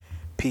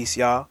Peace,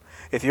 y'all.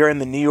 If you're in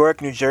the New York,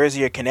 New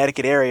Jersey, or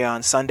Connecticut area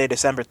on Sunday,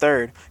 December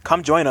 3rd,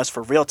 come join us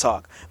for Real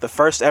Talk, the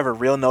first ever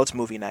Real Notes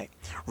movie night.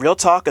 Real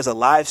Talk is a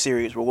live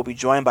series where we'll be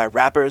joined by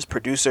rappers,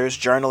 producers,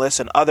 journalists,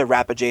 and other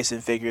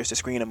rap-adjacent figures to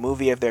screen a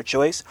movie of their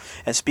choice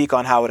and speak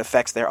on how it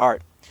affects their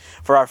art.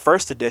 For our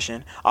first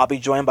edition, I'll be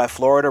joined by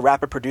Florida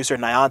rapper-producer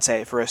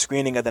Nandez for a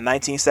screening of the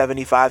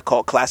 1975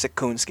 cult classic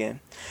Coonskin.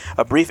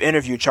 A brief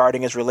interview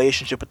charting his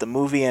relationship with the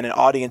movie and an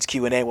audience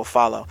Q&A will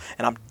follow,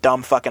 and I'm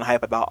dumb fucking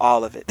hype about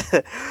all of it.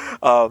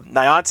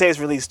 Nandez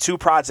released 2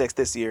 projects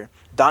this year,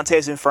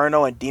 Dante's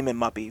Inferno and Demon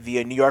Muppy,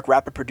 via New York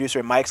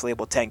rapper-producer Mike's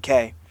label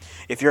 10K.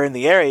 If you're in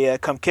the area,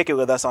 come kick it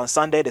with us on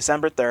Sunday,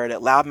 December 3rd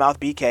at Loudmouth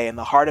BK in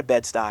the heart of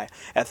Bed-Stuy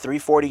at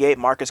 348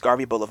 Marcus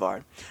Garvey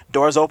Boulevard.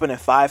 Doors open at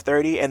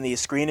 5:30 and the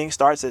screening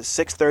starts at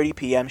 6:30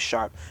 p.m.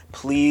 sharp.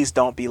 Please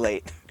don't be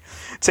late.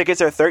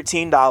 Tickets are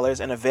 $13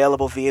 and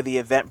available via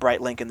the Eventbrite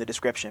link in the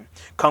description.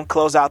 Come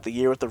close out the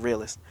year with the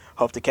realest.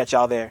 Hope to catch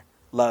y'all there.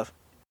 Love.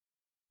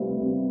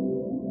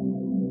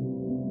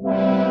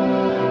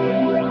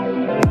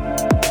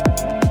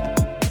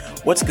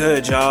 What's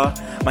good, y'all?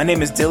 My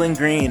name is Dylan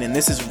Green, and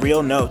this is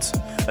Real Notes,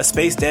 a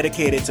space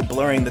dedicated to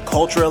blurring the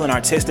cultural and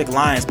artistic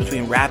lines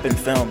between rap and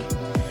film.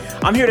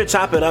 I'm here to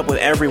chop it up with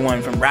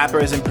everyone from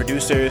rappers and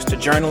producers to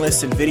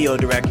journalists and video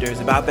directors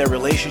about their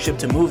relationship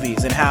to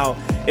movies and how,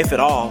 if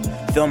at all,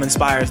 film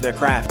inspires their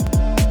craft.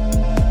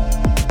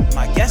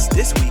 My guest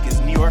this week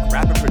is New York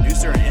rapper,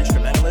 producer, and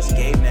instrumentalist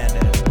Gabe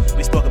Nandez.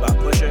 We spoke about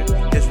Pusha,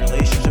 his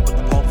relationship with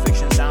the Pulp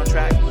Fiction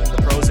soundtrack,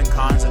 the pros and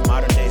cons of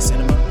modern-day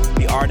cinema,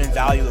 the art and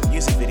value of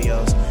music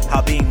videos,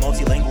 how being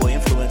multilingual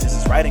influences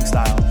his writing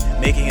style,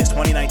 making his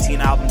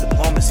 2019 album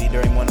Diplomacy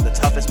during one of the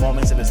toughest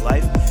moments of his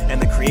life,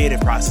 and the creative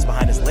process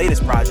behind his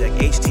latest project,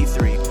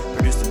 HT3,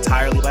 produced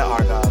entirely by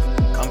Argov.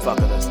 Come fuck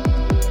with us.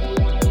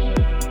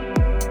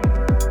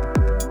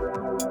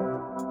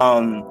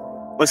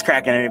 What's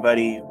cracking,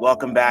 everybody?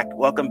 Welcome back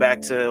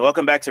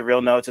to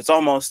Real Notes. It's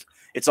almost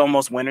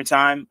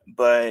wintertime,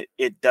 but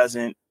it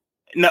doesn't.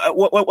 No,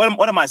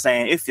 what am I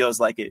saying? It feels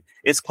like it.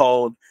 It's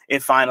cold.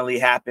 It finally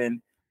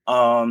happened.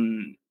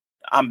 I'm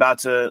about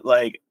to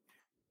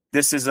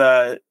this is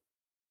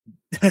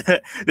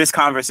this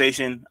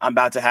conversation I'm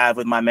about to have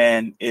with my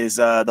man is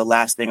the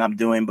last thing I'm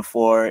doing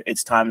before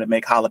it's time to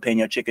make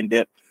jalapeno chicken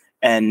dip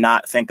and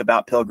not think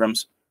about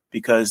pilgrims,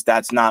 because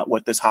that's not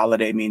what this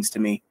holiday means to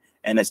me,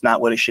 and it's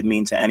not what it should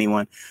mean to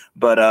anyone.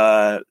 But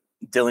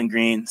Dylan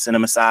Green,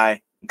 Cinema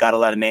Sci, got a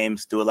lot of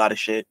names, do a lot of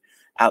shit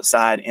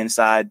outside,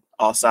 inside,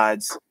 all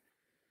sides,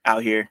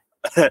 out here.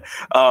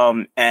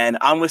 And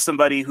I'm with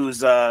somebody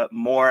who's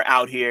more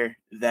out here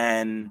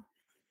than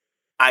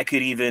I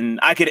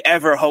could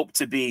ever hope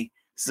to be.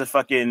 This is a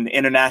fucking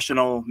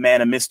international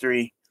man of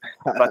mystery,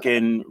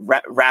 fucking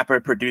rapper,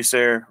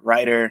 producer,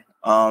 writer,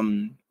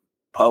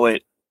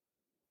 poet,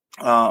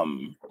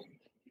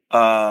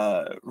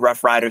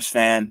 Rough Riders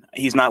fan.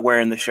 He's not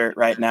wearing the shirt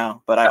right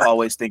now, but I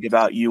always think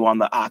about you on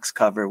the Ox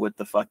cover with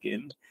the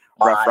fucking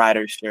Rough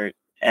Riders shirt.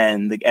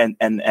 And the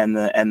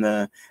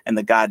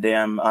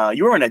goddamn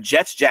you were in a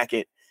Jets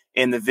jacket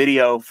in the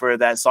video for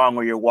that song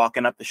where you're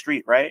walking up the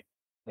street, right?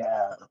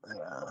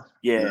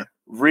 Yeah.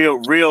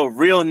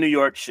 Real New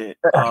York shit.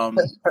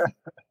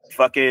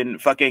 Fucking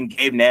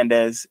Gabe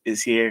Nandez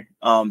is here.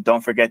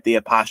 Don't forget the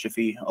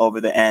apostrophe over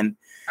the N.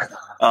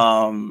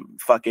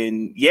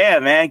 Fucking yeah,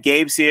 man.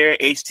 Gabe's here.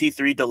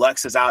 HT3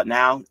 Deluxe is out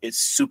now. It's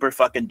super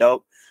fucking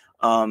dope.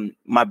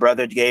 My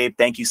brother Gabe,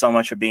 thank you so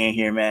much for being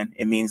here, man.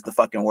 It means the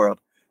fucking world.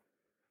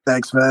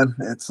 Thanks, man.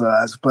 It's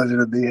a pleasure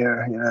to be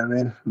here. You know what I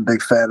mean? I'm a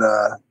big fan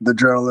of the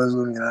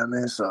journalism. You know what I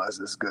mean? So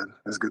it's good.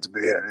 It's good to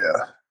be here.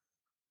 Yeah.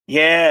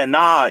 Yeah.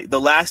 Nah.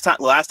 The last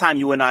time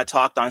you and I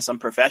talked on some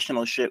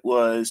professional shit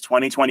was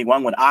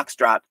 2021 when Ox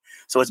dropped.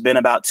 So it's been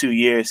about 2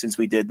 years since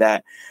we did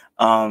that.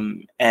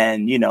 And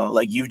you know,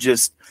 like you've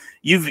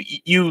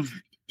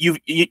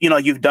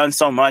done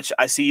so much.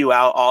 I see you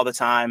out all the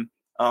time.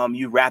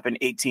 You rap in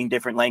 18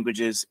 different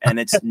languages, and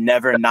it's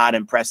never not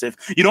impressive.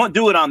 You don't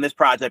do it on this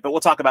project, but we'll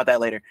talk about that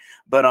later.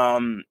 But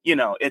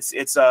you're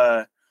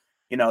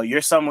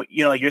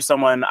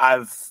someone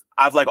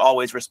I've like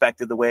always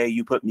respected the way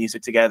you put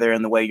music together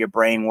and the way your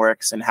brain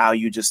works and how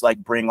you just like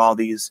bring all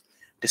these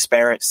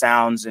disparate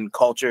sounds and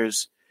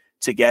cultures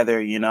together.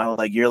 You know,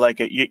 like you're like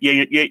a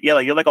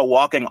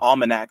walking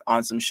almanac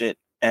on some shit,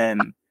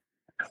 and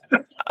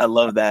I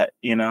love that.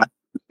 You know,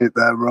 get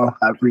that, bro.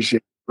 I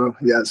appreciate it, bro.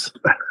 Yes.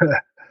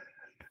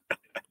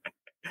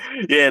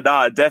 Yeah,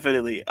 nah,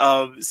 definitely.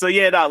 So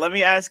yeah, nah, let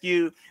me ask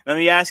you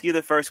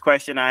the first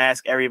question I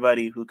ask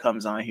everybody who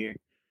comes on here,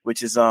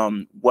 which is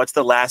what's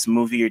the last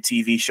movie or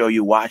TV show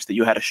you watched that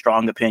you had a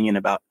strong opinion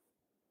about?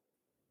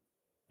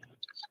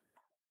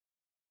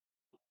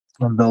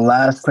 The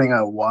last thing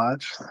I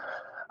watched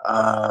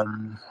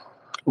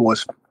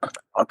was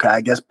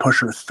I guess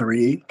Pusher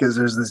 3, because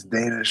there's this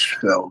Danish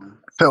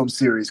film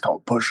series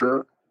called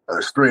Pusher.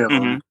 There's 3 of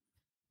them.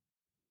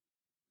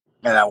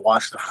 And I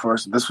watched the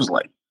first. This was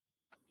like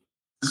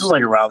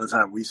around the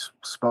time we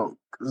spoke.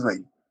 It was like,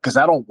 because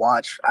I have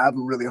a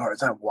really hard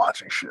time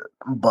watching shit.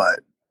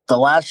 But the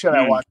last shit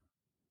I watched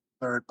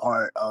third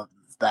part of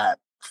that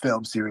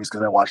film series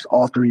because I watched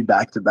all three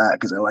back to back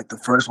because I liked the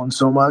first one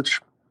so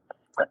much.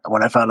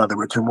 When I found out there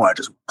were two more, I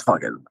just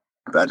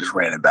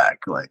ran it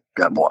back. Like,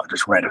 got more,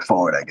 just ran it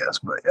forward, I guess.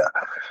 But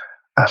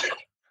yeah.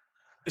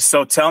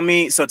 So tell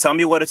me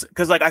what it's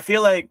because like I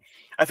feel like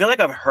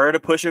I've heard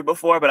of Pusher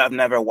before, but I've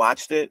never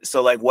watched it.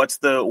 So like, what's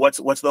the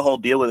whole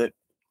deal with it?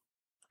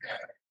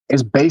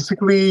 It's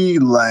basically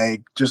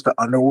like just an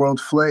underworld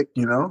flick,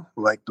 you know?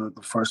 Like the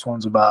first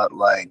one's about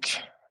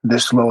like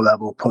this low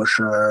level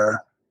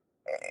pusher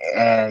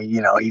and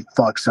he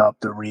fucks up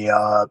the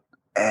re-up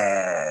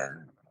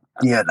and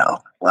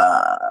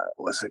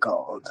what's it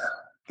called?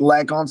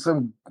 Like on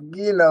some,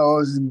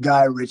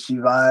 Guy Ritchie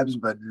vibes,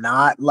 but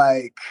not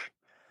like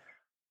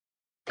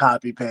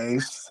copy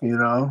paste.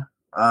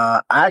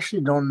 I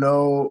actually don't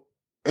know.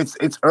 It's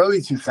early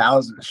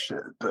 2000s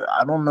shit, but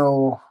I don't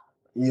know,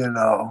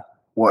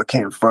 what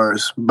came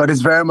first. But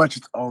it's very much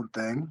its own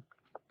thing,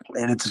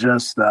 and it's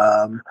just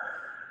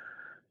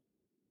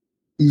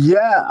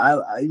yeah,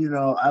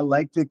 I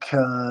liked it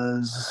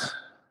because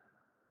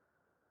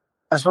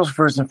I suppose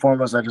first and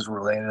foremost I just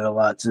related a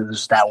lot to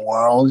just that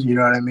world. You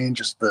know what I mean?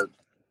 Just the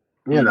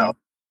you know.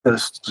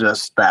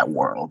 Just that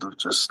world of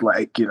just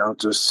like,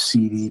 just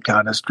seedy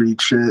kind of street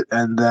shit.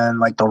 And then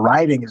like the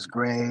writing is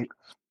great.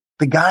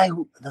 The guy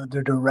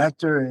the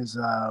director is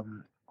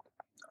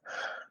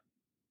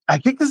I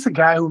think this is the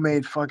guy who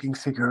made fucking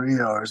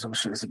Sicario or some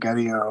shit,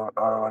 Sicario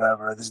or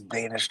whatever, this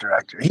Danish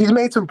director. He's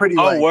made some pretty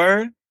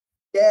Word?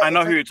 Yeah, I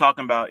know who you're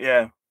talking about,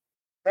 yeah.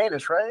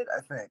 Danish, right? I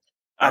think.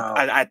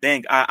 I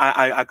think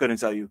I couldn't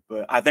tell you,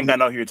 but I think I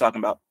know who you're talking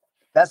about.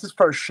 That's his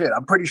first shit.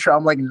 I'm pretty sure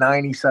I'm like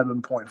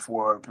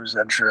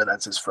 97.4% sure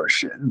that's his first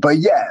shit. But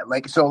yeah,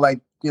 like so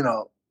like,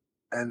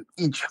 and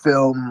each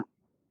film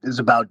is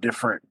about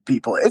different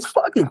people. It's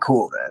fucking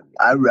cool, man.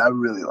 I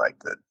really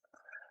liked it.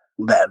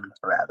 Them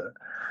rather.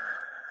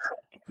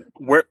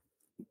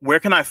 Where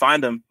can I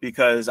find them?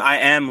 Because I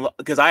am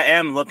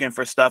looking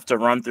for stuff to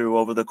run through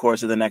over the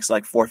course of the next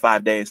like 4 or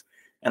 5 days,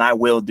 and I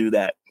will do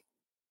that.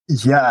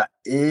 Yeah,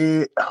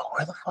 where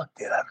the fuck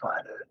did I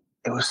find it?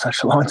 It was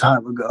such a long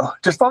time ago.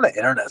 Just on the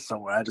internet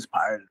somewhere. I just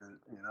pirated it,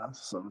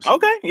 some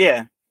okay,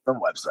 yeah, some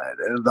website.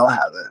 They'll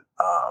have it.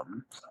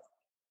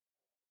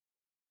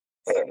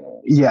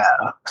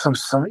 Yeah, some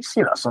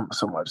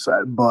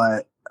website.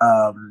 But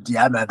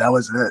yeah, man, that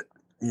was it.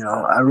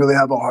 I really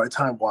have a hard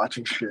time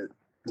watching shit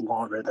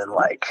longer than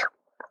like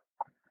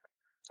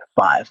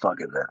 5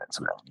 fucking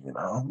minutes, man.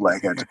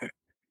 Like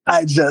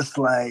I just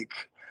like,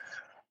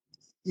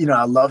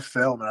 I love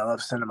film and I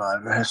love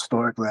cinema.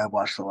 Historically, I've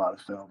watched a lot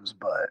of films,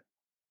 but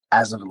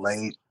as of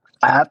late,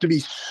 I have to be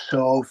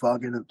so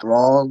fucking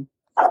enthralled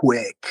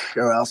quick,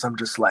 or else I'm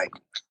just like,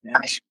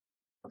 I should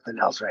do something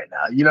else right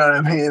now. You know what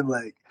I mean?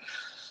 Like,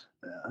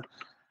 yeah.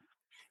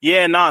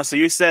 Yeah, nah. So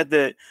you said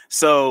that.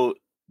 So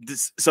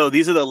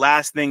these are the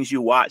last things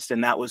you watched,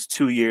 and that was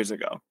 2 years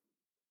ago,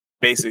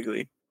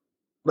 basically.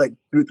 Like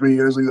 2-3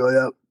 years ago,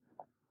 yeah.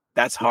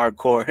 That's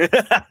hardcore.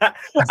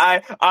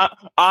 I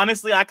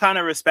honestly, I kind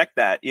of respect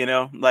that.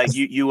 Like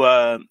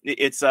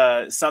it's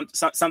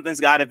something's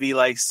got to be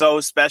like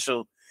so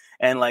special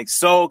and like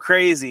so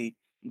crazy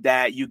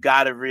that you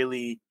got to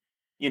really,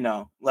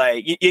 like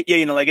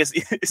like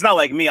it's not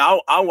like me.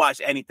 I'll watch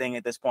anything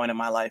at this point in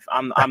my life.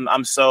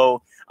 I'm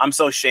so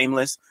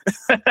shameless.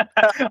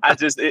 I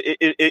just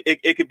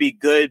it could be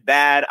good,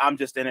 bad. I'm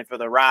just in it for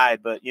the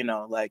ride. But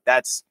like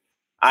that's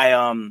I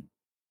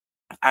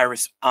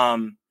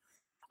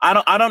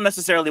don't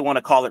necessarily want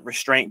to call it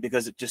restraint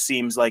because it just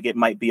seems like it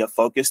might be a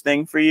focus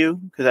thing for you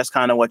because that's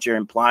kind of what you're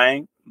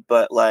implying.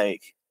 But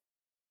like,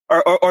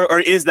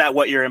 or is that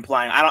what you're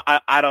implying?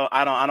 I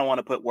don't want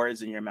to put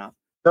words in your mouth.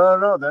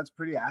 No, that's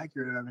pretty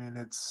accurate. I mean,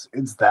 it's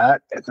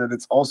that, and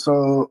it's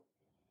also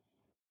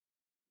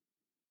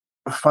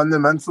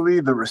fundamentally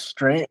the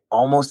restraint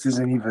almost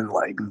isn't even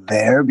like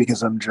there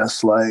because I'm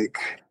just like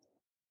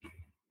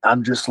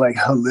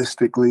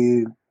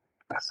holistically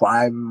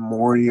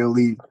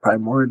primordially, I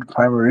don't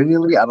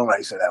know how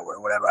you say that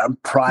word, whatever. I'm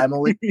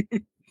primally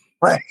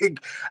like,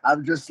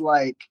 I'm just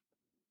like,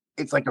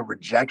 it's like a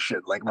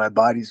rejection. Like my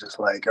body's just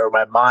like, or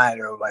my mind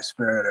or my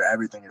spirit or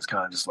everything is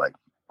kind of just like,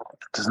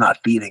 just not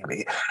feeding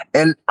me.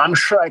 And I'm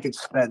sure I could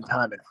spend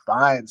time and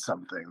find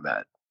something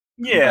that,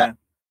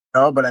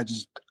 but I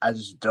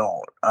just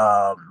don't.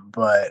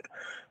 But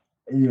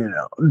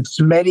it's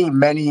many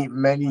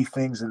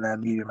things in that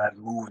medium have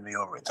moved me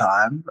over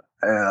time.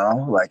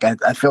 Like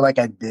I feel like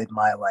I did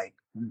my like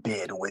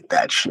bid with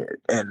that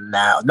shit, and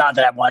now not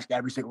that I've watched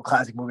every single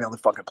classic movie on the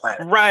fucking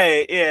planet.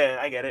 Right? Yeah,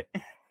 I get it.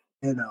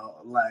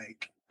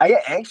 Like I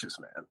get anxious,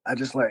 man. I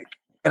just like,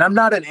 and I'm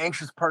not an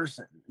anxious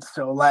person,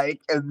 so like,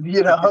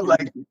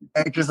 like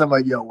anxious. I'm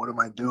like, yo, what am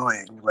I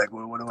doing? Like,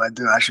 what am I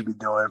doing? I should be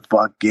doing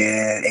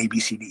fucking A B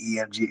C D E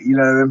F G. You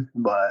know what I mean?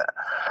 But.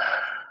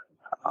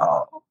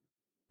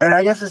 And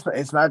I guess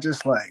it's not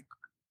just like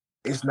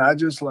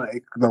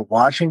the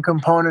watching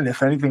component.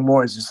 If anything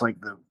more, it's just like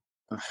the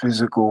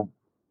physical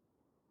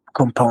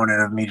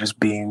component of me just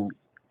being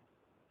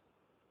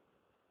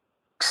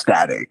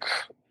static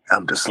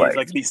I'm just Yeah, it's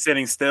like to be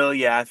sitting still.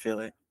 Yeah, I feel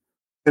it.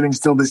 sitting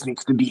still. This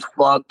needs to be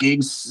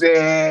fucking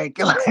sick.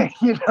 Like,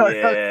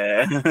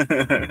 Yeah.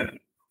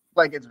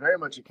 like it's very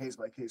much a case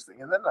by case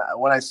thing. And then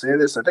when I say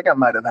this, I think I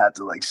might have had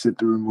to like sit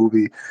through a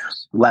movie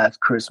last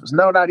Christmas.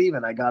 No, not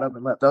even. I got up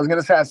and left. I was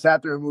gonna say I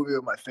sat through a movie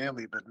with my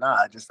family, but nah,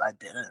 I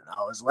didn't.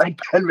 I was like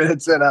 10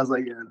 minutes in. I was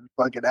like, yeah,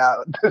 fuck it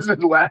out. This is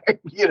whack. Do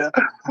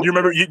you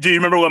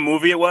remember what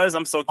movie it was?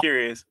 I'm so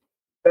curious.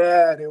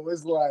 And it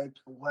was like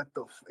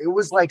it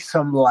was like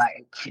some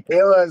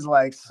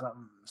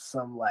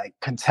like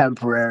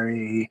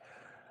contemporary,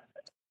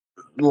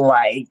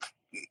 like,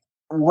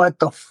 what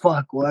the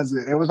fuck was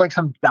it? It was like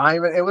some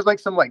diamond. It was like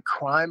some like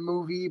crime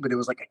movie, but it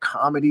was like a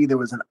comedy. There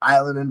was an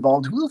island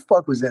involved. Who the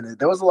fuck was in it?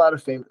 There was a lot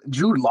of famous.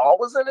 Jude Law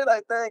was in it, I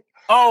think.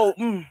 Oh,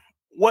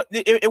 what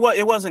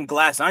it wasn't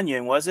Glass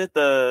Onion, was it?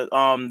 The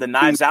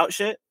Knives Out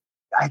shit.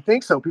 I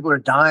think so. People are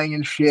dying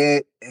and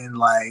shit, and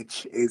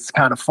like it's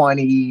kind of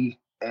funny.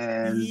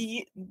 And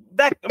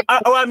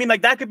I mean,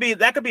 like that could be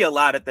a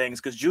lot of things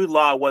because Jude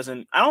Law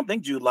wasn't. I don't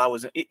think Jude Law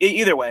was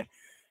either way.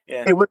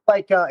 Yeah, it was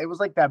like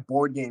that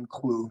board game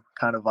Clue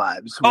kind of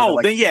vibes. Oh,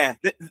 like, then yeah,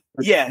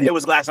 it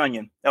was Glass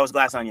Onion. That was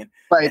Glass Onion.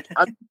 Like,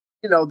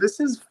 this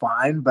is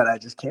fine, but I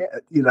just can't.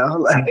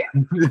 Like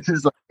this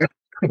is like,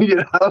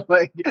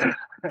 like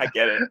I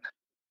get it.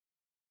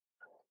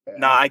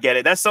 No, I get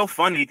it. That's so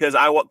funny because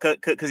I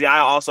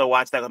also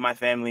watched that with my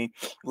family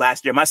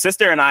last year. My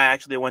sister and I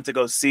actually went to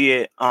go see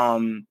it.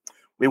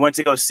 We went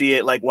to go see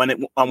it like when it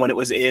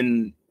was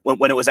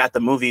at the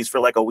movies for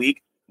like a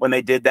week when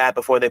they did that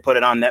before they put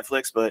it on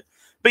Netflix. But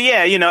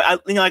yeah,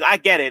 like I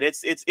get it.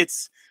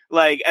 It's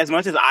like as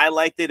much as I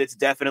liked it, it's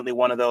definitely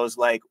one of those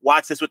like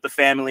watch this with the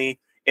family.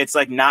 It's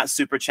like not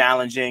super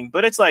challenging,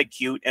 but it's like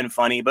cute and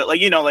funny. But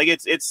like like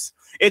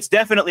it's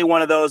definitely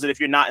one of those that if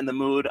you're not in the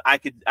mood, I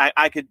could.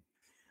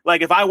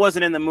 Like, if I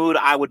wasn't in the mood,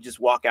 I would just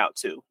walk out,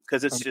 too.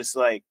 Because it's just,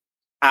 like,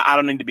 I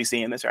don't need to be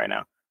seeing this right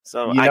now.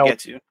 So, I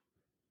get you.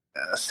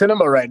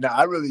 Cinema right now,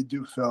 I really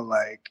do feel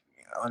like,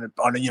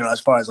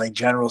 as far as, like,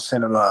 general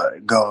cinema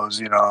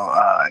goes,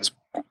 it's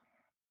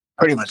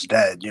pretty much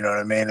dead, you know what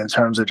I mean? In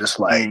terms of just,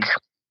 like,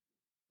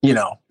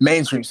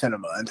 mainstream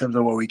cinema. In terms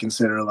of what we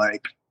consider,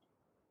 like,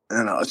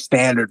 a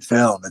standard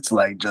film. It's,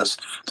 like, just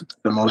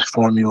the most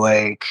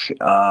formulaic.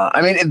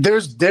 I mean,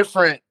 there's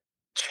different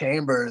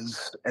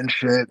chambers and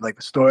shit, like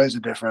the stories are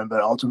different, but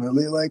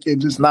ultimately, like, it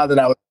just not that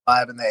I was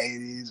alive in the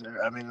 80s,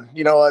 or I mean,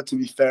 you know what, to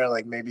be fair,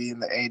 like maybe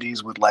in the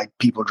 80s with like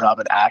people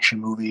dropping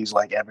action movies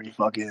like every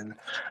fucking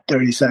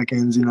 30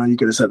 seconds, you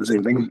could have said the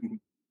same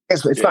thing.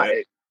 It's not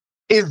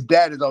is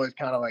dead is always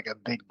kind of like a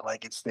big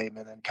blanket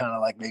statement and kind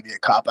of like maybe a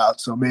cop out,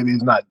 so maybe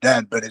it's not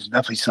dead, but it's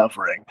definitely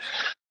suffering.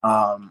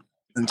 I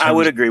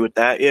would agree with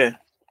that. Yeah,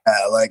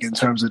 like in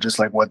terms of just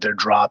like what they're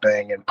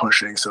dropping and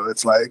pushing, so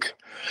it's like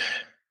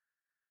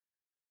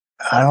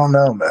I don't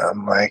know,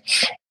 man. Like,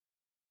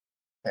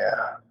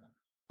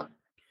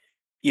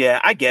 yeah,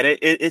 I get it.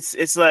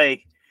 It's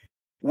like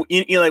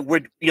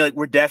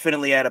we're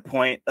definitely at a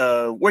point.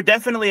 We're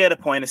definitely at a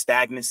point of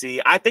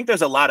stagnancy. I think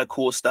there's a lot of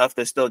cool stuff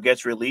that still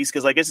gets released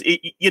because like it's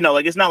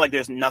not like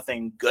there's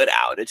nothing good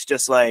out. It's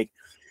just like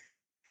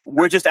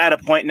we're just at a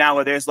point now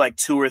where there's like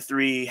 2 or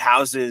 3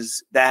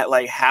 houses that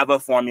like have a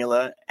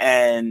formula,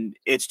 and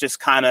it's just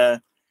kind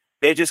of.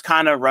 They're just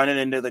kind of running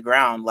into the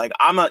ground. Like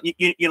I'm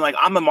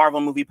a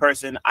Marvel movie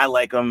person. I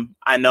like them.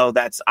 I know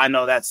that's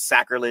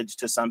sacrilege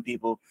to some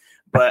people,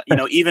 but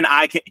even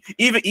I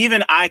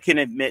can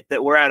admit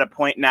that we're at a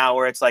point now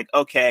where it's like,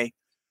 okay,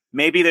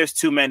 maybe there's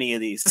too many of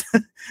these.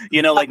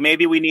 Like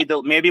maybe we need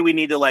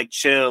to like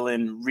chill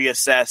and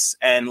reassess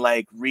and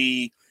like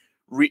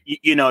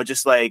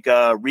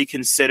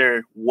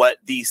reconsider what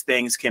these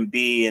things can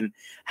be and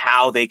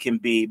how they can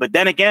be. But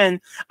then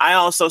again, I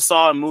also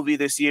saw a movie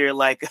this year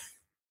like.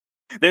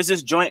 There's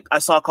this joint I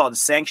saw called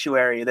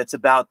Sanctuary that's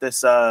about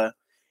this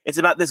it's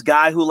about this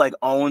guy who like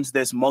owns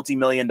this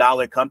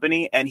multi-million-dollar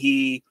company, and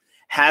he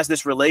has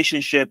this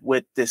relationship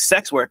with this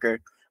sex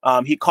worker.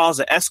 He calls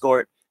an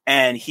escort,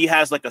 and he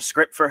has like a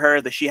script for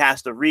her that she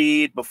has to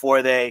read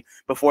before they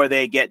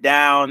get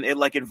down. It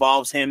like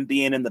involves him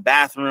being in the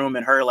bathroom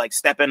and her like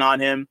stepping on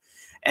him,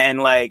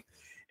 and like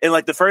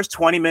the first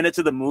 20 minutes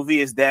of the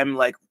movie is them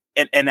like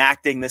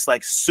enacting this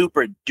like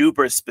super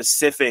duper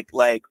specific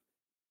like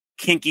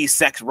kinky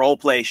sex role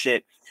play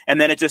shit,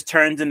 and then it just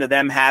turns into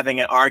them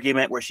having an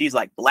argument where she's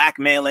like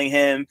blackmailing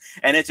him,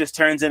 and it just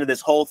turns into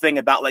this whole thing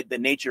about like the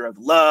nature of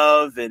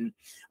love and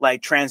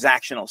like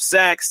transactional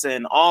sex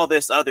and all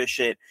this other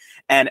shit.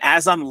 And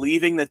as I'm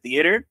leaving the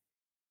theater,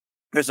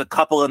 there's a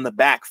couple in the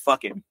back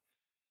fucking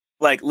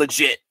like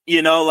legit,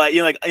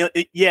 like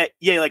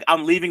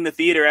I'm leaving the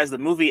theater as the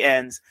movie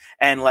ends,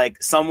 and like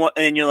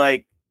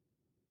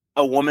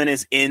a woman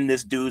is in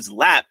this dude's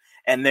lap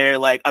and they're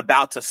like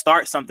about to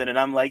start something, and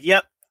I'm like,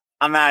 yep,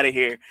 I'm out of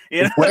here.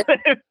 In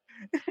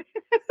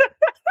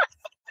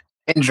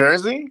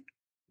Jersey?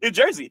 New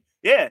Jersey,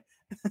 yeah.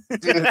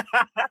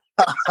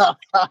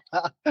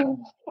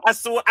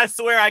 I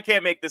swear I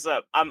can't make this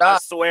up. I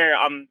swear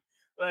I'm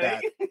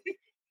like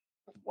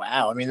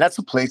Wow. I mean, that's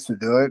a place to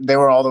do it. They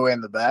were all the way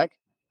in the back.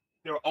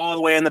 They were all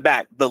the way in the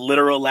back, the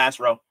literal last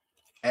row.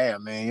 Hey, I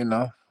mean,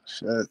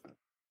 shit.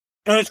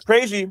 And it's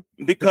crazy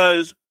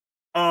because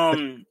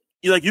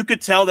you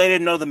could tell they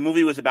didn't know the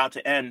movie was about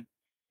to end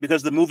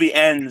because the movie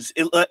ends.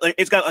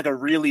 It's got like a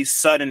really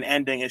sudden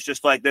ending. It's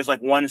just like there's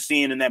like one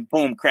scene and then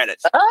boom,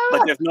 credits.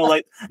 Like there's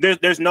no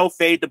there's no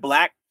fade to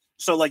black.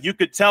 So like you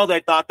could tell they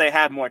thought they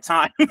had more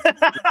time.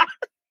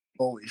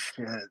 Holy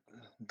shit.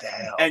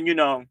 Damn.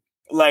 And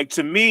like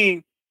to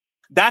me,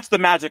 that's the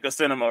magic of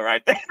cinema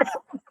right there.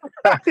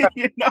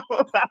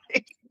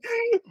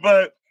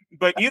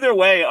 But either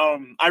way,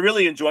 I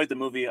really enjoyed the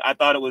movie. I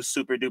thought it was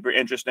super duper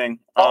interesting.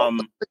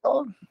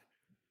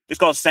 It's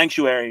called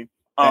Sanctuary.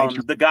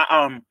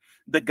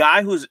 The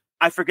guy who's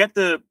I forget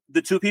the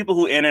two people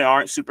who in it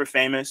aren't super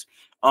famous.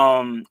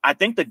 I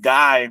think the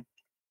guy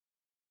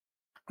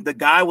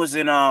was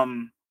in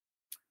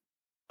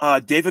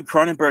David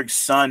Cronenberg's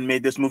son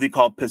made this movie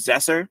called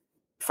Possessor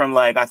from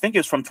I think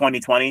it's from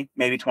 2020,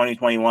 maybe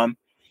 2021.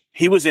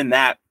 He was in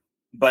that,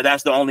 but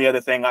that's the only other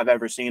thing I've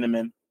ever seen him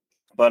in.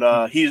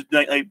 But he's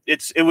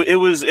it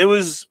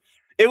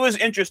was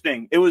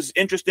interesting. It was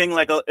interesting.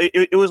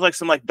 It was like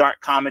some like dark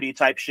comedy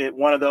type shit.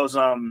 One of those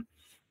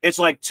it's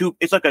like a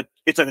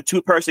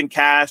 2-person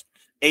cast.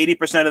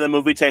 80% of the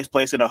movie takes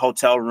place in a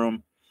hotel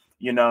room.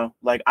 I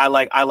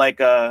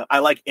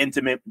like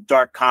intimate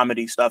dark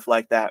comedy stuff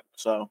like that.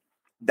 So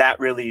that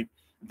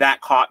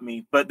caught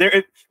me. But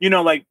there,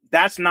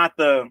 that's not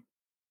the.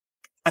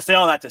 I say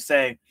all that to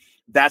say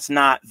that's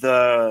not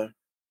the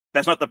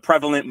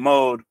prevalent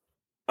mode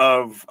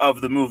of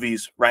the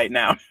movies right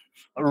now.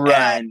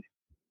 Right. And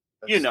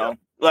it's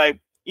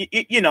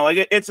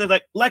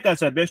like I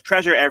said, there's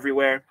treasure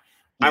everywhere.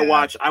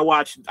 Yeah. I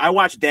watch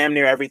damn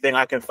near everything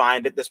I can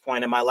find at this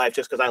point in my life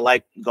just because I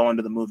like going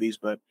to the movies.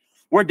 But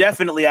we're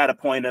definitely at a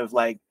point of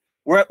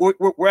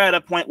we're at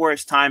a point where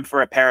it's time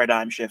for a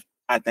paradigm shift.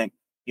 I think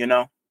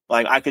I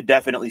could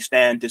definitely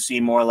stand to see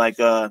more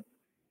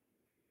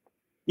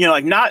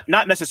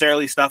not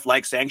necessarily stuff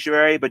like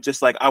Sanctuary, but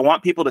just I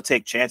want people to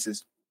take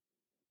chances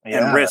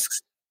and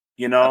risks.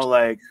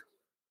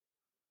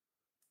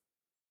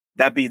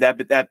 That'd be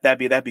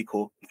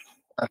cool.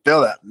 I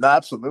feel that. No,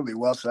 absolutely.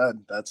 Well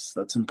said. That's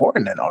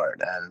important in art,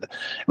 and it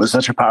was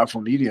such a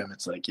powerful medium.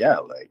 It's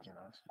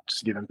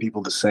just giving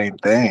people the same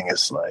thing.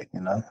 It's but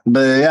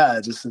yeah,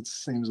 it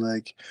seems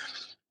like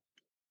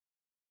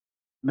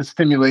the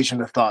stimulation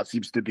of thought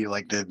seems to be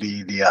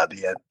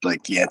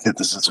the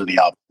antithesis or the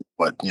opposite.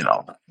 What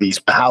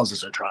these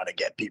houses are trying to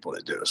get people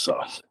to do.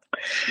 So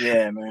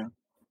yeah, man.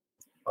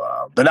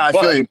 But I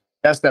feel you.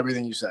 That's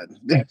everything you said.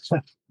 Yeah.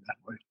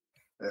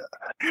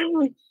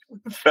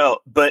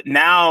 But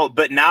now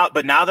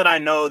that I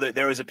know that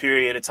there was a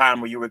period of time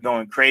where you were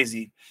going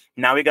crazy,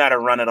 now we got to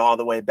run it all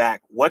the way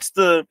back. What's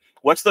the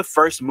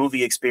first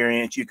movie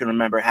experience you can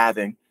remember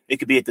having? It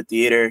could be at the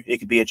theater. It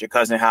could be at your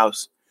cousin's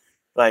house.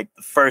 Like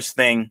the first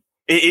thing.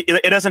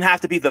 It doesn't have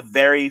to be the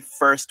very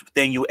first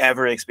thing you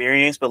ever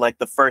experienced, but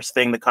the first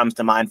thing that comes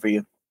to mind for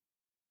you.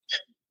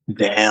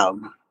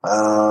 Damn.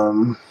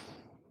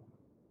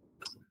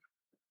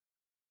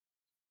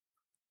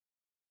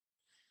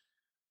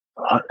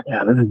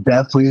 Yeah, this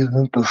definitely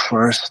isn't the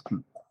first.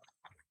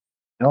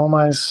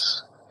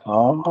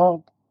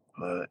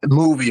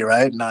 Movie,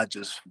 right? Not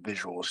just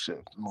visual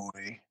shit.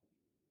 Movie.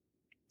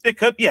 It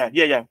could,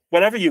 yeah.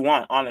 Whatever you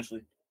want,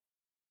 honestly.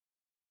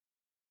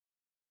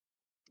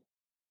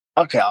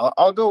 Okay,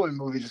 I'll go with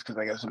movie just because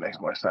I guess it makes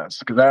more sense.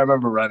 Because I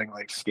remember running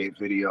skate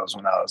videos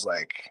when I was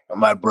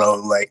my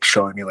bro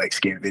showing me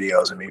skate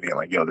videos and me being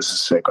yo, this is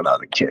sick when I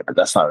was a kid. But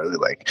that's not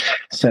really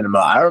cinema.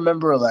 I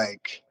remember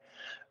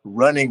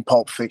running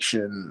Pulp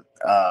Fiction,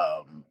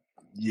 at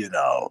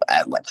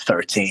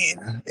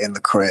 13 in the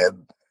crib,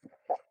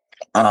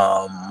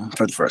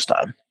 for the first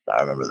time.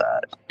 I remember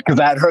that because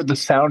I had heard the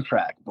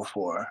soundtrack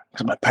before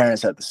because my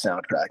parents had the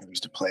soundtrack and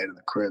used to play it in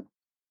the crib.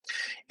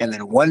 And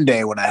then one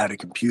day when I had a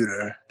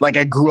computer,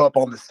 I grew up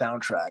on the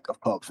soundtrack of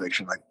Pulp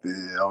Fiction,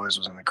 it always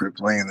was in the crib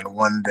playing. And then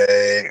one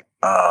day,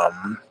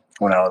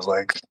 when I was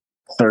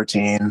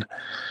 13,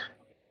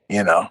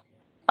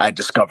 I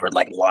discovered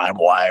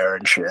LimeWire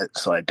and shit.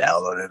 So I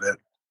downloaded it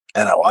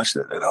and I watched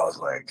it and I was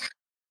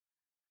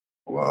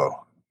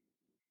whoa,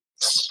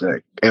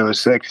 sick. It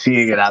was sick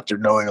seeing it after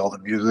knowing all the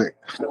music.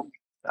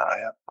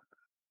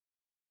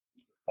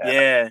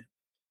 Yeah.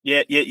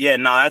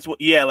 No,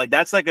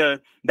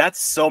 that's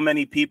so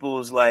many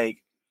people's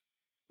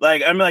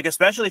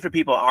especially for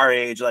people our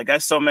age,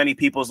 that's so many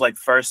people's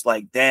first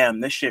damn,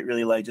 this shit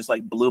really just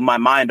blew my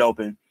mind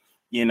open.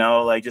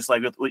 Just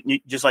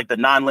the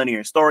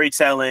nonlinear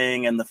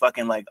storytelling and the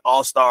fucking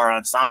all-star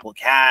ensemble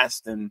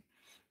cast and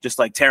just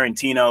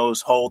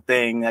Tarantino's whole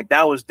thing.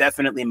 That was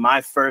definitely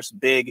my first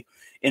big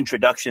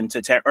introduction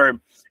to or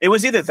it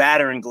was either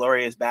that or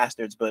Inglourious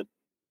Bastards, but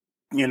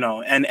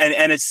and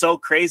it's so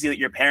crazy that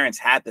your parents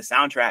had the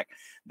soundtrack.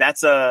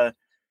 That's I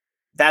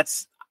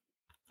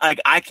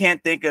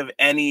can't think of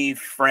any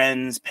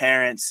friends'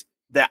 parents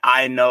that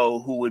I know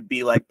who would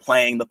be like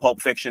playing the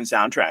Pulp Fiction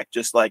soundtrack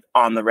just like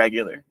on the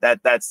regular.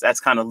 That's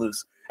kind of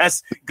loose.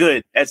 That's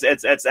good.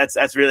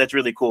 That's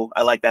really cool.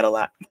 I like that a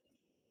lot.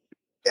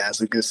 Yeah,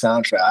 it's a good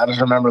soundtrack. I just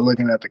remember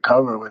looking at the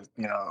cover with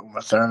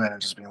Uma Thurman and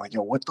just being like,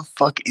 "Yo, what the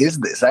fuck is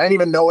this?" I didn't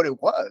even know what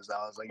it was.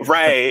 I was like,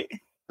 right.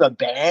 The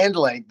band,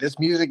 like, this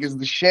music is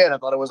the shit. I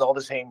thought it was all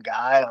the same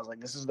guy. I was like,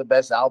 this is the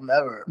best album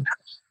ever.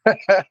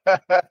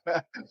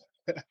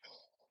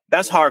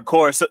 That's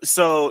hardcore.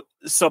 So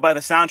by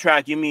the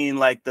soundtrack, you mean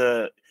like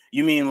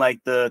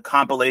the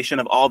compilation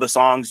of all the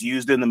songs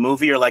used in the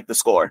movie, or like the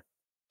score?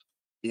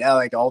 Yeah,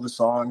 like all the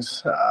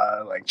songs,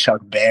 like Chuck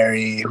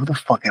Berry. Who the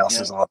fuck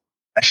else is on?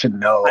 I should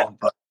know,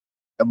 but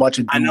a bunch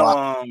of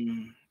doo-wop. I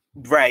know.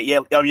 Right. Yeah.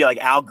 Oh, yeah. Like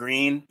Al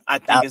Green, I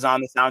think, is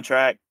on the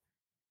soundtrack.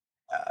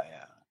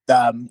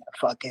 Yeah.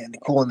 Fucking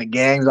Cool and the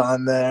Gang's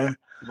on there.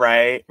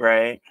 Right.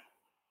 Right.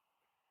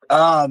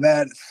 Oh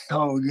man, it's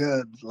so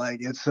good.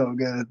 Like, it's so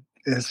good.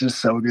 It's just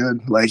so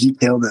good. Like, he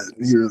killed it.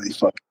 He really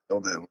fucking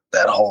killed it with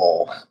that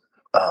whole,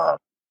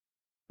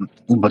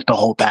 with the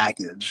whole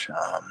package.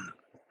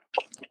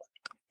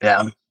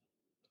 Yeah.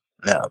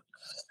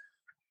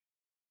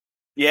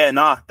 Yeah,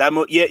 nah,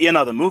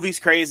 the movie's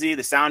crazy,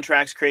 the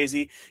soundtrack's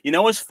crazy. You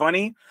know what's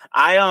funny?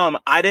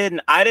 I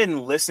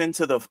didn't listen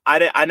to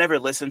I never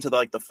listened to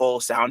the full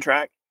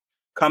soundtrack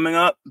coming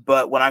up,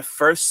 but when I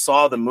first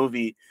saw the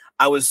movie,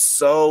 I was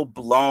so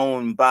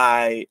blown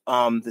by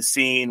the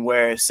scene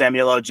where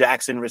Samuel L.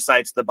 Jackson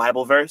recites the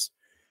Bible verse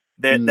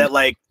that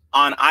like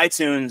on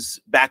iTunes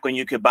back when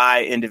you could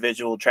buy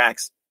individual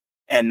tracks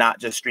and not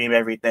just stream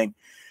everything.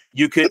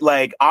 You could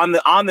like on the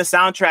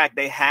soundtrack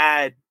they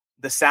had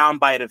the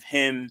soundbite of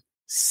him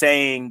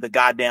saying the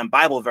goddamn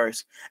Bible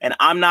verse. And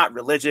I'm not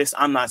religious,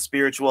 I'm not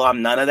spiritual,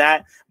 I'm none of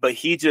that. But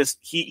he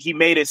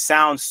made it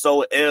sound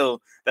so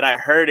ill that I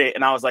heard it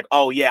and I was like,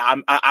 oh yeah,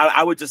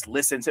 I would just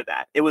listen to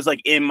that. It was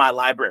like in my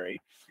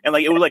library, and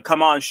like it would like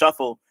come on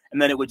shuffle,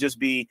 and then it would just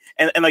be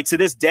and like to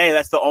this day,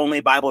 that's the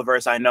only Bible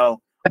verse I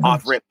know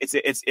off rip. It's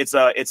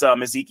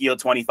Ezekiel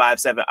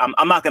 25:7.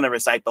 I'm not gonna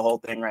recite the whole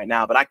thing right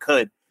now, but I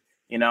could,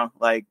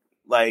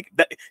 like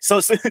that. So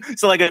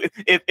like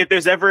if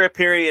there's ever a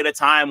period of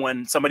time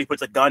when somebody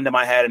puts a gun to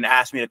my head and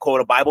asks me to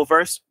quote a Bible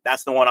verse,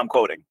 that's the one I'm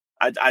quoting.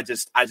 I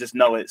just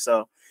know it.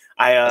 So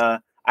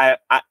I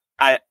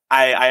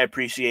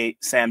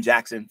appreciate Sam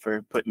Jackson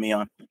for putting me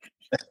on.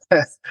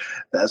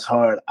 That's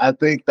hard. I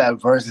think that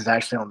verse is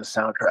actually on the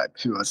soundtrack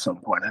too at some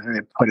point. I think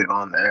they put it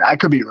on there. I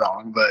could be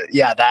wrong, but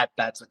yeah,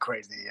 that's a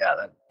crazy,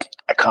 that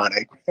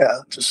iconic. Yeah,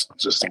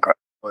 just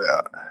incredible.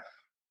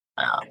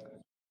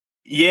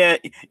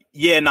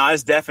 Yeah, no,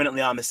 it's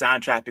definitely on the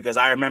soundtrack because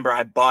I remember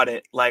I bought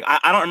it. Like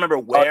I don't remember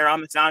where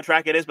on the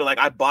soundtrack it is, but like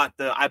I bought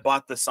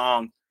the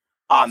song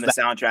on the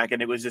soundtrack,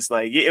 and it was just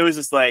like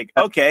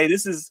okay, it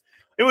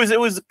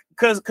was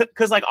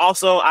because like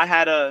also I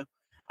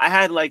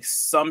had like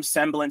some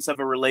semblance of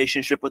a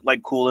relationship with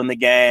like Kool and the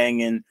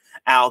Gang and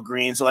Al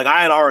Green, so like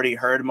I had already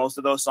heard most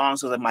of those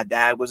songs. So like my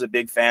dad was a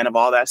big fan of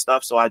all that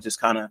stuff, so I just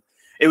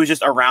it was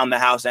just around the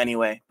house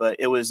anyway. But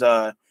it was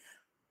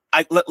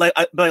I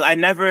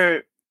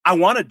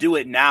want to do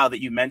it now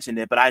that you mentioned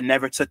it, but I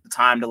never took the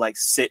time to like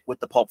sit with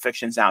the Pulp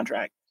Fiction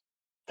soundtrack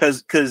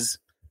because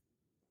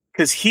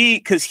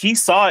he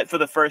saw it for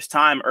the first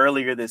time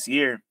earlier this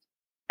year,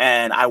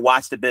 and I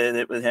watched a bit of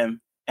it with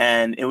him,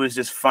 and it was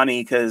just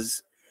funny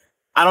because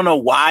I don't know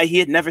why he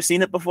had never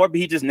seen it before, but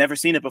he just never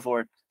seen it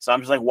before. So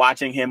I'm just like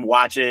watching him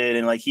watch it,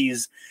 and like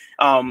he's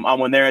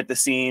when they're at the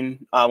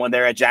scene when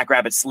they're at Jack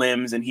Rabbit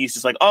Slim's, and he's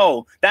just like,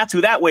 oh, that's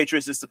who that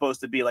waitress is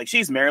supposed to be. Like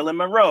she's Marilyn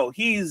Monroe,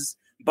 he's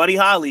Buddy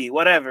Holly,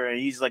 whatever. And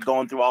he's like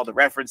going through all the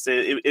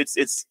references.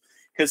 It's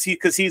because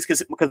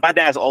my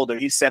dad's older.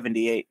 He's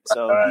 78,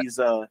 so he's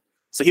so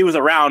he was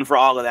around for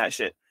all of that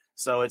shit.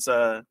 So it's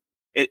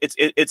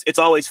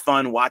always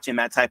fun watching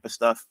that type of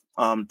stuff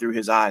through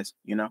his eyes,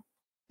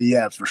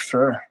 Yeah, for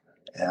sure.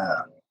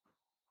 Yeah.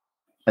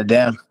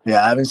 Damn.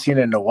 Yeah, I haven't seen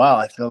it in a while.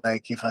 I feel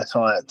like if I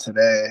saw it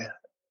today,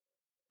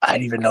 I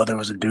didn't even know there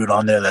was a dude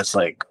on there that's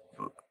like,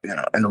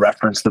 in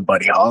reference to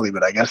Buddy Holly.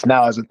 But I guess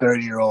now as a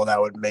 30-year-old, I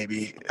would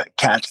maybe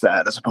catch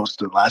that as opposed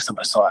to the last time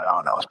I saw it. I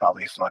don't know. I was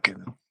probably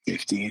fucking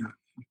 15.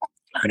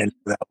 I didn't know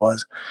who that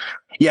was.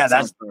 Yeah,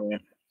 that's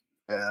brilliant.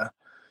 Yeah.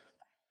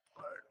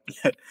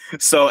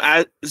 So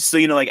as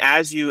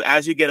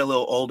you get a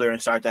little older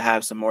and start to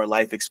have some more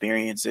life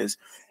experiences,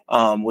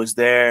 was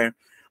there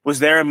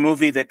a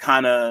movie that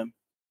kind of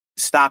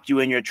stopped you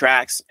in your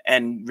tracks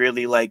and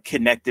really like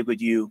connected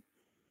with you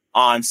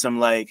on some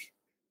like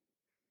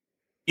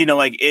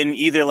like in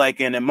either like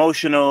an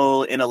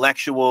emotional,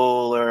 intellectual,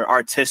 or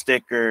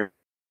artistic or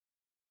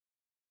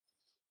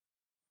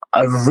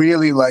I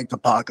really liked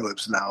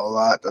Apocalypse Now a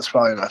lot. That's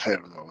probably my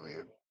favorite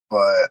movie.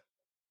 But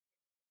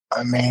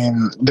I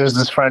mean, there's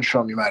this French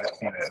film you might have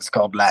seen it. It's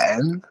called La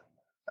Haine.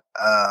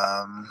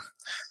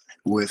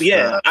 With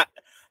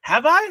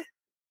have I?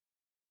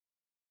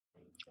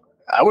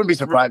 I wouldn't be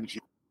surprised if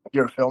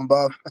you're a film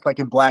buff. It's like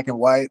in black and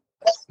white.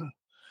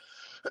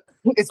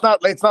 It's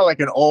not like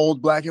an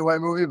old black and white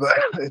movie, but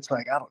it's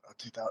like, I don't know,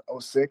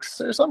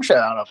 2006 or some shit.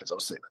 I don't know if it's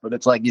 '06, but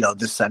it's like,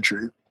 this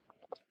century.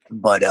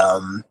 But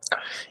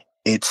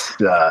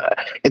it's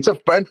a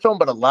French film,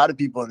 but a lot of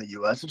people in the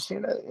US have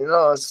seen it.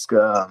 It's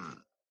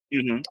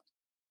Mm-hmm.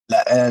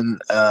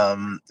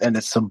 and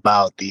it's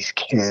about these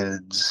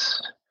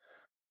kids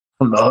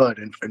from the hood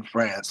in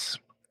France.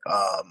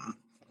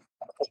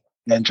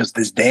 And just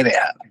this day they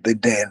have,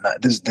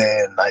 this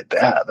day and night they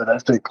have. And I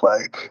think,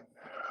 like,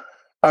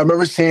 I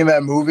remember seeing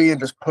that movie and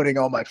just putting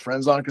all my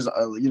friends on because,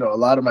 a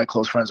lot of my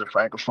close friends are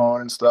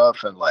Francophone and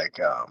stuff. And like,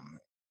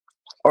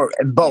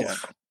 and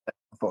both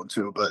Francophone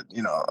too, but,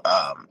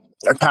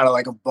 they're kind of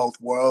like of both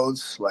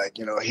worlds, like,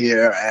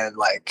 here and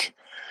like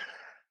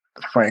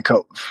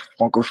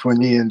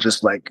Francophonie and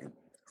just like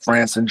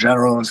France in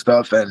general and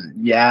stuff.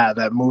 And yeah,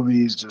 that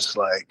movie is just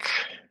like,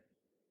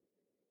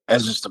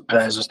 it's just a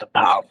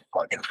powerful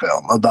fucking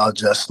film about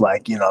just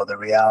like, the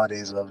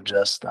realities of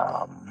just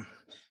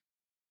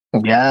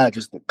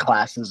just the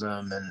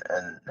classism and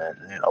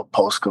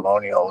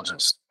post-colonial,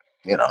 just,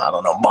 I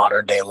don't know,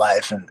 modern day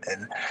life and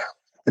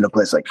in a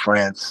place like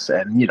France.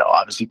 And,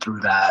 obviously through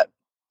that,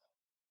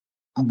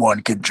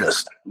 one could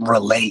just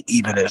relate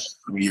even if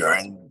you're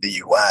in the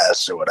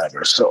US or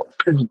whatever. So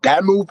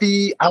that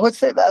movie, I would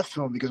say that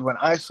film, because when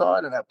I saw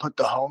it and I put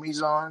the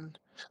homies on,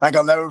 like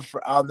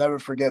I'll never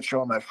forget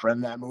showing my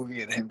friend that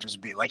movie and him just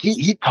being like,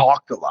 he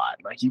talked a lot.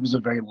 Like he was a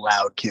very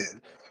loud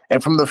kid.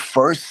 And from the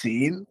first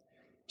scene,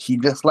 he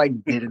just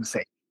like didn't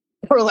say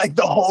for like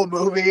the whole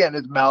movie, and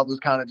his mouth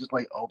was kind of just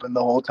like open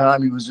the whole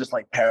time. He was just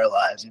like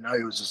paralyzed, he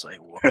was just like,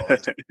 whoa.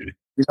 You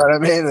know what I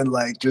mean? And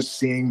like just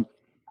seeing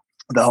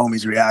the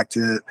homies react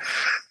to it.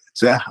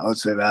 So yeah, I would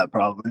say that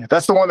probably.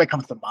 That's the one that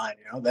comes to mind,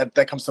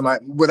 that comes to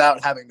mind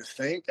without having to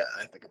think.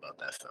 I think about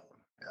that film.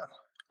 Yeah.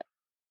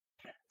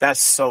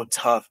 That's so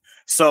tough.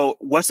 So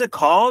what's it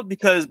called?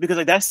 Because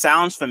like that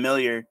sounds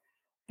familiar.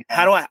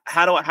 How do I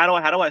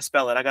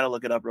spell it? I gotta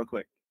look it up real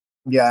quick.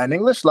 Yeah, in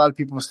English, a lot of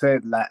people say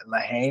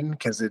Lahane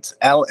because it's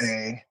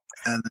LA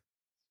and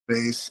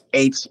space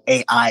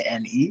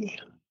HAINE.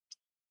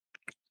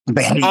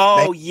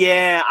 Oh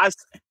yeah,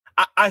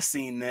 I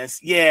seen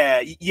this.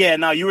 Yeah.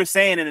 No, you were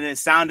saying it and it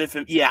sounded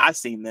I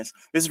seen this.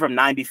 This is from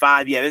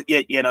 '95. Yeah.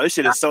 No, this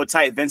shit is so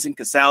tight. Vincent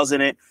Cassel's in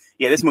it.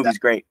 Yeah, this movie's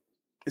great.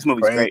 This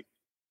movie's great.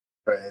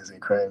 Crazy.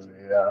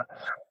 Yeah.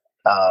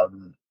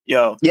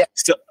 Yo. Yeah.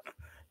 So,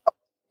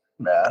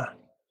 yeah.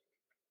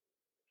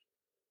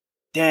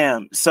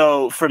 Damn.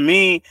 So for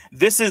me,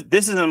 this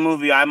is a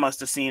movie I must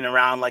have seen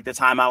around like the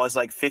time I was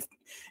like 50.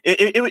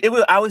 It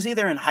was, I was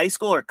either in high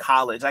school or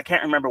college. I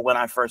can't remember when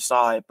I first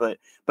saw it, but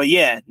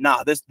yeah,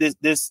 no, this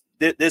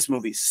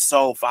movie's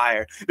so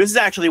fire. This is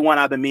actually one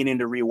I've been meaning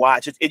to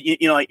rewatch.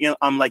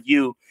 I'm like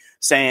you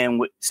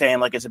saying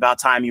like it's about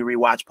time you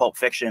rewatch Pulp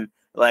Fiction.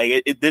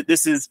 Like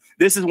this is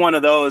one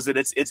of those that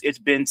it's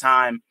been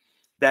time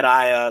that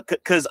I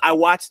because I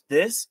watched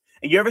this.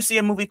 And you ever see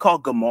a movie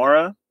called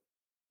Gomorrah?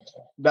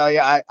 No,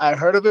 yeah, I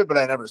heard of it, but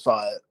I never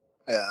saw it.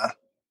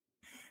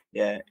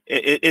 Yeah.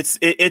 It's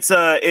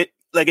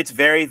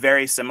very,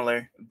 very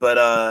similar,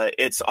 but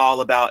it's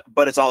all about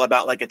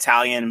like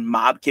Italian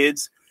mob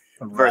kids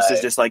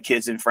versus just like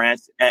kids in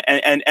France.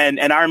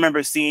 And I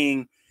remember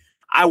seeing,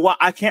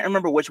 I can't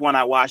remember which one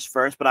I watched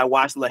first, but I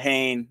watched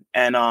Lahane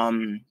and I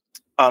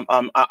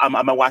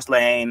watched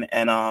Lahane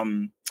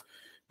and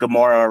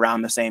Gomorrah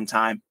around the same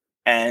time,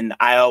 and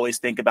I always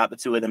think about the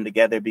two of them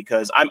together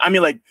because I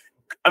mean like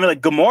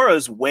Gomorrah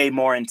is way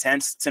more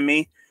intense to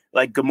me.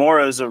 Like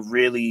Gomorrah is a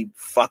really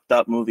fucked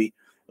up movie.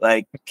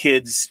 Like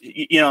kids,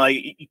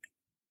 I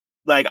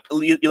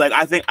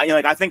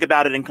think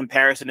about it in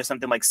comparison to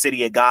something like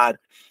City of God,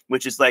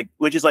 which is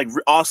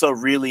also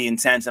really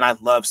intense, and I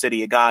love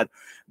City of God,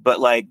 but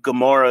like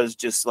Gomorrah is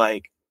just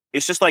like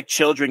it's just like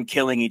children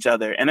killing each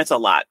other, and it's a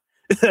lot.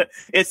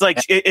 It's like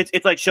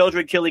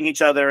children killing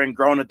each other and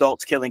grown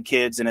adults killing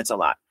kids, and it's a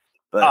lot.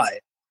 But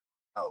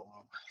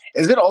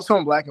is it also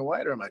in black and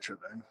white, or am I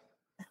tripping?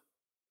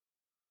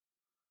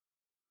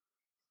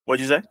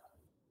 What'd you say?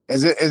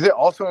 Is it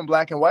also in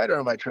black and white, or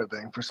am I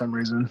tripping for some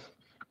reason?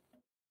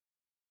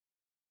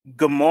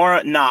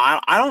 Gomorrah? No,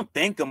 I don't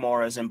think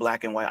Gomorrah is in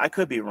black and white. I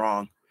could be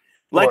wrong.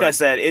 Like I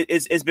said,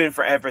 it's been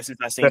forever since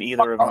I've seen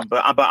either of them.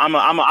 But I'm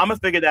gonna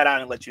figure that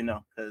out and let you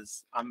know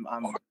because I'm.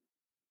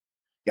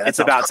 Yeah, it's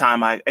about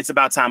time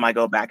I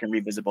go back and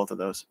revisit both of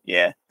those.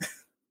 Yeah.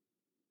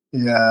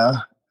 Yeah.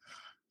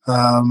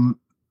 Yeah.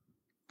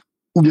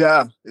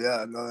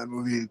 No, that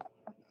movie.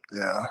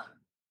 Yeah.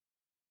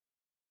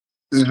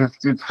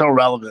 It's so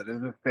relevant.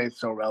 It stays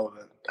so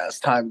relevant as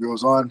time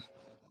goes on.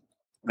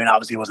 I mean,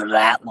 obviously, it wasn't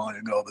that long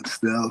ago, but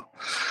still.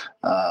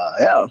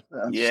 Yeah.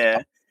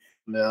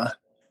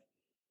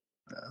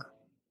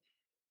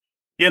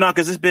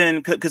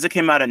 Because it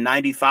came out in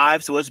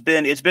 '95, so it's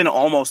been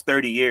almost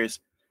 30 years.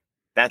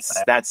 That's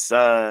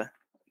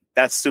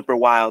super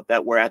wild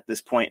that we're at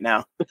this point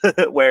now,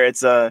 where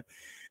it's where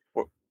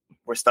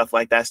stuff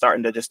like that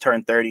starting to just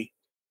turn 30.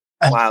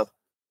 Wow.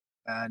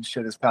 And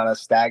shit is kind of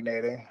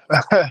stagnating,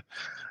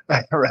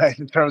 right?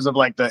 In terms of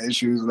like the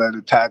issues that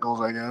it tackles,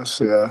 I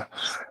guess. Yeah.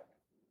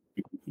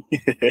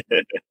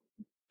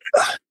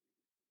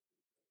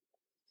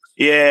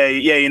 Yeah,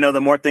 yeah,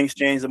 the more things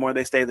change, the more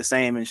they stay the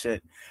same and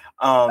shit.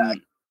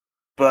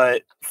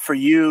 But for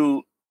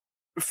you,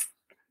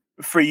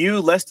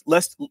 let's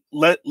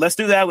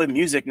do that with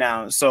music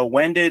now. So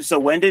when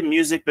did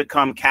music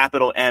become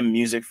capital M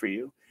music for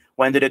you?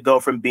 When did it go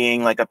from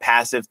being like a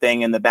passive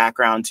thing in the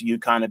background to you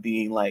kind of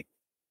being like,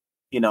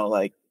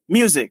 like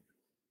music?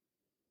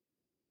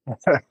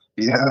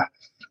 Yeah.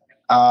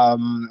 I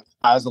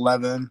was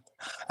 11.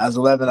 I was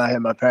 11. I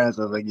hit my parents.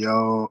 I was like,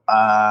 "Yo,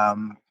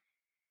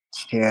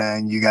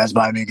 can you guys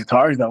buy me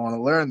guitars? I want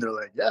to learn." They're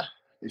like, "Yeah,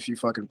 if you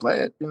fucking play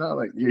it,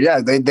 like yeah."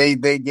 They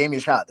gave me a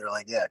shot. They're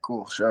like, "Yeah,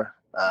 cool, sure."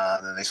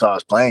 Then they saw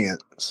us playing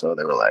it, so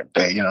they were like,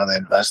 they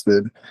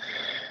invested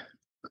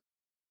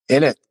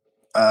in it.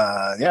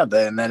 Yeah.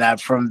 Then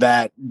from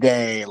that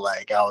day,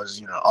 like I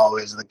was,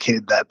 always the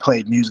kid that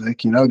played music.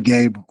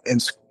 Gabe in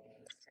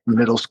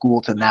middle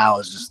school to now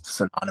is just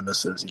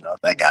synonymous as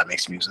that guy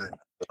makes music.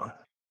 So.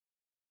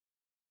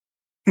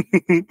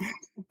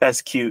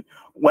 That's cute.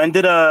 When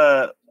did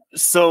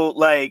so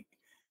like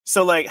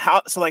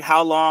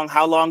how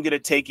long did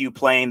it take you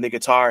playing the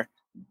guitar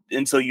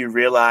until you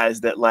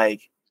realized that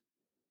like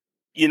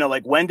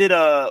like when did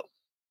or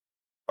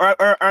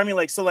I mean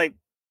like so like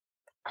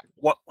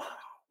what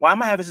why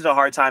am I having such a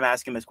hard time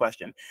asking this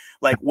question?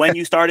 Like when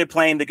you started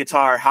playing the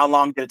guitar, how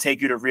long did it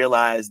take you to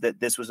realize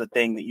that this was a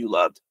thing that you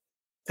loved?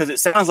 Because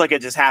it sounds like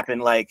it just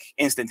happened like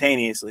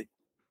instantaneously.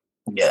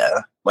 Yeah,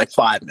 like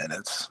 5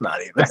 minutes,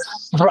 not even.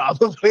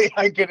 Probably,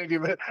 I couldn't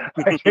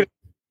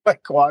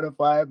like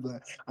quantify it,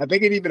 but I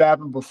think it even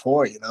happened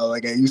before.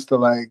 Like I used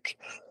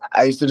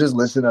to just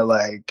listen to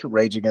like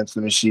Rage Against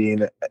the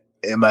Machine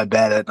in my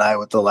bed at night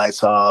with the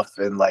lights off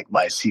and like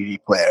my CD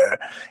player,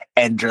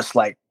 and just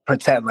like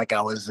pretend like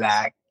I was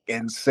Zach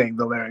and sing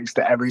the lyrics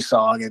to every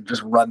song and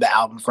just run the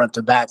album front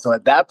to back. So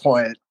at that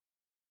point,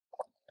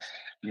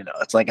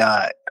 it's like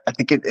I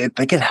think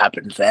it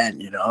happened then,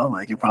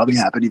 like it probably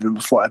happened even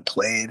before I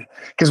played.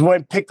 Because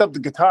when I picked up the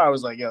guitar, I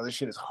was like, "Yo, this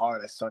shit is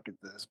hard. I suck at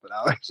this." But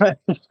I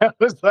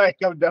was like,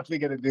 "I'm definitely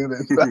gonna do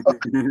this."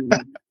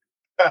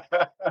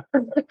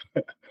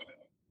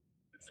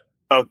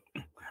 Oh,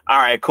 all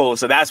right, cool.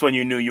 So that's when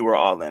you knew you were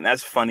all in.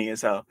 That's funny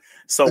as hell.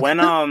 So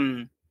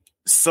when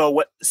so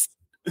what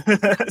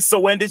so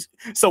when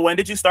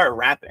did you start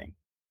rapping?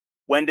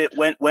 When did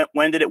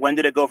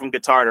it go from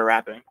guitar to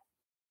rapping?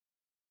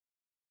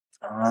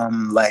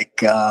 Like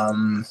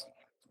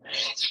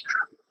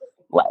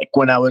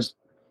when I was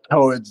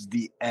towards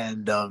the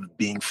end of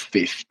being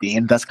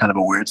 15. That's kind of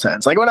a weird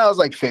sentence. Like when I was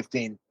like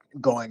 15,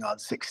 going on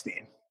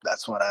 16.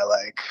 That's when I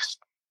like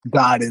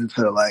got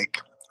into like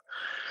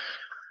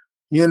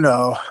you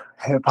know,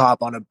 hip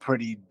hop on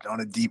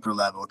a deeper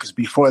level. Because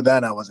before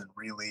then, I wasn't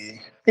really,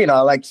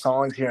 I liked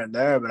songs here and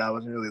there, but I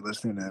wasn't really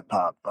listening to hip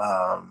hop.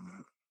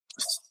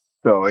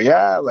 So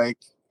yeah, like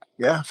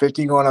yeah,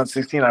 15 going on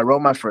 16. I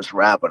wrote my first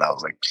rap when I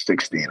was like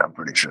 16. I'm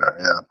pretty sure.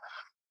 Yeah,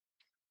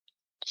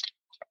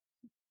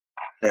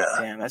 yeah,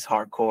 Damn, that's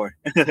hardcore.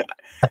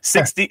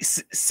 16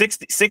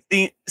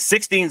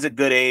 is a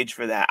good age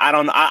for that. I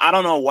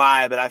don't know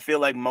why, but I feel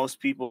like most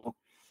people,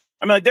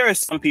 I mean, like there are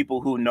some people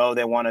who know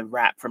they want to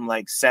rap from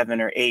like 7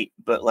 or 8,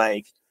 but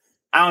like,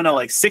 I don't know,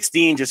 like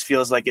 16 just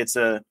feels like it's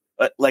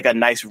like a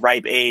nice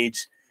ripe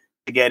age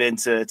to get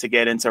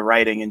into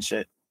writing and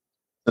shit.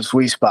 the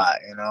sweet spot.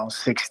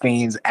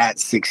 16's at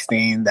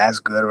 16. That's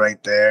good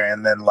right there.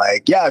 And then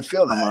like, yeah, I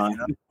feel Come that.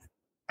 on.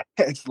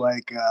 It's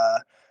like,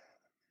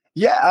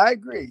 yeah, I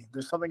agree.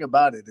 There's something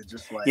about it. It's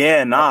just like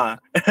Yeah, nah.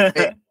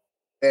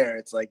 there.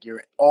 It's like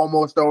you're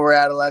almost over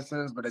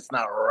adolescence, but it's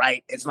not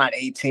right. It's not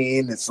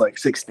 18. It's like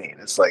 16.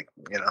 It's like,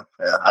 yeah,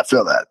 I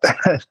feel that.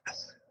 Yeah.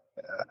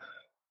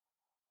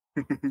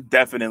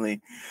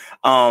 Definitely.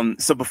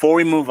 So before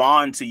we move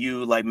on to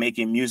you like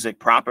making music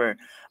proper,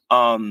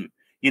 I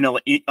mean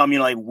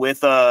like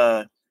with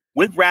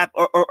rap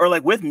or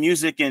like with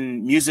music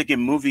and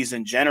movies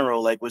in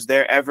general, like was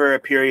there ever a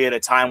period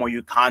of time where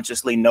you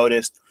consciously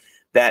noticed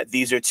that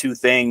these are two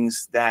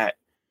things that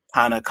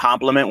kind of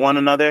complement one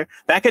another?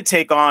 That could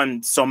take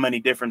on so many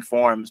different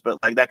forms,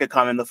 but like that could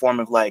come in the form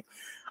of like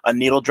a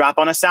needle drop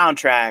on a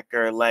soundtrack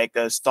or like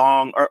a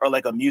song or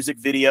like a music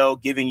video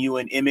giving you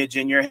an image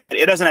in your head.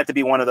 It doesn't have to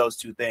be one of those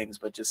two things,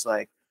 but just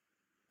like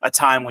a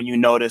time when you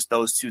notice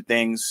those two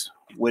things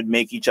would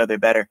make each other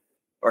better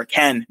or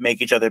can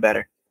make each other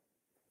better.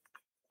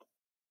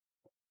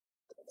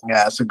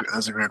 Yeah, that's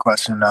a great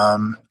question.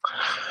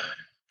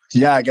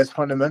 Yeah, I guess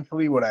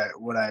fundamentally what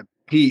I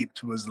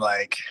peeped was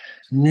like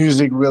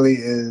music really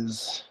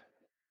is,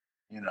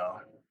 you know,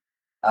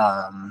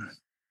 um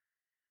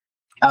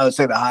I would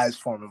say the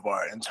highest form of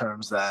art in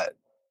terms that,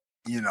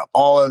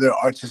 all other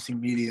artistic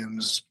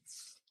mediums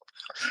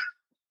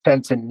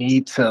tend to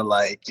need to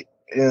like,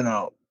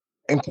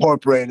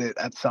 incorporate it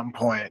at some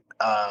point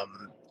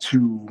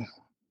to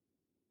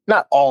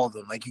not all of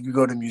them. Like you could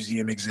go to a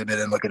museum exhibit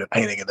and look at a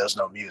painting and there's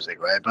no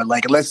music, right? But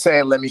like let's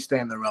say let me stay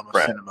in the realm of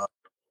Right. cinema,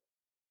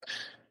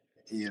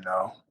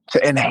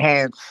 to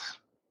enhance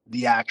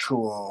the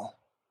actual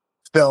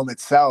film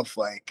itself,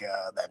 like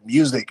that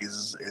music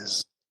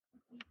is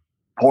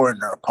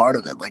important or a part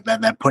of it. Like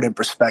that put in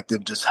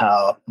perspective just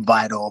how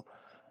vital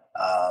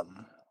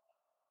um,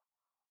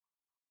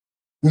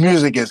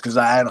 music is. Because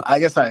I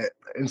guess I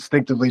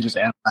instinctively just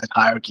analyze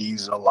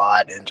hierarchies a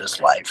lot in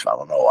just life. I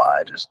don't know why,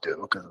 I just do.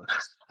 Because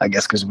I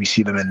guess because we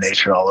see them in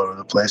nature all over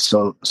the place.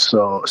 So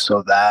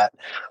that.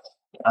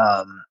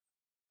 Um,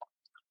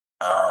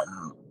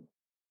 um,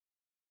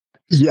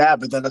 Yeah,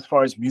 but then as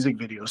far as music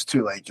videos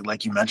too,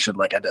 like you mentioned,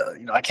 like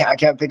I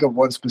can't think of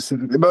one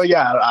specifically, but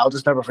yeah, I'll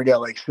just never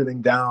forget like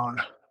sitting down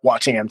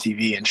watching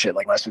MTV and shit.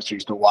 Like my sister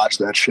used to watch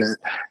that shit,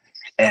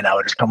 and I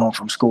would just come home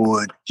from school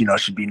and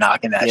she'd be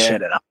knocking that Yeah.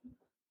 shit, and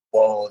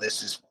whoa,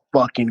 this is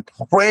fucking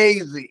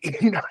crazy,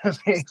 you know what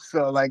I mean?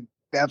 So like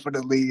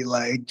definitely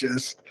like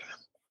just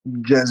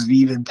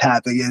even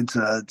tapping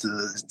into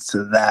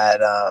to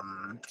that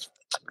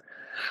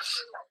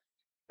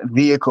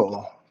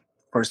vehicle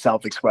for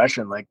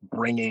self-expression, like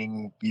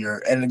bringing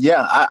your and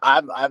yeah,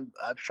 I've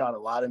shot a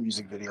lot of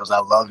music videos.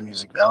 I love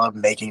music. I love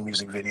making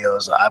music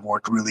videos. I've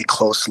worked really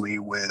closely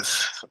with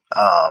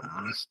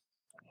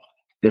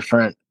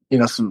different,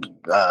 some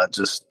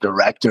just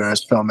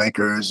directors,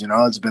 filmmakers.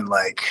 It's been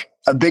like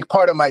a big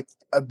part of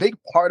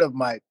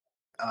my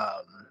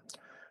um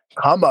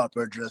come up,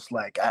 or just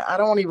like I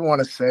don't even want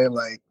to say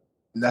like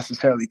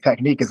necessarily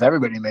technique, because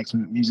everybody makes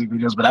music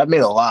videos, but I've made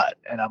a lot,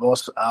 and I've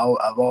always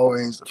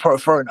for a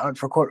quote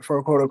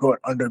unquote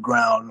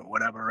underground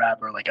whatever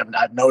rapper, like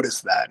I've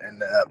noticed that,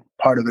 and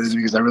part of it is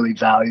because I really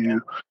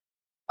value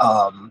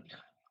um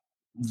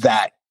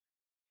that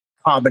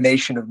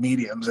combination of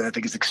mediums, and I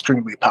think it's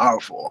extremely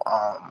powerful.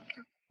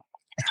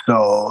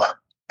 So,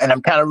 and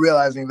I'm kind of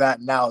realizing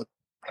that now,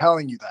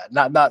 telling you that,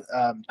 not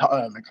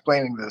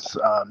explaining this.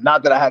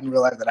 Not that I hadn't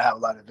realized that I have a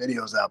lot of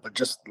videos out, but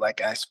just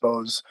like I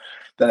suppose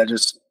that I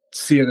just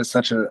see it as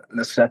such a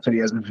necessity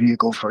as a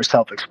vehicle for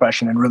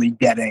self-expression and really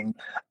getting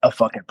a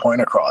fucking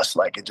point across.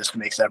 Like it just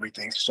makes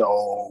everything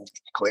so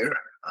clear.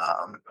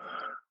 I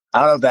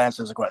don't know if that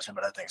answers the question,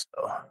 but I think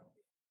so.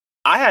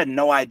 I had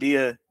no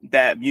idea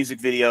that music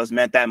videos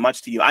meant that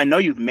much to you. I know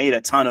you've made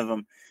a ton of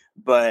them,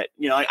 but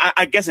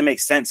I guess it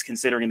makes sense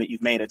considering that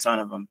you've made a ton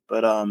of them.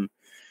 But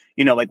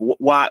like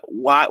why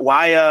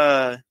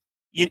like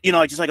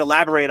just like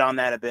elaborate on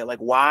that a bit. Like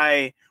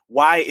why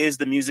is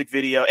the music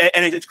video?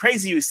 And it's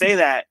crazy you say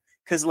that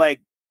because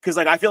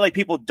I feel like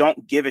people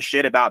don't give a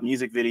shit about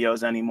music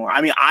videos anymore.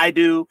 I mean, I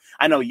do.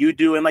 I know you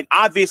do, and like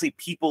obviously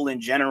people in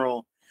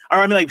general. Or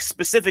I mean, like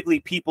specifically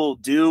people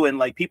do, and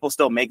like people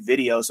still make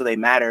videos, so they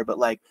matter. But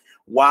like,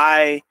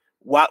 why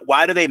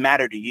do they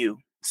matter to you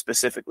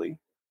specifically?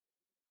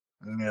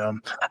 Yeah,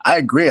 I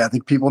agree. I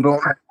think people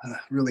don't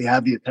really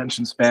have the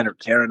attention span or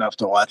care enough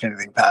to watch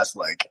anything past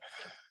like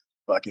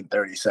fucking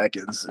 30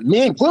 seconds,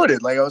 me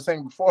included. Like I was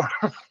saying before,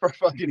 for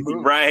fucking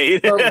movies.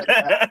 Right. So, like,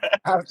 I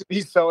have to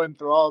be so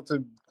enthralled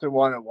to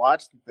want to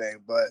watch the thing.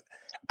 But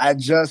I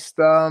just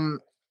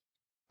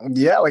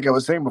yeah, like I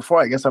was saying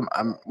before, I guess I'm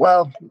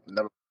well,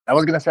 never, I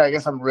was gonna say I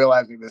guess I'm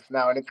realizing this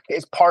now, and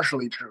it's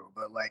partially true,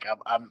 but like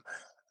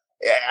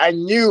I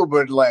knew,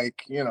 but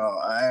like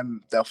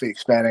I'm definitely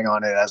expanding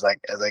on it as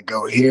I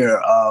go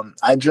here.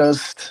 I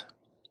just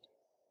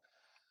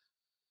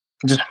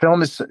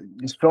film is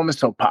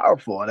so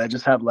powerful, and I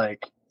just have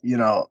like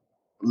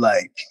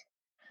like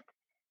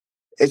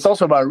it's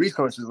also about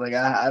resources. Like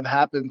I've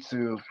happened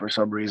to, for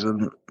some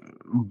reason,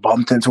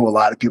 bumped into a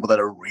lot of people that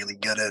are really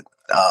good at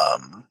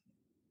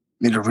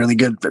really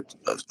good the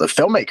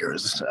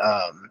filmmakers,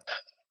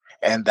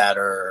 and that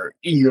are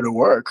eager to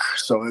work.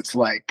 So it's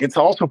like it's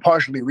also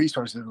partially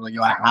resources. Like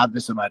I have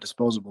this at my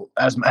disposal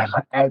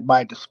at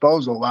my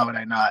disposal. Why would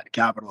I not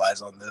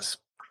capitalize on this?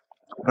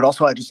 But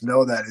also, I just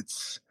know that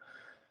it's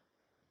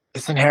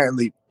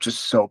inherently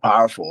just so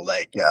powerful.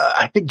 Like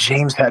I think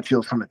James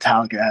Hetfield from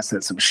Metallica has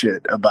said some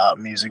shit about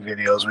music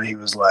videos where he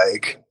was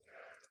like,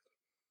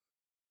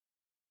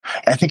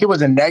 I think it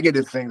was a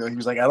negative thing though. He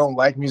was like, I don't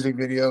like music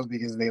videos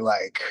because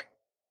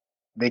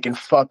they can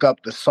fuck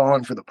up the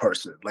song for the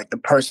person. Like the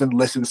person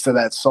listens to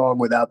that song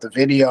without the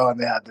video, and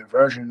they have their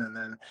version, and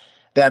then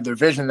they have their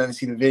vision, and then they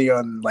see the video,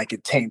 and like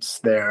it taints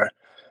their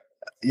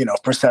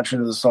perception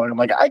of the song. I'm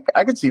like,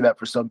 I could see that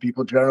for some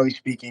people. Generally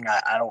speaking,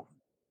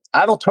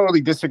 I don't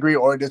totally disagree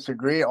or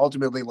disagree.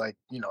 Ultimately, like,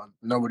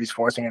 nobody's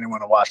forcing anyone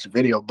to watch the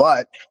video.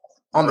 But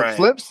on the Right.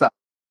 flip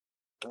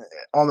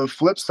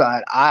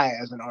side, I,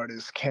 as an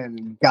artist,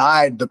 can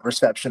guide the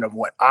perception of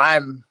what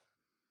I'm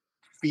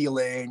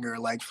feeling, or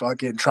like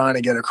fucking trying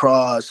to get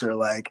across, or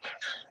like,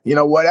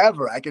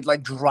 whatever. I could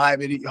like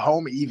drive it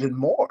home even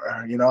more.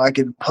 I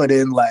could put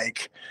in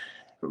like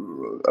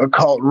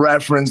occult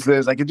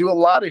references. I could do a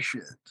lot of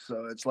shit.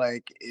 So it's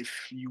like, if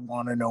you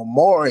want to know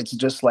more, it's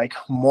just like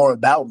more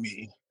about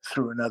me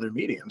through another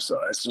medium. So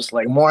it's just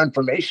like more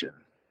information,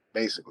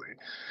 basically.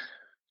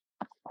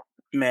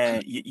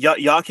 Man,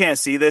 y'all can't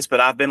see this,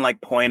 but I've been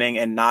like pointing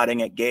and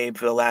nodding at Gabe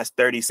for the last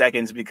 30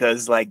 seconds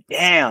because like,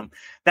 damn,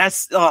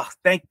 that's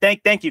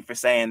thank you for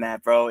saying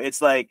that, bro.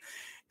 It's like,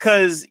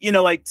 cause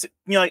like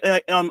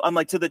I'm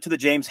like to the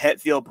James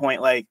Hetfield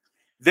point, like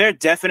there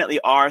definitely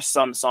are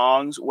some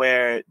songs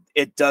where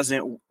it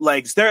doesn't,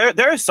 like,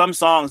 there are some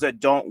songs that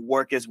don't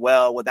work as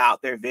well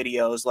without their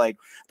videos. Like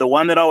the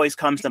one that always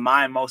comes to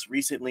mind most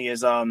recently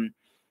is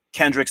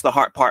Kendrick's The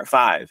Heart Part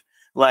 5.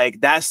 Like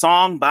that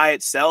song by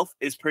itself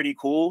is pretty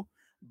cool,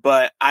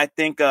 but I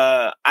think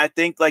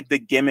like the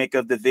gimmick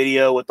of the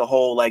video with the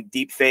whole like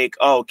deep fake,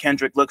 oh,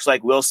 Kendrick looks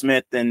like Will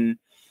Smith and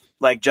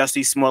like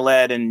Jussie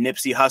Smollett and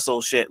Nipsey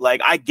Hussle shit. Like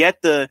I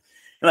get that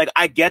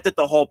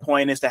the whole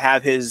point is to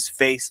have his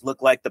face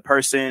look like the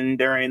person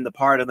during the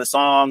part of the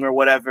song or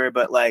whatever,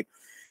 but like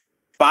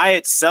by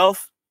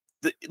itself,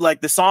 the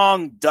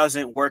song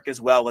doesn't work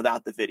as well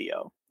without the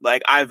video.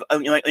 Like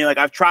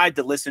I've tried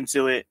to listen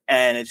to it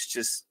and it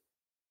just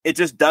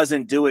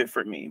doesn't do it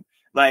for me.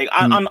 Like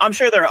I'm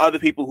sure there are other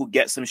people who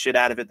get some shit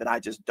out of it that I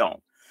just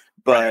don't.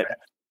 But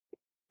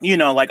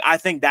like I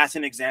think that's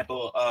an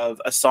example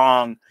of a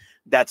song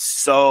that's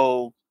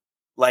so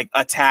like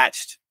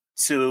attached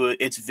to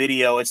its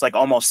video. It's like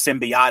almost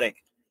symbiotic,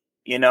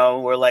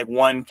 where like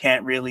one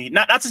can't really,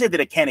 not to say that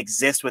it can't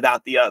exist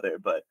without the other,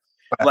 but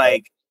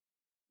like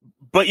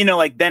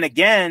then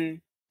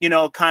again,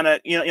 kind of,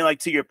 like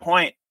to your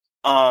point,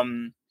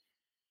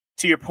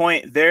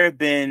 there have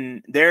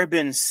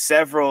been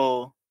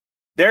several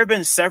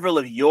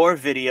of your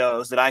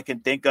videos that I can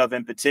think of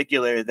in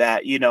particular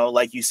that,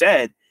 like you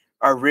said,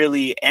 are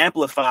really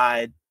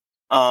amplified,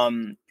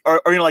 or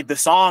like the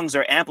songs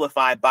are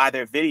amplified by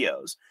their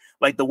videos.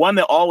 Like the one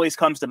that always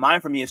comes to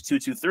mind for me is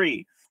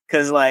 223.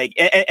 Cause like,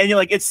 and you're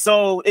like, it's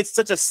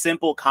such a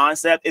simple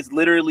concept. It's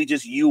literally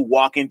just you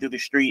walking through the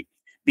street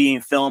being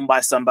filmed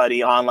by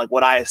somebody on like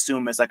what I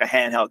assume is like a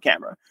handheld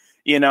camera,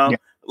 Yeah.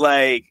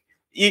 like,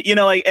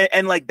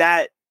 like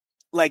that,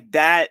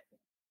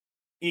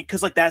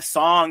 because like that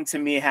song to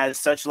me has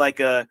such like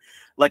a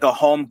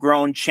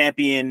homegrown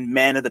champion,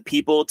 man of the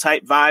people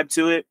type vibe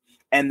to it.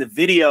 And the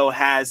video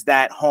has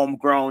that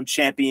homegrown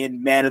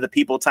champion, man of the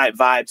people type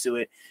vibe to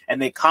it.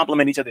 And they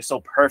complement each other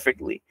so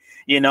perfectly.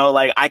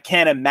 Like I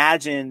can't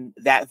imagine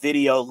that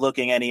video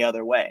looking any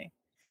other way.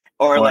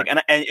 Or like,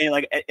 and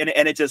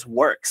it just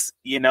works,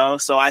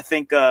 So I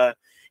think, I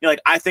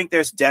think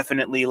there's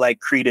definitely like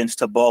credence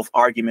to both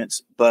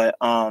arguments, but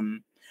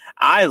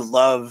I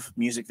love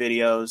music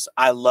videos.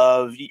 I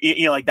love,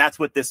 like that's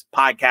what this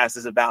podcast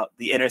is about,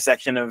 the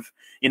intersection of,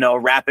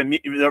 rap and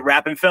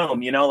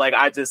film, like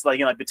I just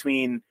like,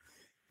 between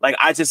like,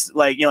 I just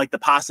like, like the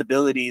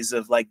possibilities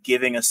of like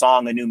giving a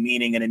song a new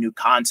meaning and a new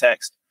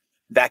context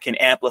that can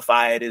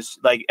amplify it is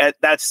like,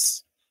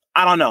 that's,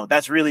 I don't know,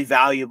 that's really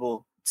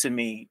valuable to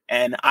me.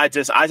 And I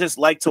just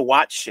like to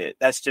watch shit.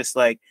 That's just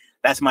like,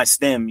 that's my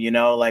stem,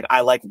 like I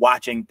like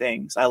watching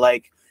things. I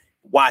like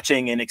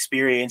watching and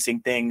experiencing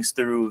things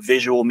through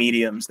visual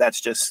mediums.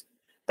 That's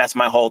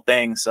my whole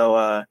thing.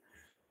 So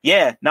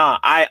yeah, no,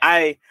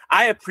 I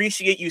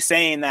appreciate you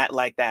saying that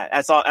like that.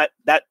 That's all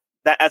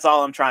that's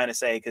all I'm trying to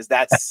say, because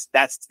that's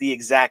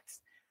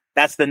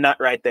the nut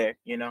right there,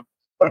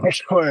 For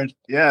sure.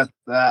 Yeah,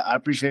 I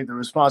appreciate the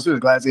response. I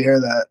was glad to hear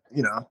that.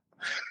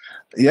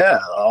 Yeah,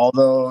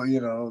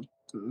 although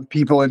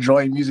people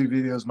enjoying music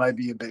videos might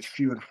be a bit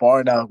few and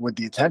far now with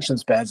the attention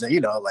spans. That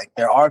like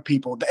there are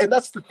people, and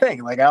that's the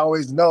thing. Like I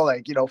always know,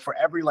 like for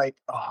every like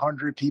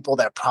 100 people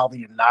that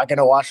probably are not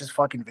gonna watch this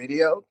fucking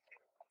video,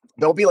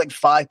 there'll be like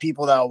 5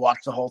 people that will watch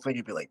the whole thing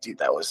and be like, dude,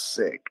 that was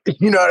sick.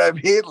 You know what I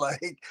mean?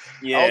 Like,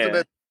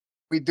 ultimately,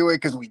 we do it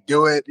because we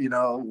do it.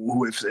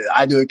 If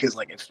I do it because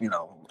like it's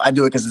I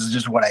do it because it's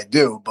just what I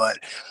do. But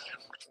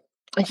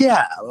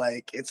yeah,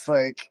 like it's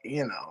like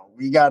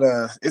we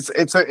gotta.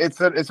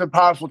 It's a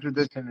powerful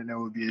tradition, and it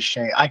would be a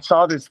shame. I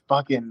saw this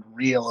fucking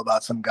reel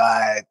about some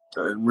guy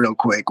real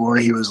quick where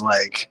he was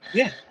like,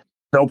 yeah.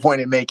 No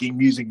point in making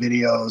music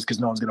videos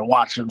because no one's gonna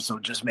watch them. So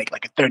just make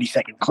like a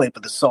 30-second clip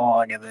of the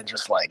song, and then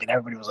just like, and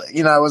everybody was like,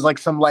 it was like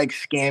some like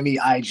scammy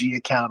IG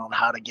account on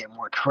how to get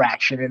more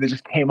traction, and it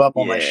just came up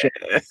on my shit.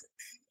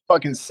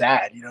 Fucking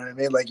sad, you know what I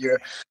mean? Like you're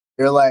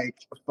like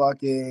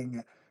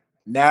fucking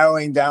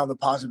narrowing down the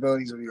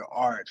possibilities of your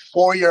art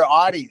for your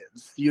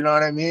audience. You know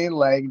what I mean?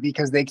 Like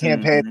because they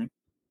can't pay,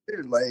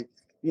 like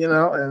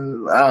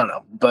and I don't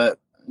know, but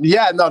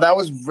yeah, no, that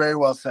was very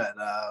well said.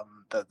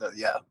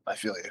 Yeah, I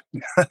feel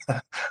you.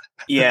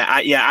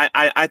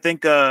 I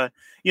think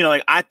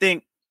like I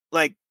think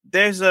like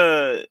there's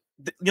a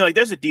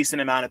there's a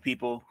decent amount of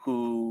people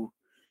who,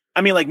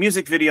 I mean, like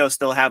music videos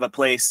still have a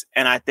place,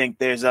 and I think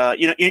there's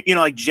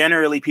like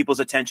generally people's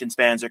attention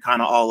spans are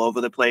kind of all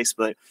over the place,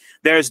 but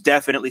there's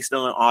definitely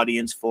still an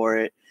audience for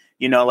it.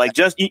 Like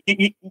just like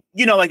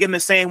in the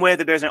same way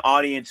that there's an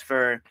audience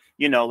for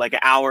like an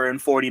hour and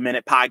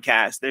 40-minute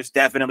podcast, there's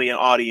definitely an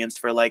audience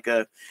for like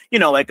a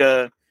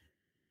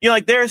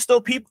like there are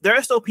still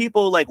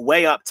people like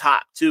way up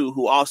top too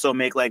who also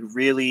make like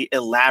really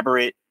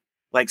elaborate,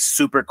 like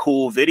super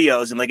cool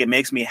videos, and like it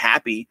makes me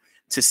happy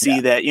to see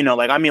that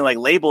like I mean like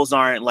labels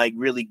aren't like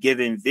really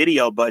giving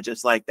video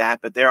budgets like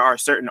that, but there are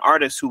certain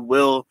artists who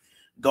will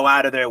go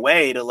out of their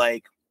way to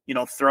like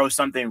throw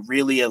something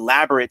really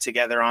elaborate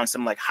together on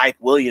some like Hype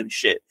Williams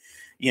shit,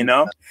 you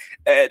know.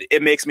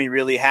 It makes me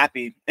really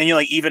happy. And you know,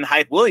 like even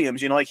Hype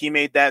Williams, you know, like he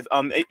made that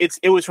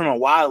it was from a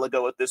while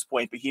ago at this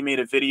point, but he made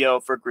a video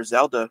for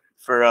Griselda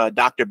for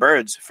Dr.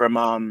 Birds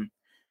from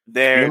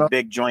their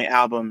big joint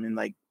album,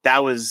 and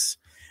that was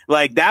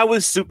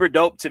super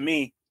dope to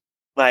me.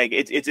 Like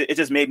it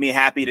just made me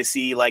happy to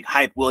see like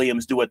Hype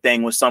Williams do a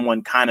thing with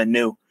someone kind of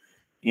new,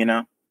 you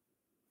know.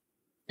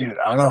 Dude,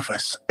 I don't know if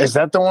is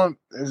that the one?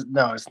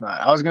 No, it's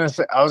not. I was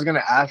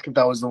gonna ask if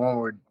that was the one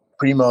where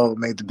Primo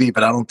made the beat,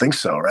 but I don't think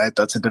so. Right?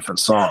 That's a different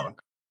song.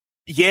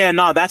 Yeah,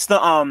 no, that's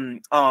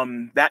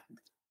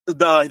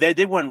they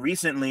did one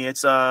recently.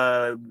 It's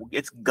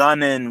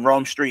Gun and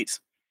Rome Streets.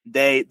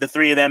 The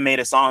three of them made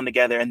a song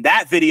together, and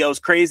that video is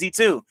crazy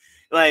too.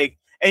 Like,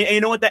 and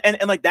you know what that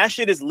and like that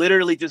shit is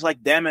literally just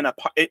like them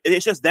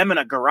it's just them in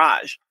a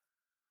garage.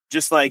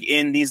 Just like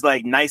in these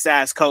like nice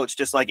ass coats,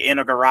 just like in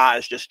a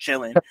garage, just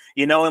chilling,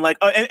 you know, and like,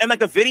 and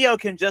like a video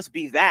can just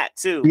be that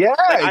too. Yeah,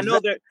 like, I know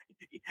that,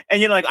 and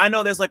you know, like I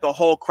know there's like a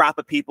whole crop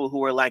of people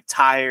who are like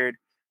tired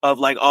of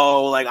like,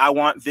 oh, like I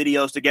want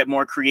videos to get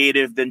more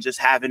creative than just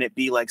having it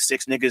be like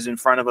 6 niggas in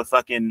front of a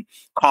fucking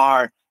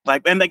car.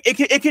 Like, and like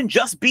it can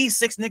just be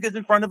 6 niggas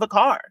in front of a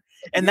car,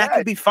 and that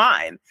could be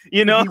fine,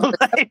 you know.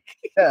 Like,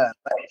 yeah,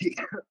 like,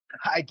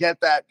 I get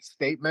that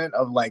statement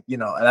of like, you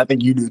know, and I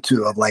think you do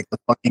too, of like the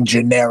fucking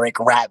generic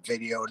rap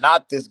video,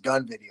 not this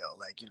gun video,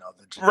 like, you know,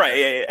 the generic, right,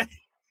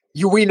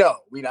 yeah. We know,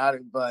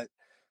 but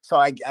so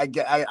I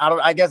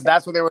guess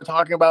that's what they were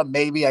talking about.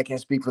 Maybe I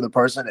can't speak for the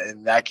person.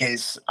 In that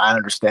case, I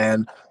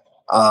understand.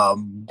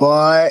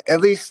 But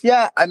at least,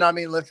 yeah, I know. I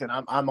mean, listen,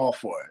 I'm all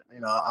for it. You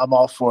know, I'm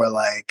all for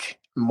like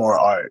more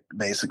art,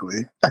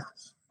 basically.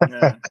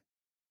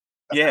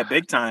 Yeah,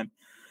 big time.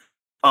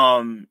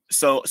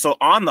 So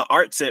on the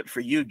art tip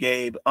for you,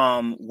 Gabe,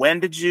 when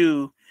did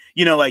you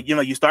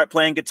start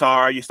playing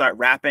guitar, you start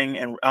rapping,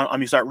 and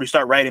you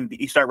start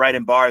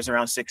writing bars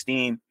around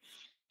 16.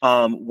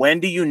 When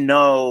do you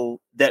know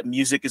that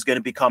music is going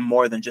to become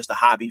more than just a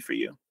hobby for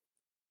you?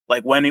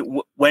 Like when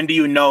do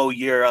you know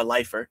you're a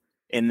lifer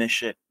in this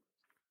shit?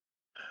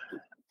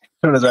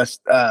 As soon as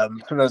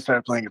I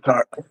started playing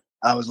guitar,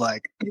 I was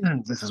like,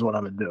 this is what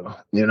I'm gonna do.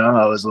 You know,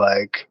 I was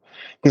like,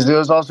 because it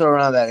was also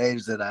around that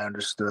age that I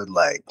understood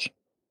like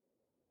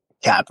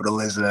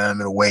capitalism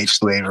and wage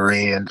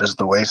slavery and just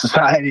the way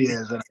society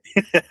is. And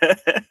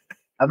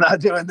I'm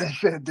not doing this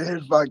shit,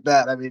 dude. Fuck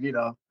that. I mean, you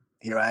know,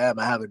 here I am.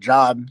 I have a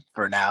job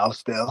for now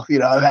still. You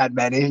know, I've had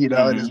many, you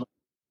know, it is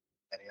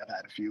many. I've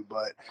had a few,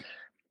 but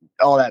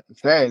all that to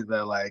say is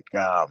that like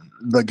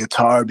the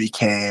guitar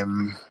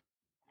became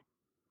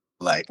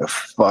like a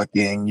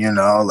fucking, you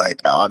know,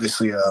 like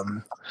obviously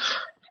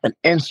an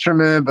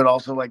instrument, but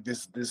also like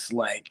this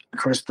like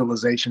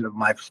crystallization of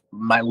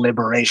my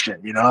liberation.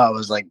 You know, I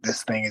was like,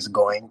 this thing is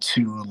going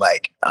to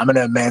like, I'm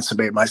gonna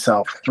emancipate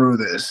myself through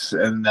this,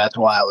 and that's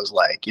why I was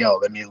like, yo,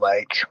 let me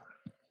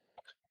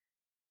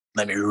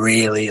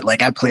really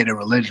like. I played it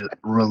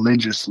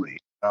religiously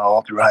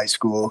all through high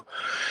school,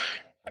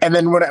 and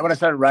then when I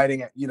started writing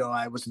it, you know,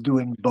 I was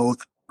doing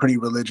both pretty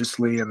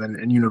religiously, and then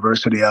in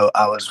university I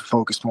was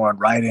focused more on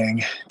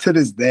writing. To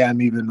this day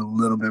I'm even a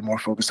little bit more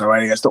focused on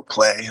writing. I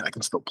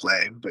can still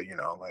play, but you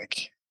know,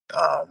 like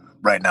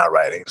right now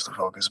writing is the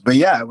focus. But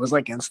yeah, it was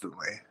like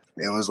instantly,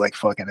 it was like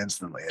fucking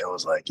instantly, it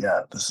was like,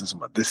 yeah, this is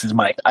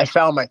my I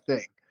found my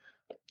thing,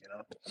 you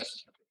know.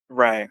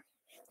 Right.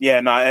 Yeah,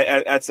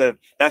 no,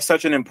 that's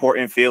such an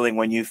important feeling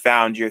when you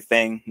found your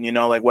thing, you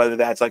know, like whether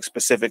that's like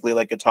specifically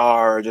like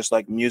guitar or just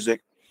like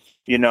music,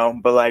 you know.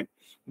 But like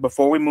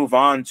before we move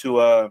on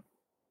to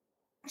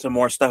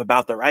more stuff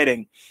about the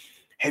writing,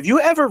 have you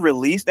ever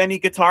released any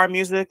guitar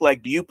music?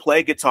 Like, do you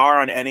play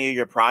guitar on any of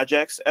your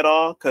projects at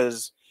all?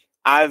 Because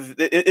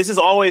this is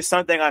always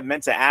something I've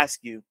meant to ask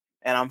you,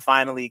 and I'm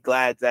finally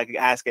glad that I could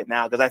ask it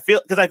now because I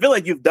feel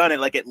like you've done it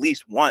like at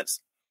least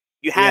once.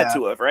 You had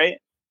to have, right?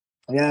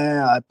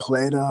 Yeah, I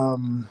played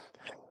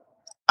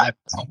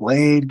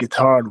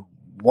guitar on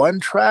one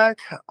track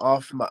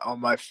on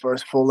my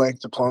first full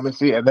length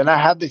Diplomacy, and then I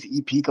have this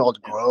EP called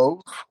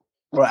Grove,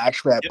 where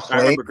actually I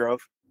remember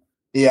Grove.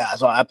 Yeah,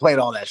 so I played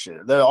all that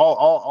shit.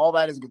 All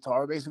that is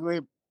guitar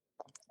basically.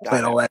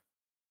 Played all that.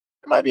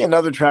 There might be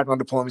another track on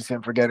Diplomacy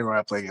I'm forgetting where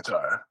I play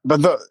guitar, but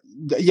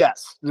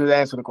yes, the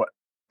answer to the question.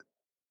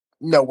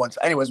 No once.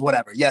 Anyways,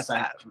 whatever. Yes, I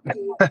have.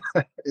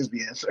 Is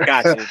the answer.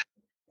 Gotcha.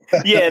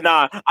 Yeah,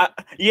 nah.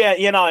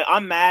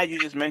 I'm mad you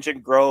just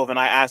mentioned Grove, and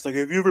I asked like,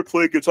 have you ever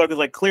played guitar? Because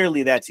like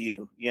clearly that's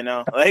you, you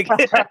know, like,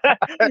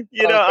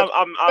 you know,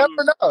 I'm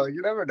never know.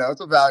 You never know. It's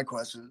a valid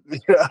question.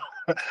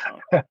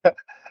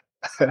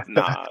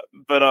 Nah,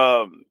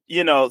 but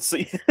you know, so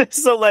you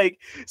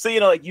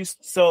know,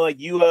 like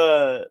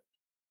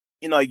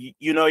you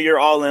know, you're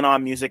all in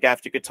on music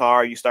after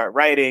guitar. You start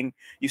writing,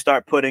 you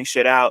start putting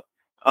shit out.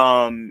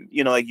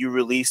 You know, like you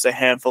release a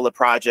handful of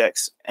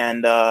projects,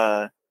 and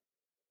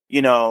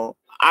you know,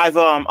 I've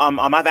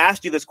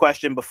asked you this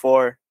question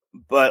before,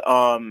 but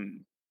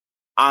I'm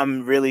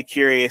really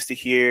curious to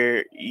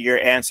hear your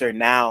answer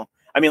now.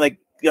 I mean, like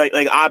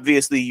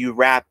obviously you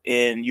rap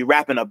in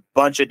a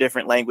bunch of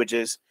different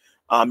languages.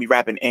 You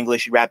rap in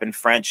English. You rap in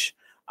French.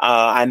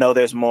 I know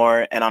there's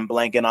more, and I'm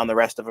blanking on the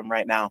rest of them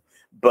right now.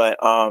 But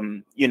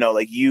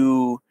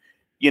you've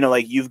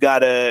got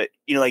to,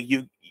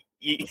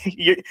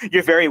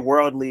 you're very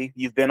worldly.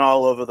 You've been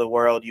all over the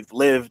world. You've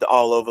lived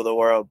all over the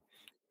world,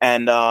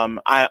 and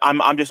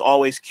I'm just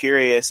always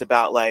curious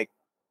about like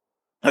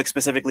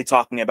specifically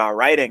talking about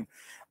writing.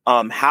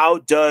 How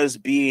does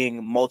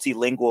being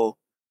multilingual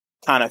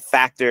kind of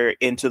factor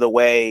into the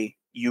way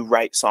you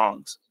write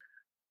songs?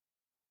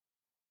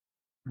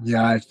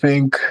 Yeah, I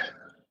think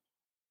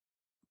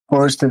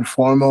first and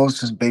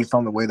foremost is based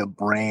on the way the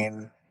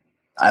brain,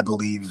 I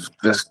believe,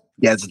 just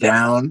gets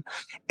down.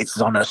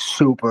 It's on a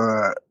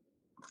super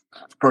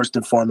first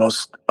and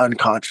foremost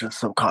unconscious,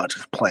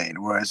 subconscious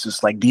plane, where it's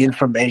just like the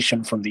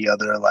information from the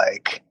other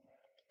like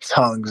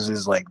tongues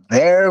is like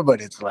there,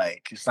 but it's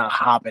like it's not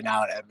hopping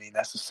out at me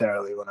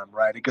necessarily when I'm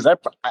writing. Because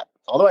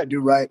although I do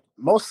write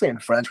mostly in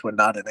French, but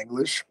not in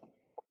English,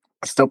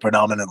 I still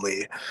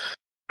predominantly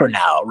for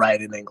now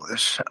write in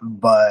English.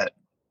 But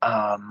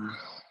I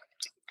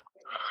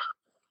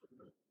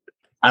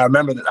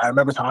remember that I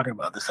remember talking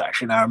about this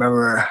actually, and I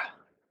remember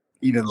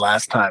even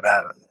last time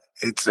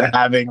it's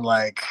having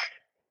like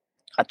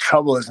a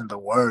trouble isn't the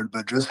word,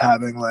 but just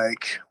having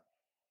like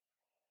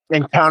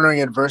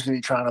encountering adversity,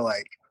 trying to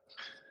like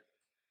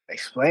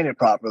explain it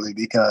properly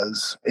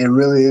because it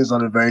really is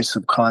on a very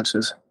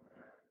subconscious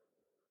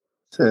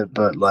tip.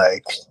 But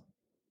like,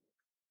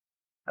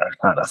 I'm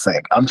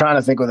trying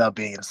to think without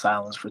being in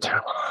silence for too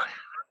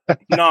long.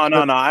 No.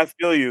 I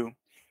feel you.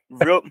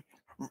 Real,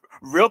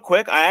 real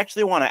quick. I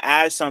actually want to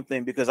add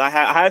something because I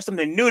have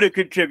something new to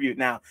contribute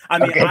now. I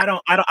mean, Okay.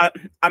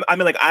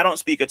 I don't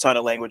speak a ton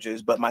of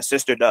languages, but my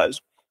sister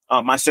does.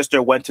 My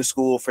sister went to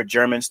school for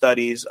German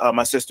studies.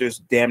 My sister's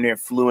damn near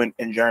fluent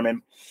in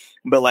German,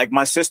 but like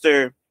my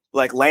sister,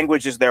 like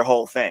language is their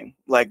whole thing.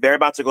 Like they're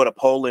about to go to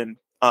Poland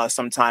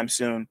sometime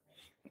soon,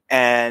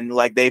 and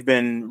like they've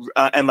been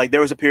and like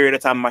there was a period of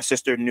time my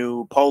sister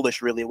knew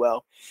Polish really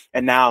well,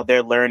 and now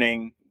they're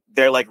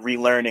like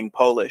relearning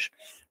Polish,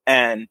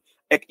 and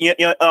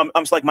I'm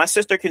just like my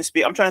sister can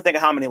speak. I'm trying to think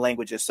of how many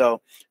languages. So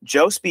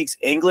Joe speaks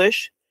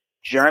English,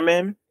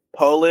 German,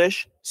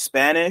 Polish,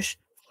 Spanish,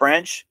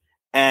 French,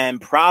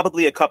 and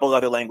probably a couple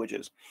other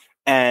languages.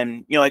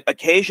 And like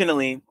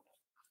occasionally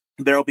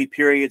there'll be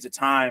periods of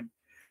time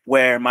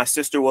where my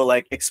sister will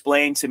like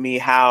explain to me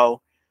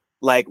how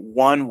like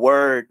one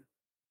word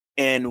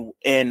in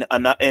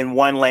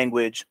one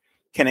language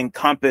can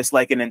encompass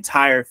like an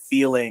entire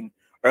feeling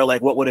or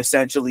like what would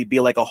essentially be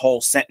like a whole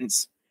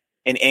sentence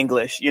in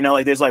English.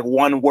 Like there's like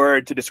one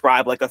word to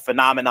describe like a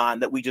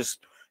phenomenon that we just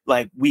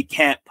like we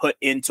can't put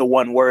into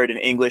one word in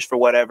English for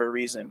whatever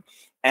reason.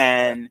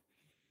 And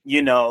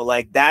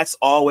like that's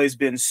always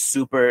been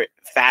super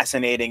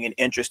fascinating and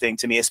interesting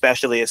to me,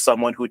 especially as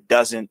someone who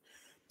doesn't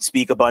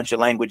speak a bunch of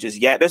languages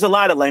yet. There's a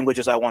lot of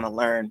languages I want to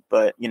learn,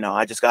 but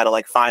I just got to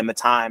like find the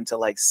time to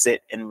like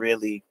sit and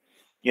really,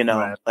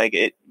 Right. like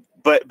it.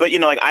 But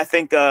like I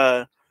think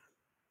like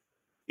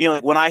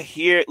when I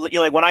hear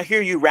like when I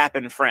hear you rap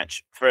in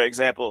French, for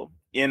example,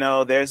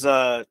 there's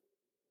a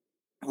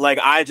like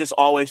I just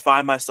always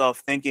find myself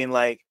thinking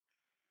like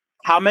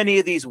how many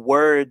of these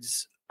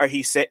words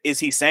is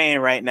he saying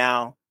right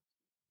now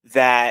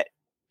that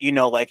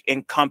like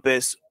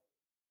encompass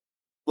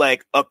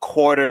like a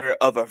quarter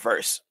of a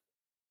verse.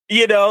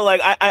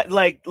 Like I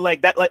like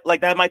that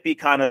like that might be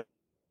kind of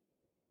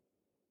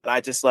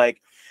I just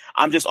like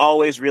I'm just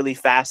always really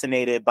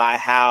fascinated by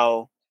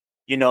how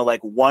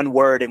like one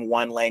word in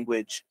one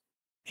language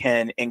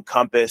can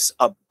encompass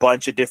a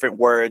bunch of different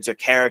words or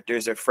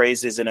characters or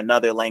phrases in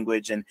another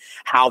language and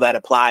how that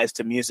applies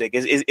to music.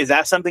 Is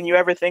that something you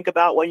ever think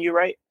about when you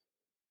write?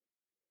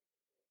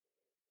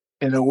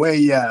 In a way,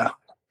 yeah.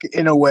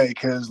 In a way,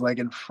 because like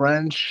in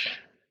French,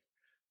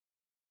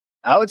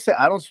 I would say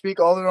I don't speak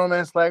all the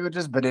Romance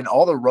languages, but in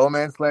all the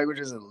Romance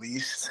languages, at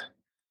least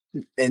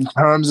in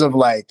terms of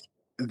like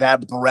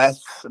that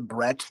breadth. I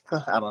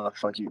don't know if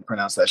fuck you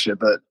pronounce that shit,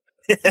 but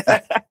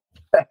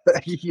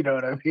you know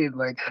what I mean.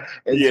 Like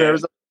in Yeah.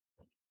 terms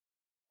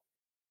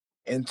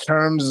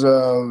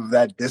of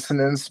that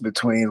dissonance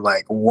between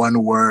like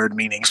one word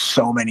meaning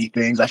so many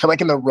things, I feel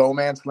like in the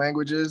Romance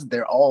languages,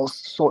 they're all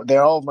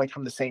like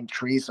from the same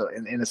tree. So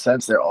in a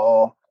sense, they're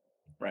all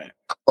Right.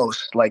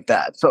 close like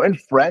that. So in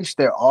French,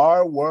 there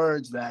are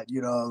words that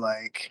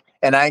like,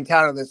 and I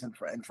encounter this in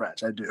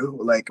French. I do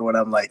like when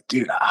I'm like,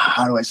 dude,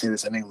 how do I say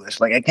this in English?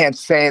 Like I can't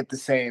say it the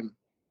same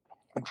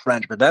in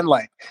French. But then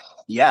like,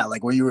 yeah,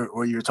 like what you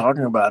were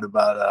talking about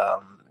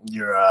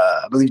your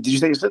I believe did you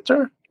say your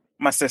sister?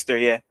 My sister,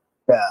 yeah.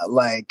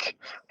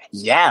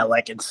 Yeah,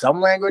 like in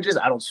some languages,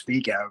 I don't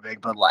speak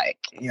Arabic, but like,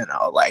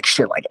 like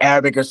shit, like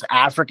Arabic or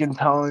African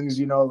tongues,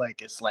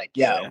 like it's like,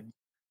 yeah, Yeah.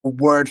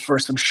 word for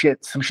some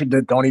shit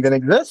that don't even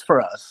exist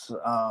for us.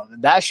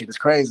 And that shit is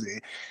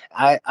crazy.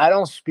 I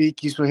don't speak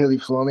Kiswahili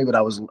fluently, but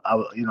I've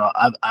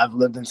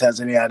lived in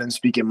Tanzania. I didn't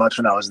speak it much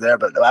when I was there,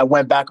 but I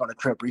went back on a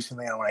trip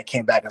recently, and when I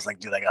came back, I was like,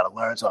 dude, I gotta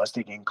learn. So I was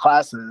taking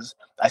classes.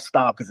 I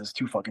stopped because it's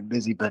too fucking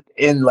busy. But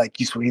in like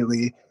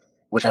Kiswahili,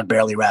 which I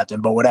barely rapped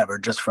in, but whatever,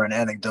 just for an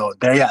anecdote.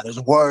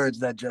 There's words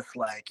that just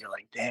like you're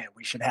like, damn,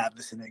 we should have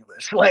this in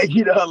English. Like,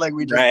 like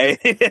we just Right.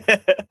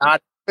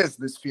 not miss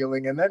this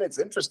feeling. And then it's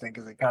interesting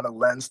because it kind of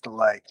lends to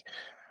like,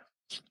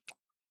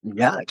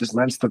 it just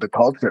lends to the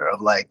culture of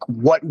like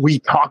what we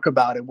talk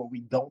about and what we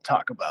don't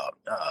talk about,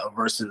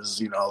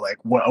 versus, like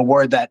a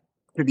word that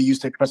could be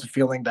used to express a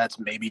feeling that's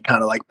maybe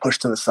kind of like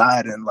pushed to the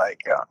side and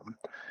like,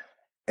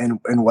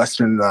 in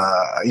Western,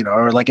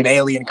 or like an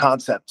alien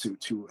concept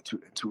to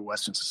a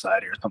Western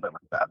society or something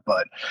like that.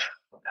 But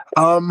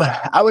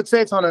I would say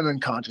it's on an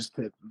unconscious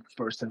tip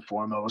first and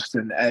foremost,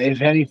 and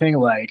if anything,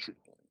 like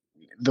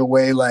the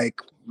way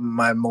like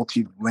my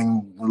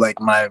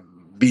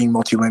being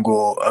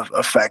multilingual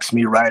affects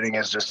me writing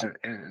is just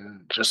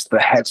in just the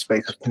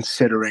headspace of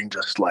considering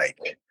just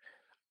like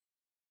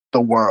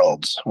the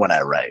worlds when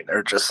I write,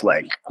 or just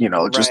like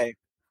Right.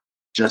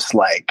 just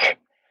like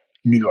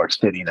New York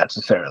City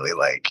necessarily,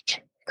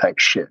 like type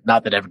shit.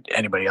 Not that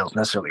anybody else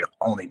necessarily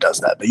only does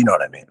that, but you know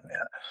what I mean.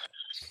 Yeah.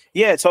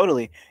 Yeah,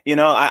 totally.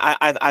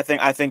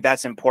 I think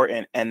that's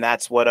important, and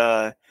that's what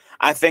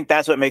I think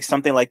that's what makes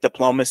something like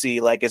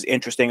Diplomacy like as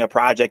interesting a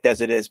project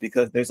as it is,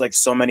 because there's like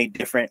so many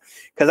different.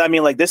 Because I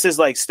mean, like this is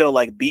like still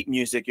like beat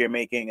music you're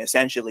making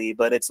essentially,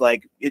 but it's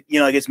like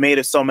like it's made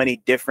of so many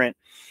different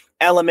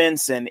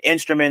elements and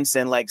instruments,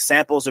 and like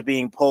samples are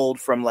being pulled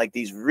from like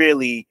these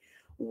really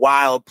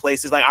wild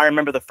places. Like I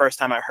remember the first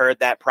time I heard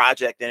that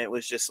project, and it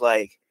was just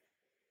like,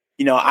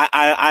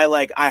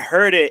 I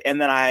heard it,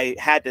 and then I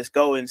had to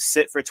go and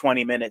sit for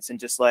 20 minutes and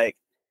just like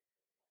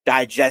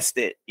digest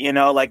it,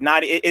 like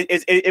not,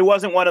 it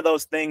wasn't one of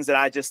those things that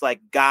I just like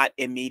got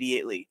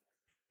immediately.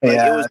 Like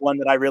it was one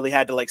that I really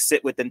had to like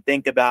sit with and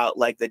think about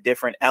like the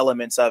different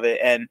elements of it.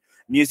 And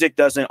music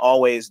doesn't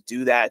always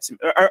do that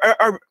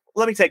or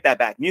let me take that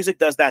back. Music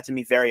does that to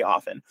me very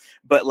often,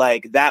 but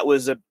like that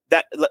was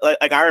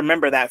like I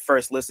remember that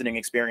first listening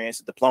experience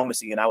at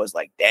Diplomacy, and I was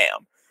like,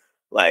 damn,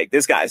 like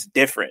this guy's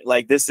different.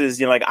 Like this is,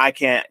 like I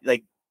can't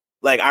like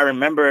I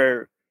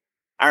remember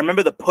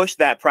the push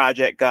that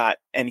project got,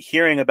 and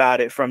hearing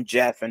about it from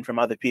Jeff and from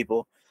other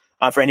people.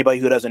 For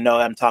anybody who doesn't know,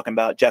 I'm talking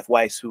about Jeff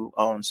Weiss, who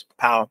owns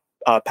Pow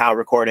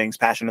Recordings,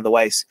 Passion of the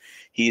Weiss.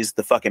 He's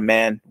the fucking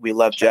man. We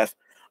love Jeff,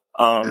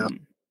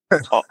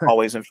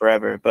 always and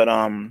forever. But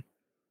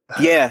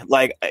yeah,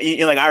 like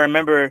like I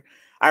remember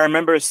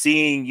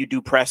seeing you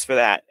do press for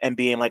that and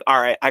being like, all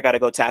right, I got to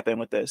go tap in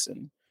with this,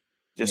 and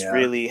just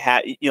really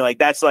had like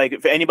that's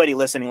like for anybody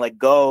listening, like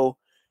go,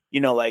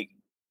 like.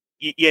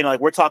 Like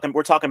we're talking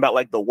about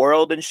like the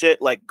world and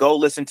shit. Like go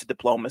listen to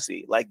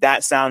Diplomacy. Like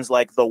that sounds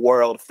like the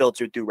world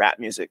filtered through rap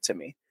music to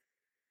me.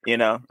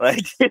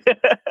 Like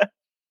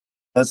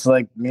that's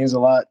like means a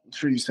lot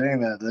for you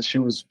saying that. That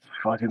shit was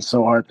fucking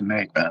so hard to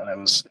make, man. It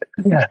was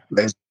it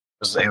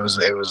was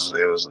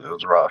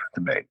rough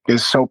to make.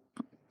 It's so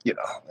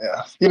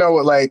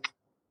like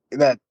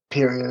that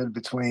period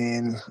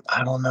between,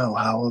 I don't know,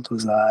 how old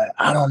was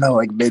I don't know,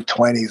 like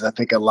mid-20s. I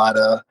think a lot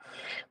of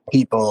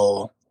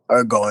people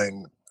are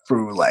going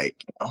through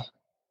like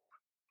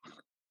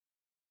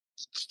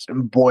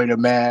boy to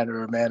man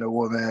or man to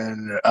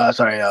woman,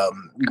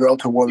 girl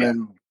to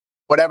woman,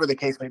 whatever the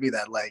case may be,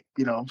 that like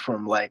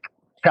from like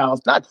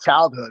not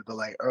childhood, but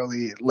like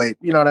early late,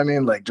 you know what I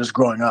mean, like just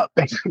growing up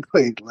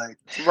basically, like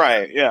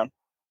right.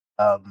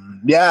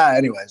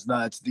 Anyways,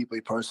 no, it's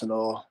deeply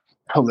personal,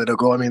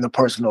 political. I mean, the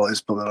personal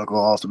is political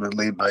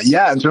ultimately, but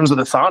in terms of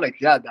the sonic,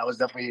 that was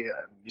definitely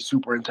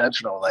super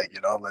intentional. Like,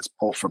 let's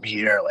pull from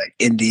here, like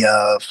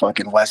India,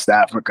 fucking West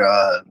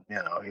Africa,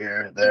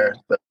 here, there.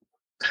 But,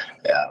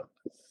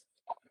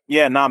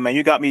 nah, man,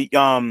 you got me.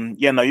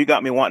 You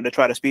got me wanting to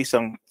try to speak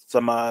some.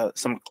 I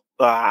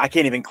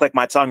can't even click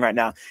my tongue right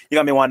now. You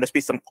got me wanting to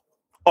speak some.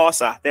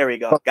 Osa, there we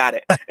go. Got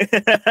it.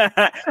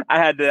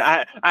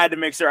 I had to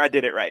make sure I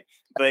did it right.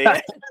 But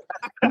yeah.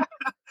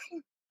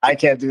 I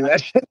can't do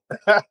that shit.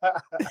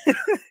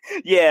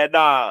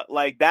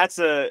 Like that's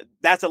a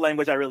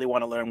language I really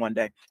want to learn one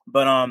day.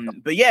 But I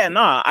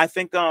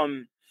think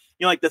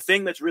like the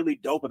thing that's really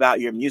dope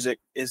about your music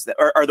is that,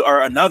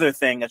 or another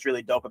thing that's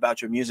really dope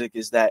about your music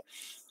is that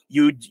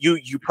you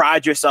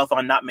pride yourself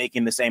on not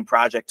making the same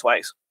project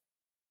twice,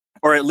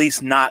 or at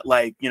least not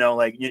like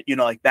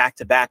like back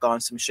to back on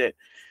some shit.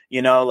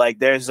 Like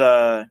there's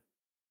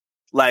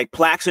like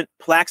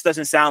Plax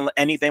doesn't sound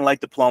anything like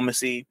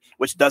Diplomacy,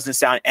 which doesn't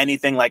sound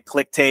anything like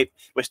Click Tape,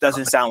 which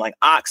doesn't sound like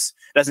Ox,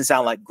 doesn't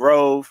sound like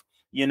Grove,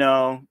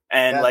 and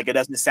like it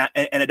doesn't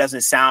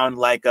sound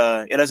like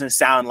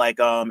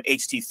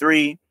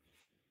HT3,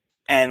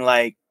 and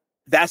like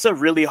that's a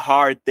really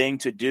hard thing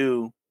to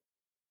do.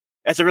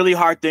 That's a really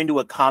hard thing to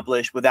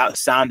accomplish without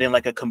sounding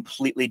like a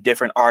completely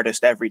different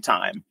artist every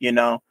time,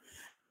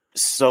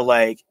 So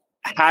like,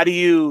 how do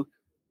you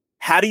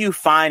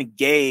find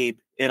Gabe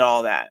in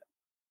all that?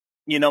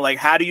 Like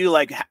how do you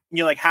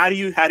how do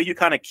you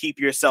kind of keep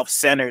yourself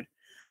centered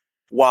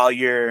while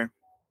you're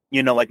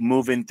like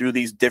moving through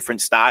these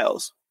different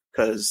styles?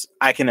 Because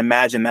I can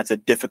imagine that's a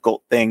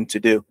difficult thing to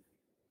do.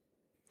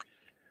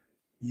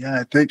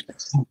 I think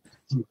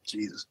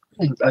Jesus,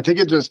 I think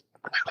it just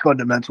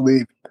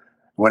fundamentally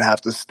would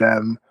have to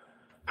stem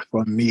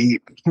from me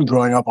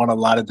growing up on a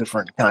lot of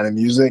different kind of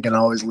music and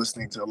always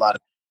listening to a lot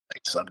of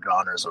like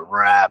subgenres of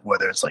rap,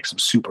 whether it's like some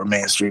super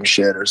mainstream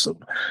shit or some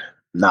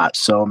not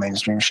so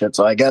mainstream shit.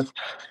 So I guess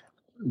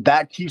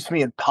that keeps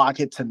me in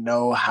pocket to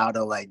know how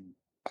to like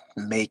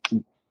make,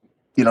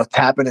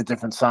 tap into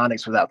different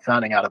sonics without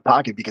sounding out of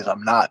pocket, because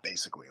I'm not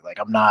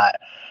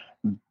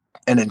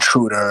an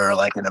intruder or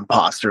like an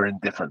imposter in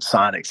different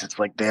sonics. It's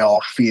like they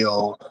all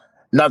feel,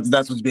 not that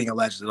that's what's being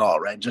alleged at all,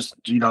 right? Just,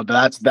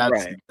 that's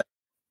Right.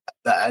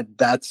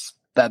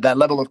 that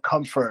level of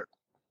comfort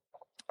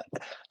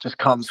just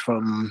comes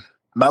from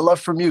my love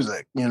for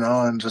music,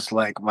 and just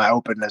like my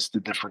openness to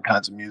different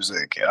kinds of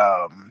music.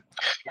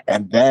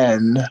 And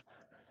then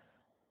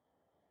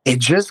it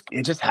just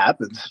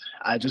happens.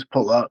 I just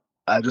pull up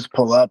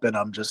and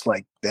I'm just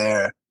like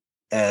there.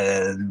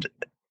 And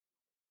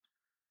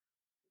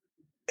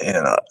you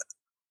know,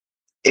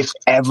 if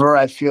ever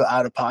I feel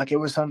out of pocket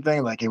with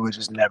something, like it would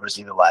just never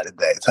see the light of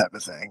day, type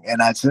of thing.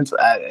 And I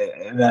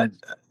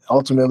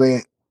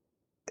ultimately,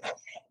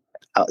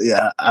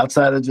 yeah,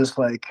 outside of just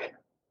like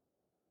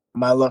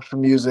my love for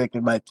music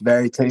and my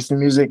very taste in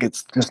music,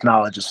 it's just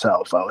knowledge of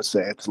self. I would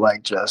say it's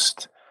like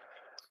just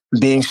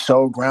being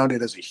so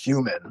grounded as a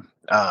human,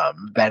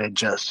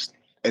 that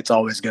it's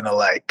always gonna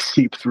like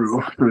seep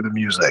through the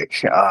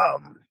music. Yeah,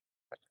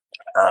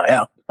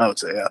 I would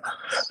say yeah.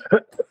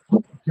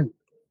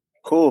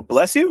 Cool.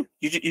 Bless you.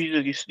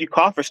 You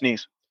cough or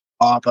sneeze?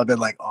 Off. I've been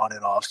like on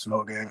and off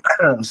smoking,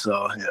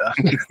 so yeah.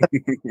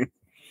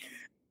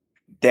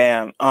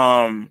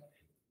 Damn.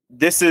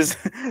 This is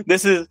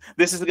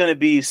going to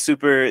be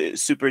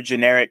super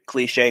generic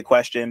cliche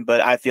question,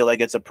 but I feel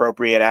like it's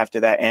appropriate after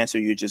that answer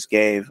you just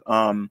gave.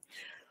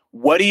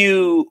 What do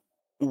you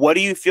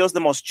feel is the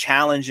most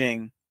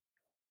challenging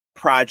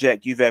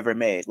project you've ever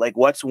made? Like,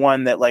 what's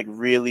one that like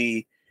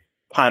really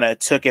kind of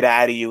took it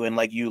out of you, and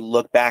like you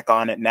look back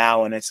on it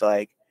now and it's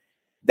like,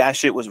 that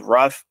shit was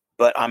rough,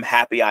 but I'm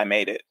happy I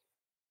made it.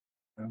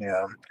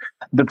 Yeah,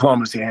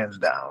 diplomacy, hands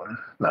down.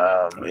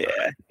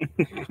 Yeah.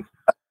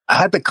 I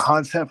had the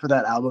concept for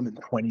that album in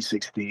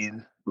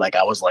 2016. Like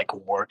I was like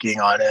working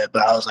on it,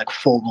 but I was like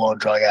full blown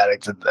drug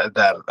addict at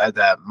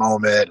that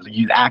moment.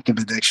 Active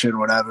addiction,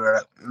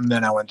 whatever. And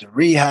then I went to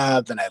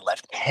rehab. Then I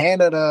left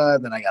Canada.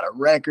 Then I got a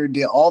record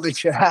deal. All this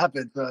shit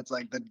happened. So it's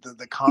like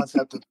the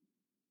concept of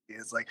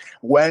it's like,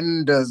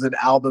 when does an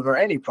album or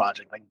any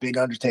project, like big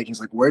undertakings,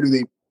 like where do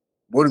they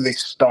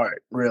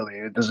start,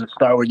 really? Does it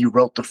start when you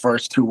wrote the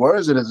first two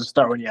words, or does it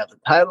start when you have the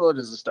title, or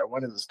does it start,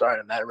 when does it start?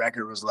 And that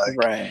record was like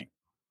Right.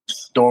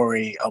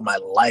 story of my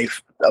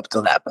life up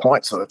to that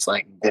point. So it's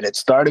like, did it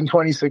start in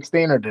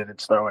 2016, or did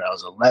it start when I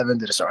was 11?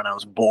 Did it start when I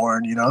was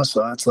born?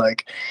 So it's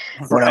like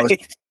when I was,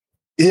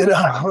 when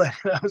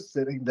I was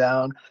sitting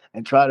down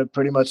and trying to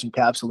pretty much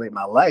encapsulate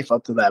my life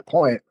up to that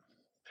point,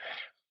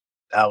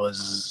 I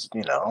was,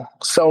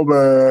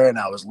 sober, and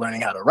I was learning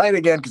how to write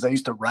again, because I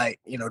used to write.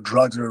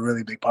 Drugs were a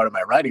really big part of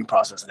my writing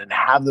process. I didn't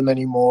have them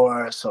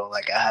anymore. So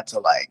like I had to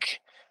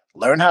like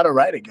learn how to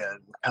write again,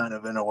 kind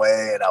of in a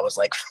way. And I was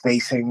like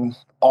facing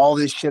all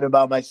this shit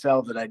about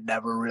myself that I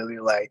never really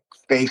like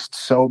faced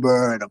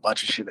sober, and a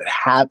bunch of shit that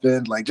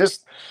happened. Like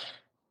just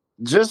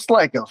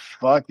like a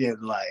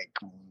fucking like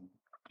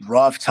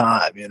rough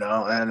time,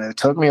 and it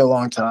took me a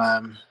long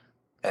time,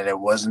 and it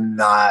was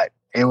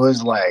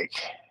like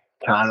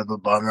kind of a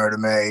bummer to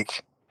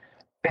make.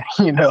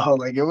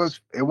 Like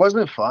it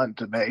wasn't fun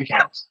to make.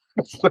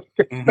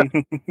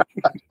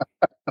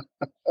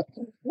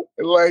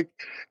 Like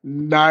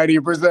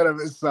 90% of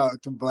it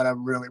sucked, but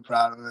I'm really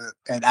proud of it.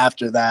 And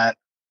after that,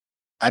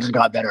 I just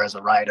got better as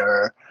a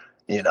writer.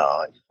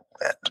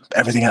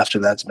 Everything after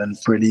that's been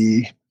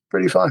pretty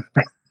fun.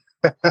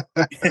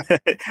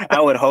 I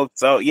would hope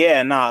so.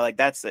 Yeah, no, like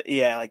that's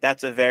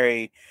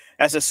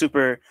a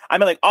super, I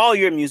mean, like all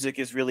your music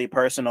is really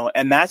personal.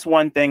 And that's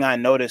one thing I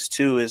noticed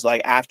too, is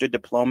like after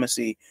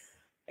Diplomacy,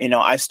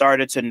 I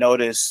started to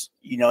notice,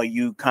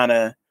 you kind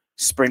of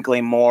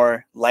sprinkling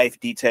more life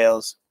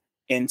details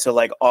into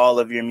like all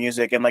of your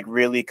music, and like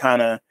really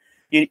kind of,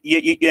 like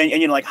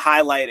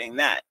highlighting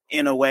that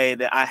in a way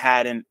that I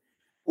hadn't,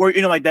 or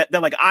like that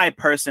like I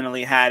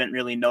personally hadn't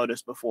really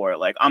noticed before.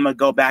 Like I'm gonna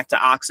go back to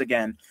Ox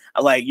again.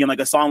 Like like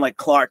a song like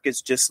Clark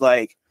is just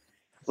like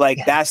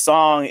Yeah. that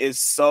song is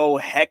so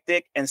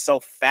hectic and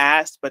so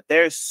fast, but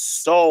there's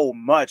so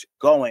much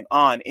going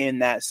on in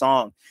that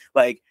song.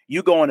 Like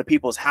you go into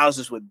people's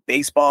houses with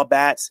baseball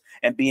bats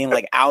and being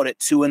like out at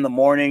 2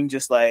 a.m,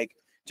 just like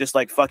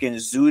fucking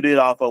zooted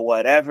off of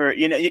whatever.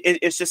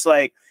 It's just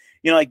like,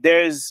 like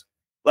there's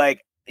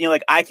like,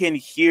 like I can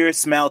hear,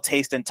 smell,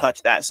 taste, and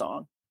touch that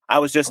song. I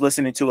was just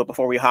listening to it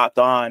before we hopped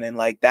on, and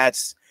like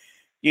that's,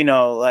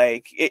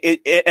 like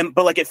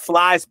but like it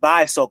flies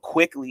by so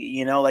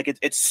quickly, like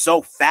it's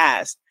so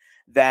fast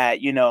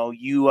that, you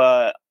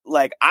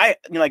like I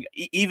like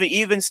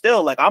even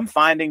still, like I'm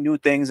finding new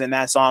things in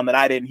that song that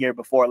I didn't hear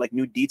before, like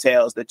new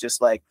details that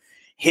just like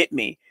hit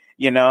me,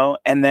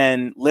 and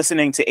then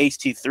listening to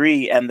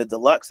HT3 and the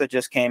deluxe that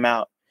just came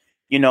out,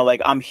 you know,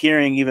 like I'm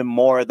hearing even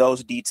more of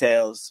those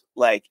details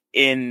like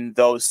in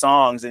those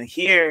songs. And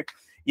here,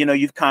 you know,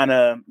 you've kind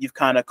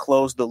of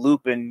closed the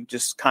loop and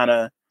just kind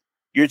of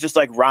you're just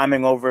like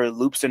rhyming over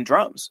loops and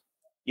drums.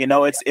 You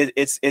know,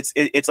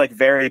 it's like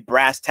very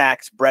brass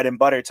tacks, bread and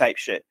butter type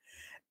shit.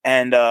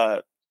 And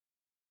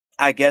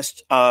I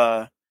guess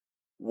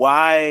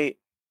why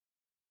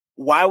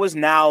was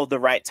now the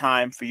right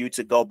time for you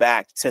to go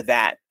back to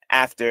that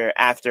after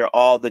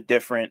all the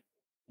different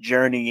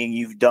journeying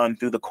you've done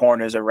through the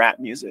corners of rap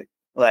music?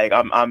 Like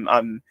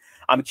I'm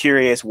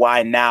curious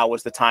why now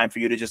was the time for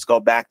you to just go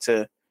back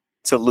to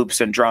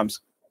loops and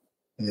drums.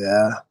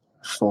 Yeah,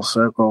 full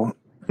circle.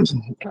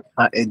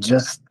 It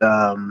just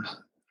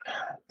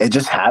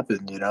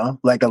happened, you know?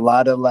 Like a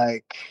lot of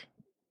like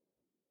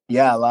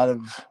yeah, a lot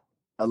of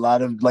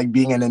like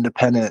being an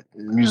independent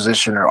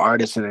musician or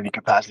artist in any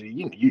capacity,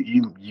 you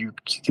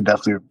can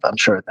definitely, I'm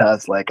sure it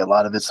has, like a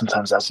lot of it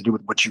sometimes has to do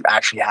with what you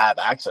actually have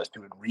access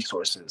to and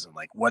resources and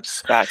like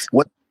Facts.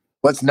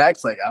 what's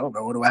next. Like, I don't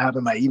know, what do I have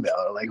in my email,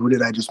 or like who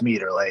did I just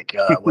meet, or like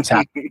what's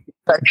happening,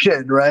 type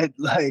shit, right?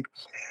 Like,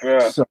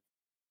 Yeah. so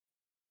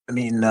I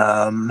mean,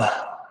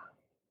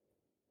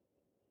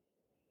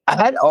 I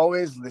had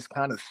always this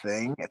kind of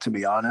thing, to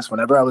be honest,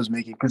 whenever I was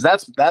making, because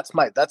that's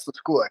the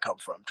school I come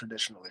from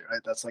traditionally, right?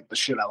 That's like the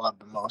shit I love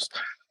the most.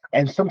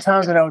 And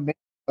sometimes when I would make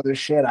other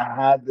shit, I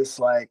had this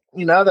like,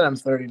 you know, now that I'm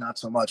 30, not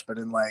so much, but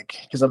in like,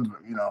 because I'm,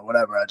 you know,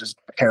 whatever, I just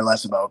care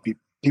less about what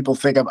people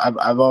think.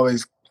 I've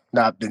always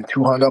not been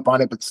too hung up on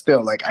it, but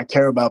still, like, I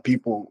care about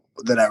people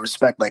that I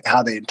respect, like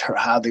how they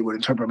would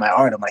interpret my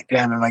art. I'm like,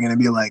 damn, am I going to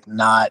be like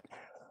not,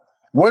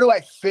 where do I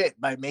fit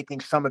by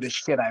making some of the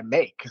shit I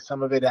make? Because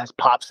some of it has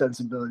pop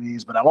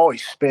sensibilities, but I'm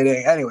always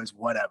spitting. Anyways,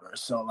 whatever.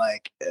 So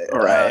like,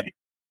 Right.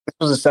 this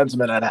was a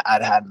sentiment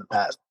I'd had in the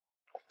past.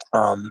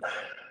 Um,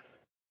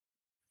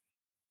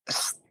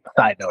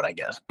 Side note, I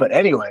guess. But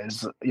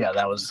anyways, yeah,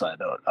 that was a side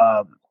note.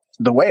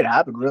 The way it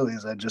happened really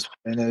is I just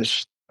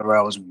finished where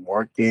I was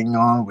working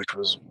on, which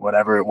was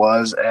whatever it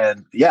was,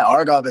 and yeah,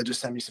 Argov had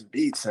just sent me some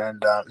beats,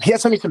 and he had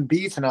sent me some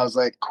beats, and I was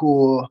like,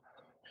 cool.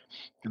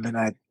 And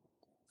then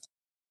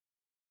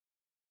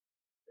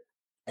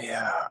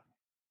yeah.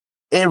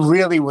 It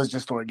really was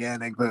just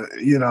organic,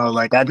 but you know,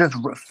 like I just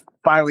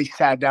finally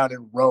sat down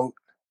and wrote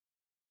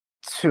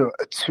to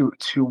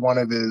one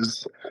of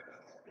his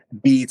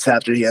beats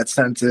after he had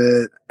sent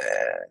it,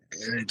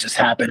 and it just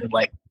happened.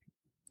 Like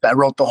I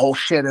wrote the whole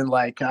shit in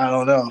like, I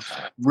don't know,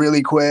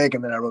 really quick,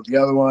 and then I wrote the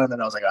other one,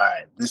 and I was like, all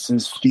right, this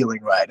is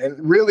feeling right. And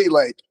really,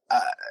 like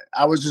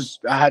I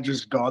had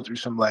just gone through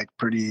some like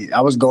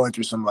I was going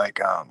through some like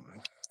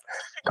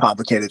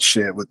complicated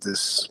shit with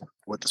this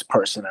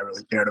person I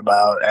really cared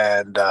about,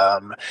 and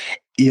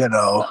you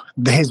know,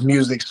 his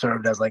music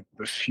served as like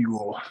the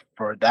fuel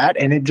for that,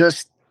 and it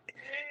just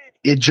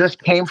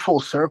came full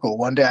circle.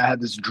 One day I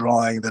had this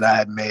drawing that I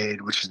had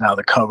made, which is now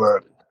the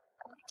cover,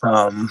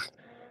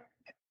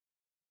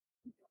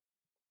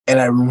 and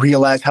I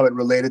realized how it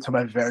related to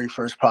my very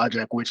first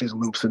project, which is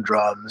Loops and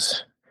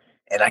Drums.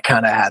 And I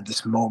kind of had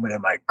this moment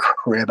in my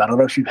crib. I don't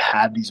know if you've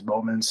had these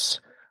moments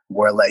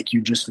where like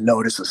you just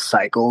notice a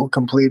cycle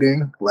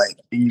completing, like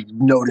you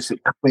notice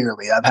it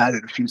clearly. I've had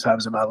it a few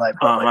times in my life.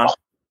 I'm like, oh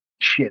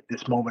shit,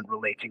 this moment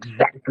relates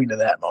exactly to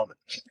that moment.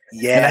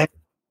 Yeah, and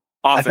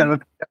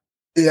often.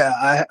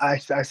 I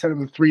sent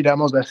him the 3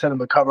 demos. I sent him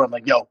the cover. I'm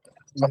like, yo,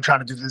 I'm trying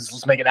to do this.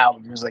 Let's make an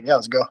album. He was like, yeah,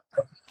 let's go.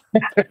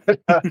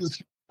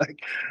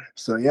 Like,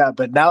 so yeah,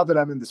 but now that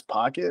I'm in this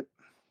pocket,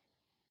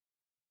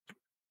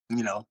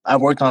 you know,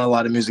 I've worked on a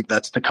lot of music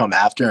that's to come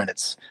after, and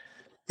it's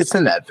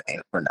in that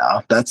vein for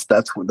now. That's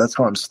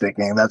where I'm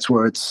sticking. That's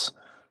where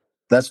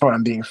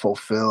I'm being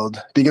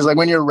fulfilled. Because like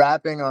when you're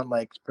rapping on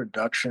like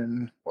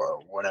production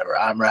or whatever,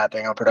 I'm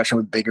rapping on production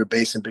with bigger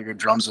bass and bigger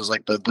drums, is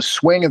like the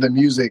swing of the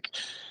music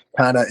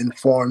kind of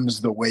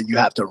informs the way you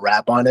have to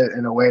rap on it,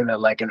 in a way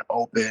that like an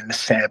open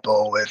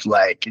sample with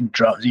like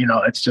drums, you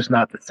know, it's just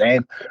not the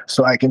same.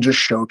 So I can just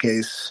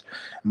showcase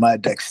my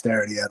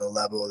dexterity at a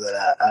level that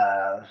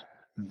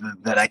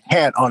I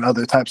can't on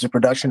other types of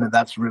production, and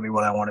that's really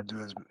what I want to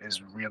do,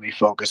 is really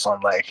focus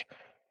on like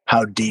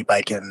how deeply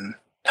I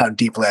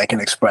can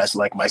express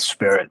like my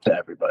spirit to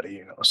everybody,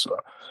 you know. So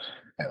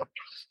yeah.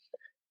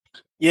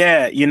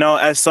 Yeah, you know,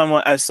 as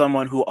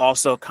someone who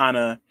also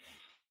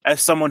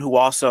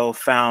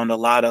found a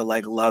lot of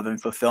like love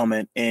and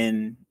fulfillment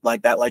in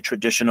like that like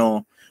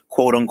traditional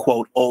quote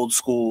unquote old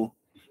school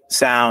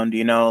sound,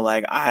 you know,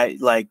 like I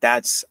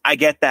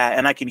get that,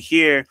 and I can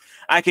hear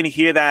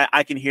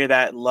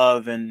that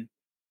love and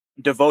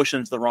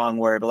devotion's the wrong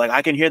word, but like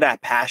I can hear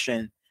that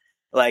passion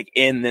like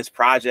in this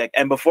project.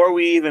 And before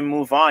we even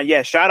move on,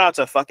 yeah, shout out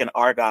to fucking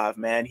Argov,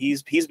 man.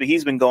 He's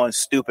been going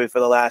stupid for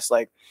the last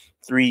like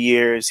 3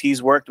 years.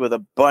 He's worked with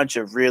a bunch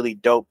of really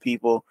dope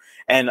people,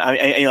 and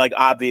like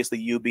obviously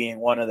you being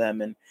one of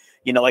them. And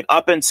you know, like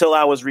up until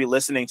I was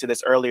re-listening to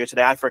this earlier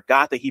today, I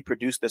forgot that he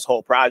produced this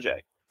whole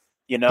project.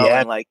 You know, Yeah.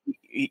 and like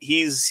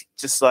he's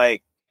just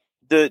like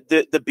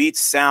the beats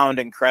sound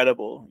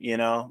incredible. You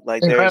know,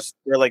 like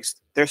Incredible.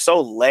 they're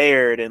so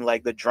layered, and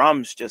like the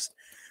drums just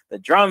the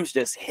drums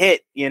just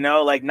hit,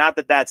 like not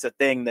that that's a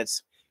thing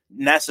that's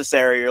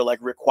necessary or like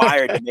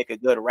required to make a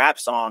good rap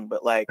song,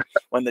 but like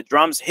when the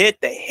drums hit,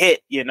 they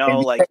hit,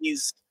 like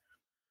he's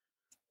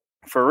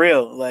for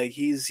real. Like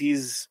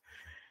he's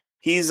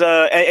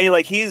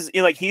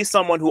like he's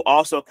someone who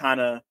also kind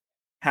of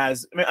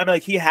has,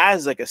 like he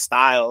has like a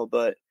style,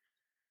 but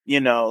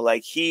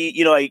like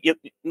he,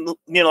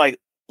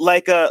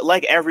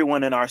 like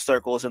everyone in our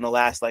circles in the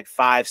last like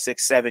 5,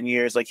 6, 7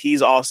 years, like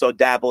he's also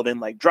dabbled in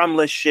like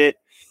drumless shit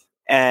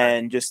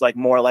and just like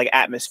more like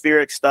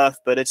atmospheric stuff.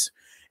 But it's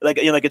like,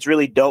 like it's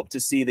really dope to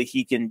see that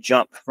he can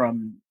jump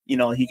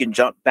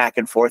back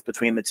and forth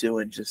between the two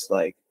and just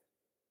like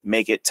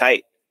make it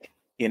tight,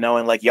 and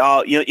like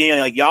y'all,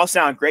 like y'all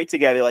sound great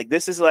together. Like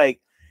this is like,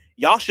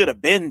 y'all should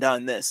have been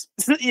done this,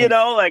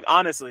 like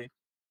honestly.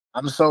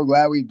 I'm so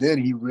glad we did.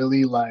 He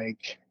really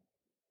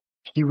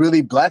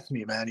blessed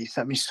me, man. He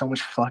sent me so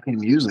much fucking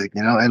music,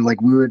 and like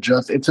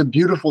it's a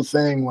beautiful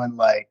thing when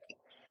like,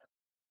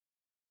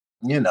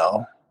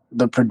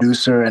 the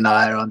producer and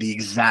I are on the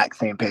exact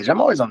same page. I'm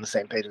always on the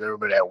same page with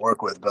everybody I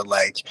work with, but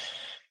like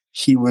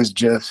he was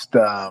just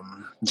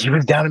he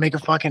was down to make a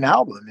fucking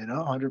album,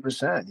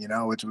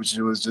 100%, which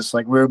was just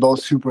like we were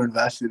both super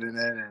invested in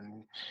it.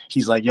 And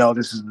he's like, yo,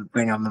 this is the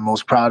thing I'm the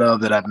most proud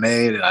of that I've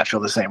made, and I feel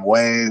the same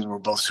way. We're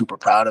both super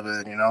proud of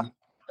it, and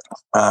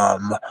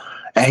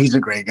he's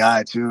a great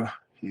guy too.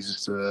 He's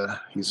just a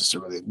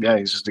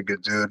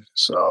good dude.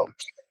 So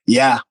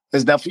yeah,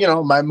 it's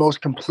definitely, my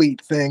most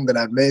complete thing that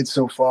I've made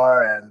so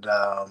far. And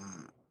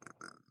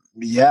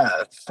yeah,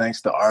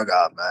 thanks to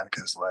Argov, man,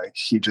 because like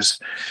he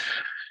just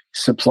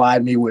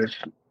supplied me with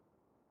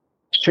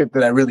shit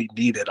that I really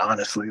needed,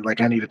 honestly. Like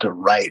I needed to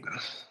write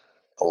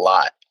a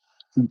lot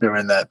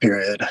during that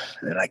period,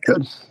 and I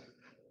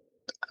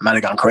might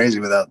have gone crazy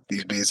without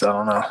these beats. I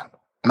don't know.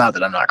 Not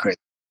that I'm not crazy.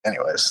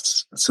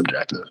 Anyways, it's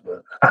subjective,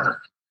 but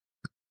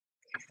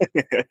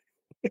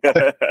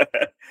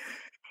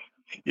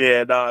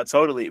yeah, no,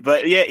 totally.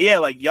 But yeah,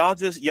 like y'all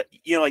just,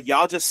 like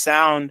y'all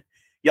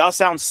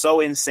sound so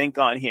in sync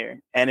on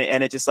here, and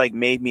it just like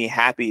made me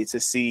happy to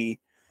see,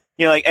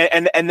 like,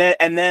 and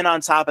then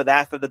on top of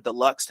that, for the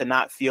deluxe to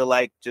not feel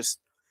like just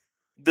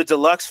the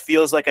deluxe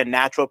feels like a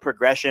natural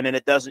progression, and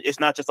it's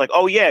not just like,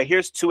 oh yeah,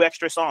 here's 2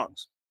 extra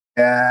songs,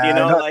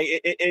 yeah,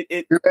 like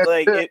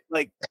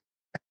like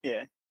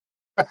yeah.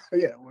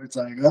 Yeah, it's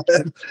like, go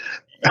ahead.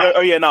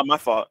 Oh yeah, not my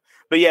fault.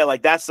 But yeah,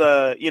 like that's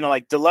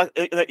like deluxe.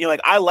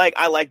 Like I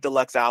like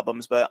deluxe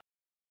albums, but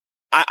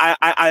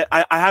I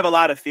have a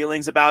lot of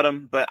feelings about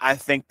them. But I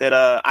think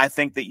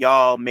that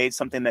y'all made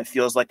something that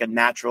feels like a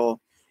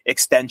natural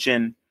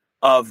extension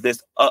of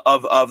this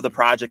of the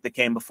project that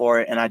came before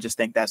it, and I just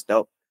think that's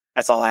dope.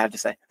 That's all I have to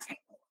say.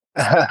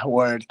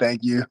 Word,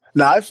 thank you.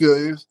 No, I feel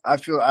you. I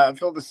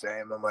feel the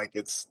same. I'm like,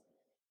 it's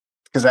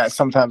because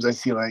sometimes I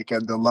see like a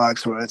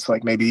deluxe where it's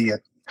like maybe a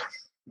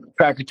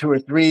track or 2 or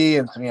 3,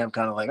 and to me, I'm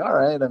kind of like, all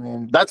right. I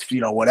mean, that's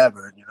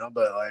whatever,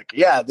 But like,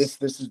 yeah,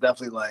 this is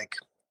definitely like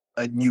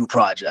a new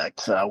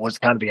project. Was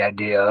kind of the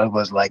idea.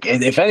 Was like,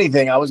 if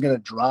anything, I was gonna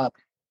drop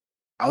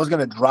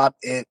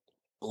it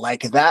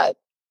like that.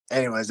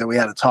 Anyways, then we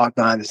had a talk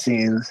behind the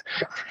scenes,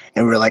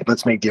 and we were like,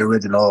 let's make the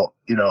original,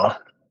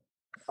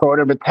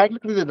 shorter. But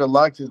technically, the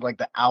deluxe is like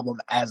the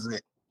album as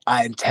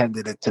I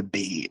intended it to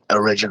be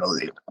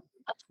originally,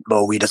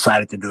 but we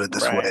decided to do it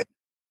this way.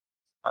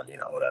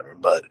 Whatever.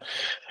 But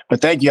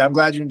thank you. I'm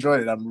glad you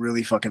enjoyed it. I'm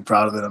really fucking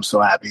proud of it. I'm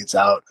so happy it's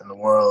out in the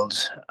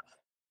world.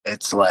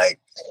 It's like,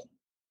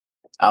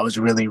 I was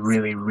really,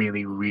 really,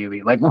 really,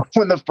 really like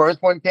when the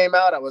first one came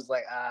out, I was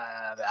like,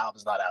 the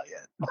album's not out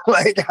yet.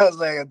 Like I was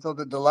like, until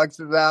the deluxe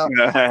is out,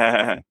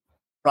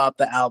 drop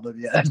the album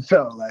yet.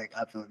 So like,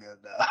 I feel good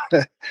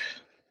now.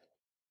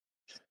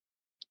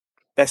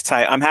 That's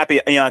tight. I'm happy.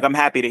 Like I'm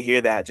happy to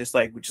hear that. Just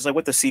like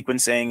with the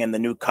sequencing and the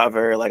new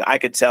cover, like I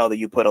could tell that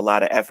you put a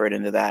lot of effort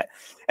into that.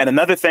 And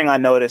another thing I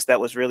noticed that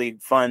was really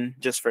fun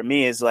just for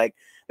me is like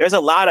there's a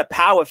lot of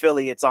POW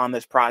affiliates on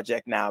this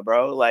project now,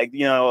 bro. Like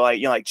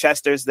like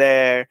Chester's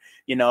there,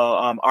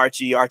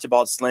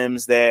 Archibald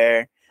Slim's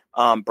there,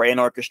 Brain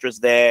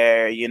Orchestra's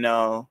there.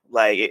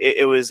 Like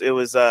it was it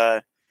was,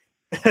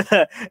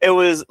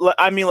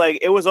 I mean, like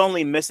it was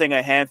only missing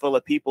a handful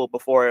of people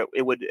before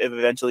it would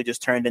eventually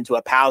just turned into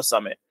a POW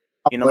summit.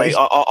 Like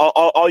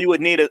all you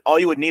would need is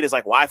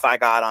like Wi-Fi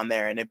God on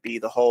there, and it'd be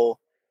the whole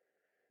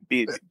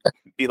be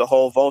the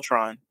whole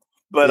Voltron.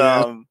 But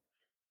Yeah.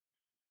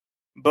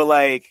 but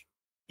like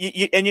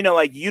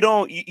like you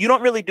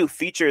don't really do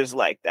features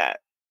like that.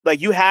 Like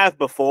you have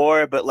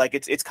before, but like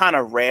it's kind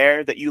of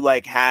rare that you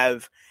like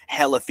have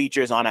hella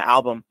features on an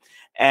album.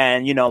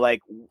 And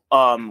like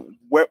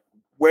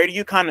where do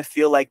you kind of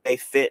feel like they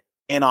fit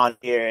in on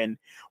here? And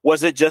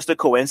was it just a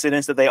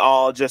coincidence that they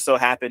all just so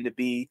happened to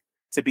be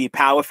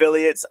POW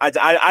affiliates?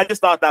 I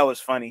just thought that was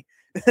funny.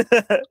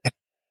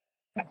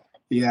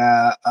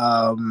 Yeah.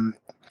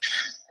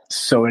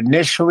 So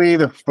initially,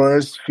 the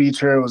first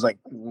feature was like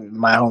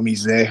my homie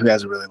Zay, who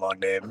has a really long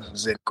name.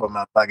 Zay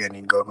Komapaga.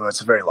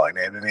 It's a very long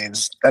name. It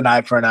means an eye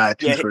for an eye,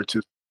 tooth for a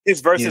tooth.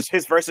 His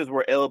verses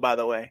were ill, by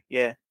the way.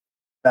 Yeah.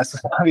 That's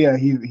yeah.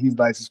 He's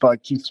nice as fuck.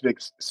 He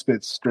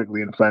spits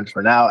strictly in French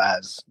for now,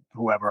 as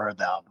whoever heard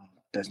the album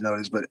has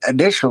noticed. But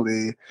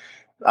initially,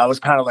 I was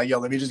kind of like, yo,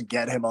 let me just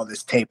get him on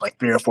this tape like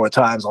 3 or 4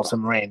 times on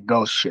some Rain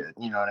Ghost shit.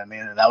 You know what I mean?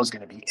 And that was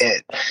gonna be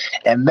it.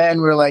 And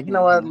then we are like, you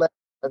know what?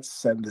 Let's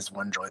send this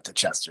one joint to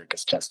Chester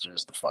because Chester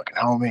is the fucking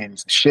homie and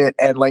he's the shit.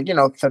 And like,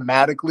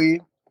 thematically,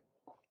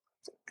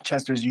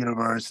 Chester's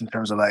universe in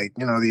terms of like,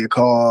 the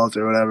occult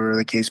or whatever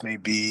the case may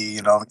be,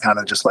 kind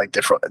of just like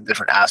different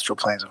astral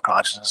planes of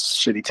consciousness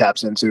shit he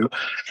taps into.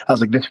 I was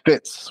like, this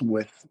fits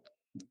with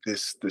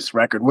this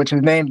record, which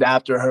is named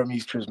after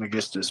Hermes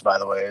Trismegistus, by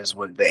the way, is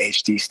what the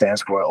HT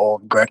stands for,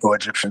 old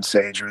Greco-Egyptian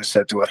sage who is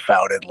said to have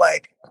founded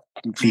like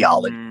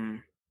theology.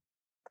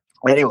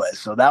 Anyway,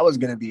 so that was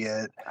gonna be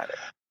it.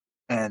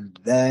 And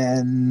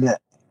then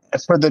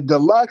for the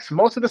deluxe,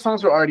 most of the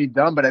songs were already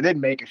done, but I did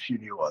make a few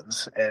new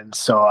ones. And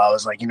so I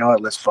was like, you know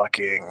what,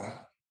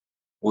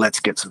 let's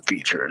get some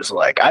features.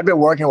 Like, I've been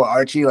working with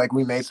Archie, like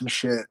we made some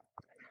shit.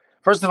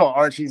 First of all,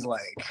 Archie's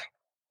like,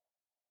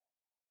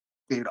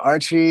 dude,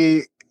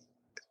 Archie's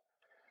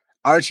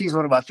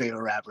one of my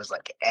favorite rappers,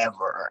 like,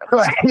 ever.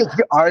 Like,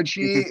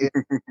 Archie,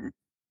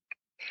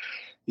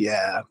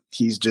 yeah,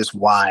 he's just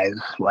wise.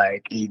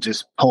 Like, he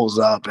just pulls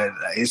up and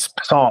it's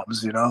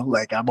psalms,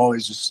 like I'm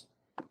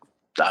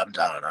I don't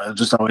know, I'm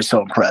just always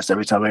so impressed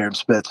every time I hear him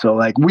spit. So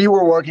like, we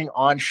were working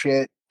on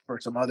shit for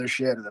some other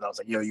shit, and then I was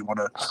like, yo, you want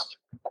to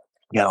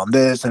get on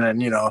this? And then,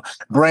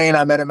 Brain,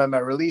 I met him at my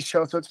release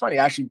show. So it's funny,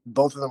 actually,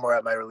 both of them were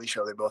at my release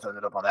show. They both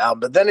ended up on the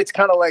album. But then it's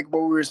kind of like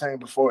what we were saying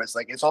before. It's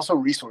like, it's also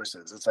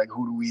resources. It's like,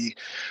 who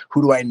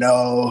do I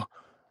know?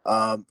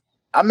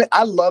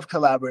 I love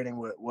collaborating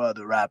with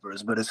other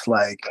rappers, but it's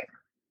like,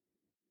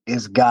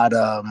 it's just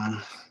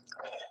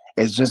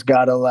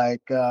gotta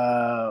like,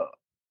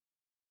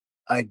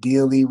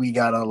 ideally we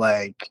gotta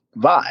like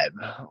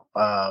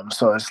vibe.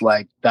 So it's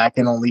like, that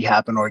can only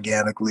happen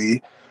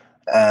organically.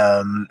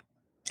 And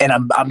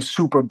I'm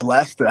super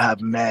blessed to have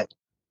met,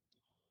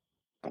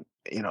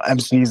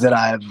 MCs that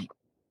I've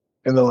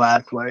in the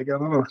last, like, I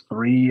don't know,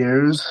 3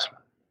 years,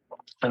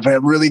 I've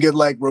had really good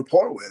like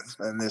rapport with,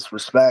 and this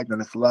respect and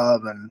this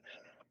love, and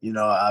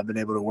I've been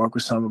able to work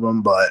with some of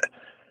them. But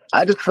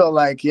I just felt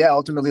like, yeah,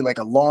 ultimately, like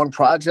a long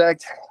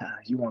project,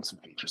 you want some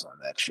features on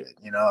that shit.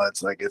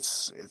 It's like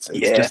it's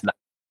just not.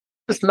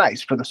 It's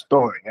nice for the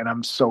story, and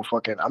I'm just so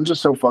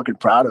fucking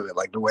proud of it.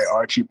 Like the way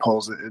Archie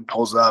pulls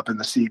up in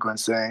the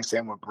sequencing.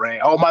 Same with Brain.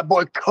 Oh, my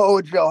boy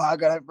Kojo, how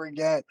could I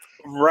forget?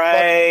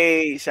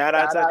 Right, shout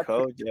out to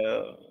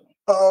Kojo.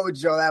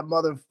 Kojo, that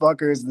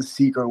motherfucker is the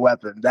secret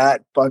weapon.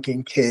 That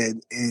fucking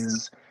kid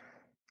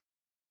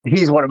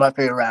he's one of my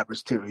favorite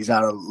rappers too. He's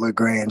out of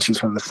LaGrange. She's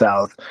from the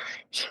South.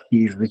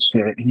 He's the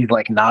shit. He's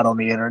like not on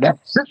the internet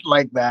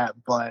like that,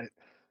 but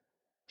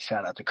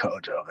shout out to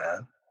Kojo,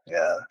 man.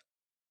 Yeah.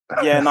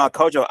 Yeah, no,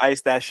 Kojo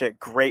iced that shit.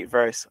 Great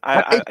verse.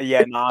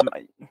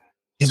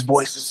 His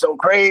voice is so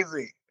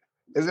crazy.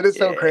 Isn't it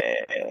so crazy?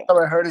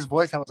 When I heard his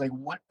voice, I was like,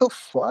 what the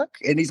fuck?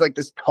 And he's like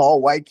this tall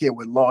white kid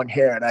with long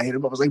hair. And I hit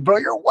him up. I was like, bro,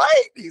 you're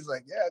white. He's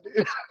like, yeah,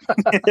 dude.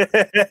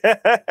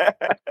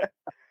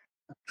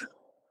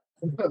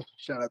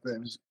 Shout out to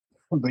him.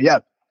 But yeah.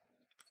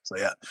 So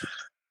yeah.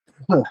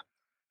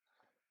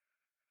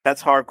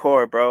 That's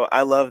hardcore, bro.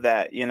 I love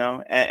that,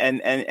 and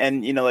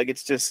like,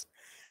 it's just,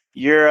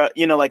 you're,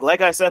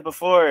 like I said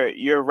before,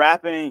 you're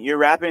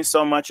rapping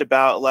so much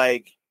about,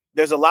 like,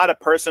 there's a lot of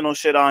personal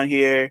shit on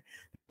here,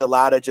 a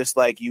lot of just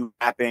like you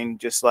rapping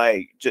just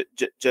like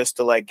just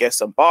to like get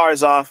some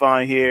bars off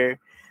on here,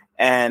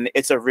 and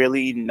it's a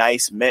really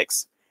nice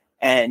mix.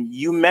 And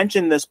you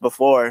mentioned this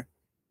before,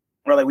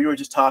 or like we were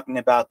just talking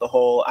about the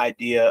whole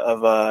idea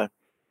of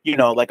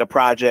like a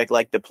project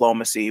like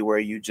Diplomacy, where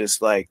you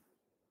just like,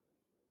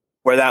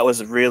 where that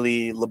was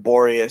really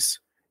laborious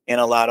in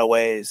a lot of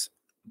ways,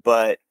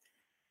 but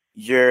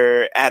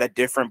you're at a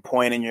different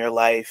point in your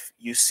life.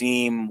 You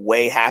seem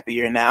way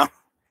happier now.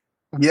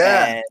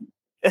 Yeah.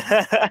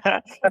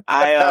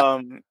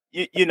 And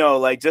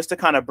like, just to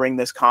kind of bring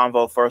this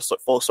convo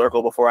full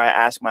circle before I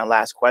ask my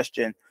last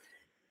question,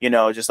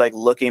 just like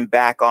looking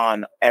back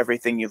on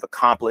everything you've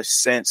accomplished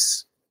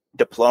since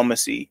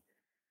Diplomacy,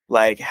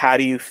 like, how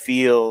do you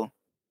feel?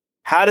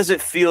 How does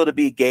it feel to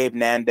be Gabe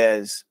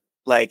Nandez,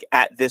 like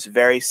at this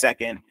very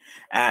second,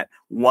 at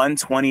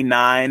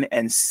 1:29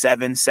 and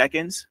 7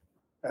 seconds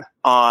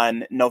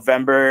on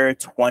November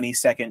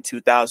 22nd,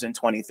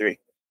 2023?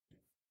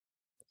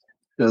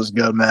 Feels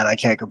good, man. I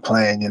can't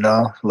complain,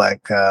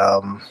 like,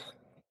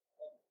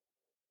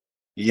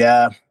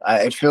 yeah,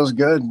 it feels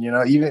good,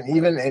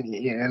 even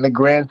in the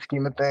grand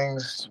scheme of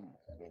things,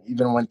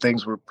 even when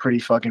things were pretty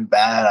fucking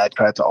bad, I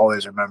tried to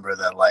always remember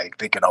that, like,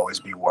 they could always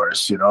be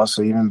worse,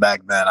 so even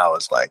back then I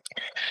was like,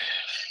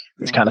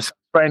 it's kind of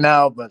right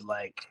now, but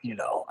like,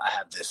 I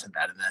have this and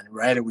that and then,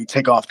 right? And we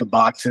take off the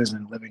boxes,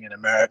 and living in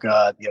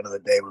America, at the end of the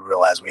day, we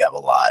realize we have a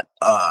lot,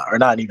 or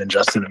not even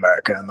just in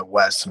America, in the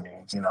West. I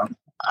mean,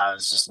 I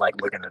was just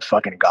like looking at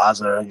fucking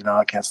Gaza,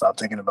 I can't stop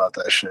thinking about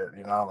that shit,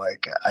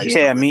 like,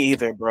 me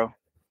either, bro.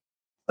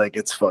 Like,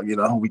 it's fun,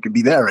 we could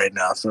be there right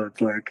now. So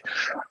it's like,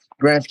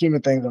 grand scheme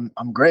of things,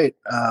 I'm great.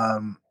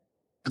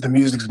 The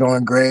music's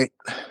going great.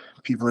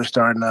 People are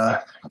starting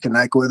to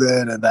connect with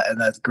it, and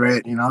that's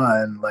great, you know.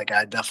 And like,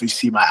 I definitely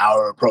see my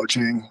hour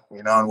approaching,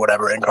 you know, in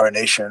whatever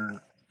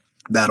incarnation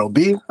that'll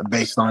be,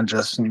 based on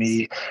just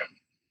me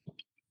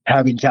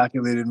having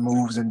calculated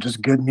moves and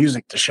just good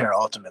music to share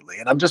ultimately.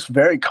 And I'm just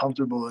very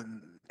comfortable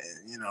in,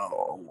 you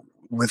know,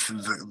 with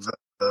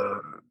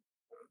the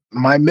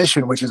my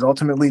mission, which is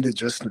ultimately to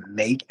just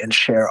make and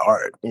share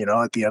art, you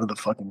know, at the end of the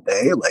fucking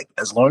day. Like,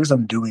 as long as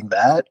I'm doing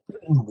that,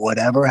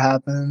 whatever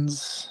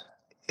happens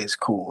is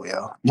cool,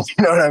 yo. You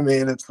know what I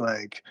mean? It's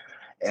like,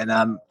 and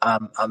I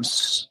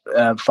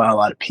find a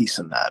lot of peace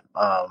in that.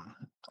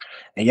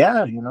 And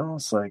yeah, you know,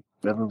 it's like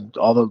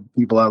all the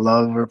people I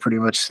love are pretty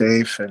much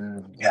safe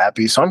and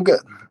happy. So I'm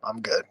good.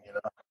 I'm good, you know.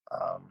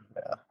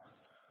 Yeah.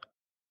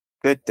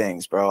 Good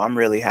things, bro. I'm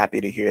really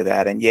happy to hear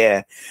that. And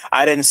yeah,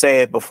 I didn't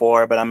say it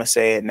before, but I'm gonna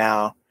say it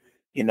now.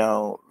 You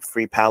know,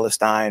 free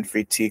Palestine,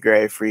 free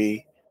Tigray,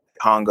 free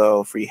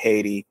Congo, free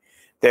Haiti.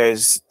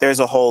 There's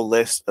a whole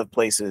list of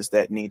places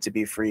that need to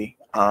be free.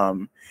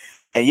 And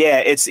yeah,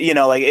 it's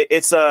like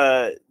it's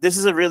a this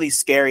is a really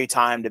scary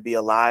time to be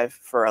alive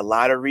for a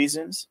lot of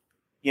reasons.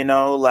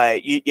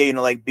 Like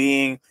like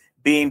being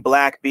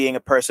black, being a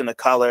person of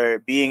color,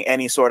 being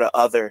any sort of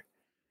other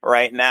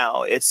right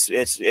now. It's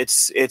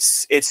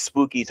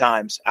spooky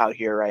times out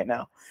here right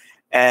now.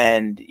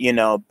 And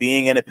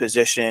being in a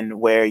position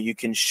where you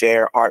can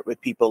share art with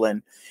people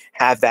and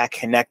have that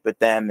connect with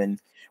them, and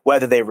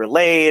whether they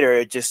relate or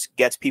it just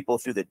gets people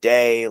through the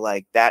day,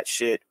 like that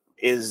shit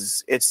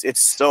it's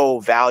so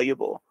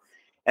valuable.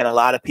 And a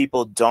lot of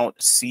people don't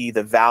see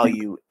the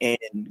value in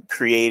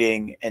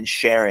creating and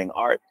sharing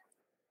art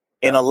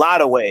in a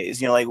lot of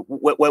ways. Like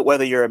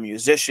whether you're a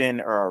musician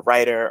or a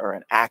writer or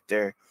an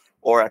actor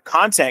or a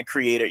content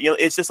creator,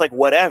 it's just like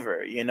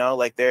whatever.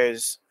 Like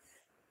there's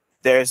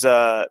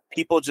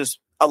people, just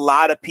a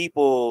lot of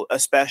people,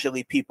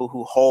 especially people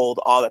who hold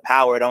all the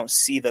power, don't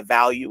see the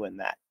value in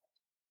that.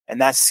 And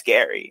that's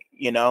scary,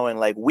 and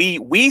like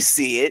we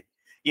see it,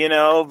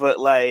 but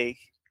like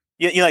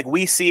like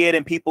we see it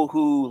in people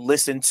who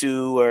listen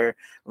to or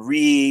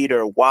read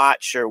or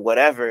watch or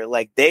whatever,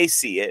 like they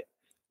see it.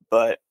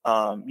 But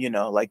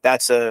like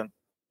that's a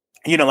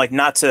like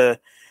not to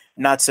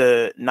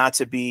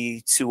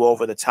be too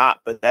over the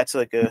top, but that's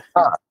like a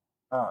Uh,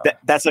 uh,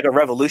 that's like a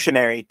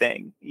revolutionary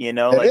thing, it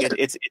like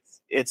is.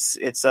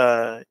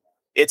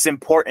 it's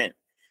important,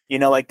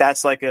 like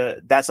that's like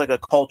a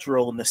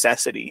cultural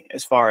necessity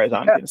as far as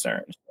I'm Yeah,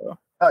 concerned. So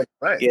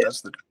right. yeah.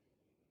 That's the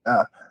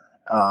yeah.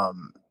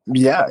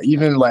 Yeah,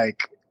 even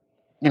like,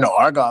 you know,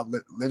 Argov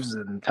lives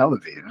in Tel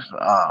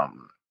Aviv.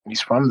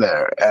 He's from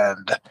there,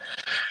 and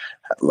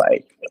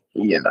like,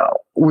 you know,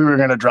 we were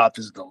gonna drop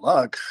this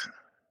deluxe,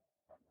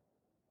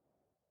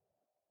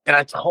 and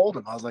I told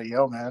him, I was like,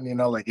 "Yo, man, you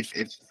know, like if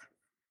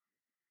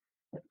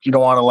you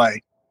don't want to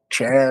like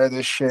share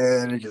this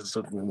shit, because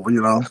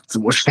you know,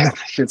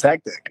 shit's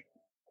hectic.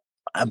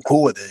 I'm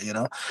cool with it, you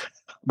know."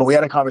 But we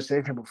had a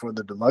conversation before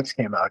the deluxe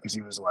came out, because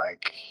he was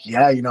like,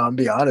 "Yeah, you know, I'm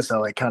be honest, I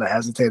like kind of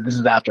hesitated." This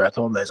is after I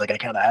told him this. Like, I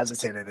kind of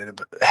hesitated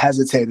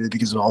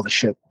because of all the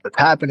shit that's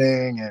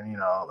happening, and you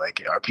know,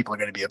 like, are people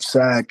going to be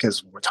upset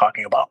because we're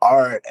talking about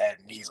art? And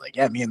he's like,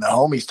 "Yeah, me and the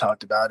homies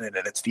talked about it,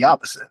 and it's the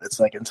opposite. It's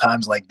like in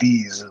times like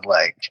these,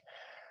 like,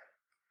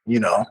 you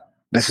know,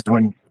 this is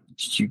when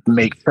you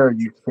make sure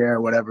you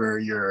share whatever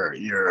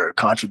your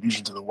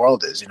contribution to the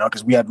world is, you know,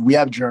 because we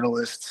have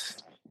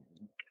journalists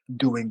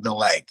doing the,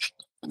 like,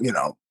 you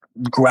know,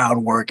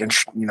 groundwork and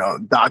you know,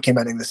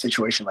 documenting the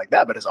situation like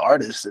that, but as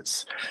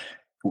artists,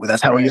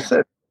 that's how we Right.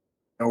 sit,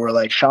 and we're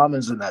like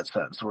shamans in that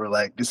sense. We're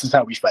like, this is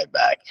how we fight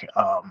back.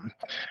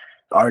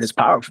 Art is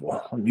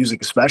powerful,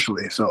 music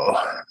especially. So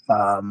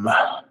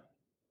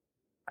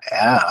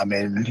yeah, I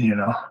mean, you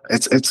know,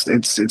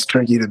 it's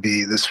tricky to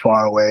be this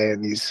far away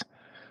in these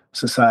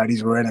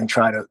societies we're in and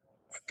try to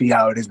see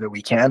how it is that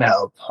we can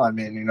help. I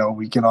mean, you know,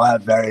 we can all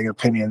have varying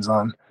opinions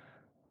on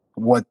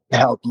what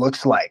help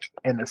looks like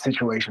in a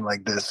situation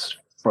like this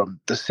from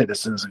the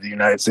citizens of the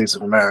United States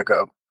of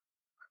America,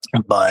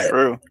 but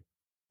True.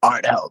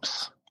 art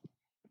helps.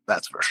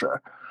 That's for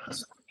sure.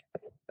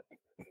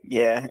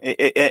 Yeah,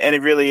 and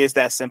it really is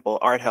that simple.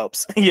 Art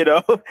helps. It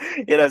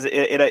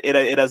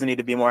doesn't need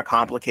to be more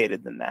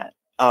complicated than that.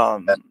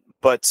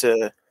 But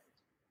to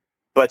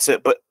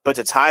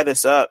tie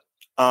this up,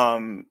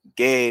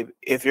 Gabe,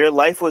 if your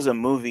life was a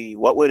movie,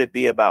 what would it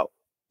be about?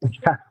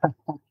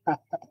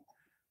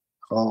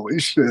 Holy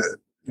shit.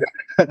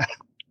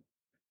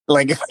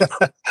 Like if,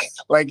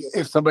 like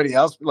if somebody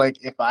else, like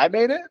if I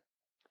made it.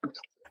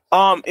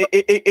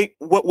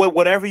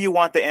 Whatever you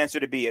want the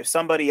answer to be. If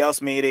somebody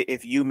else made it,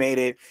 if you made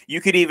it,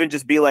 you could even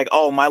just be like,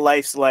 "Oh, my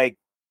life's like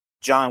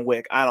John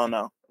Wick." I don't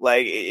know.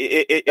 Like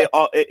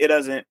it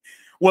doesn't.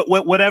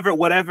 Whatever,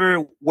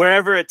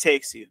 wherever it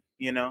takes you.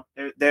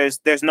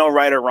 There's no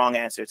right or wrong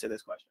answer to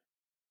this question.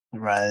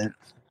 Right.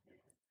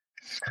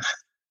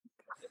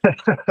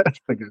 That's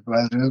a good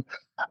question.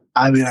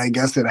 I mean, I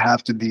guess it'd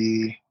have to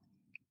be,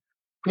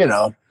 you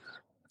know,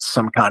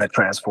 some kind of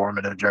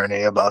transformative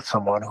journey about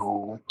someone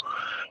who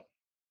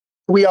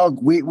we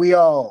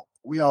all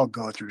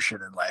go through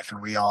shit in life,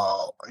 and we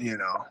all,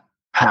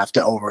 have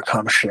to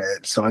overcome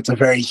shit. So it's a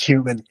very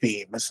human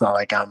theme. It's not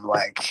like I'm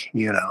like,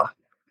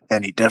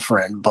 any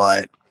different,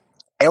 but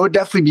it would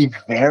definitely be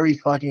very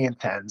fucking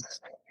intense,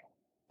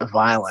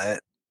 violent,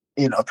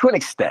 to an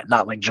extent,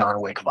 not like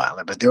John Wick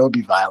violent, but there would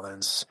be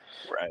violence.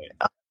 Right.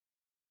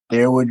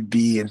 There would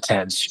be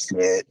intense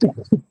shit.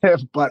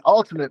 But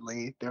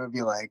ultimately, there would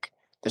be like,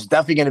 there's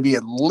definitely going to be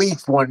at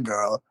least one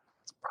girl.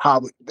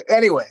 Probably,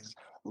 anyways,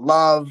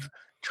 love,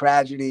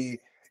 tragedy,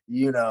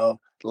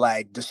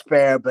 like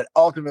despair, but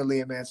ultimately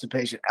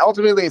emancipation.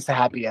 Ultimately, it's a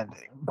happy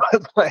ending.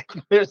 But like,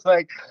 there's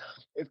like,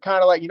 it's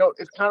kind of like,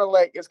 it's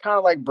kind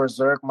of like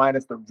Berserk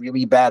minus the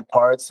really bad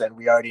parts, and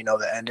we already know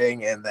the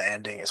ending, and the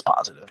ending is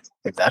positive.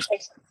 If that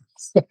makes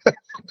sense.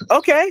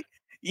 Okay.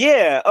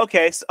 Yeah.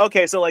 Okay.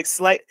 So like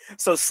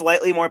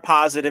slightly more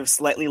positive,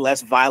 slightly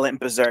less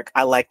violent Berserk.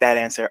 I like that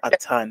answer a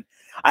ton.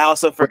 I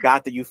also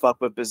forgot that you fuck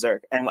with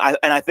Berserk, and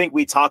I think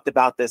we talked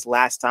about this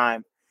last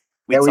time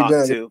we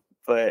talked too.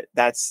 But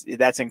that's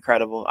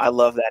incredible. I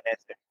love that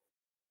answer.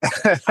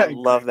 I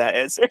love that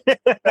answer.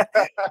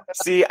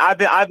 See, I've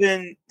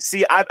been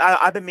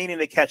meaning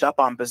to catch up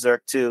on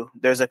Berserk too.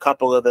 There's a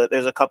couple of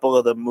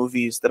the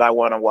movies that I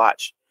want to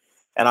watch,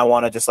 and I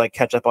want to just like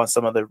catch up on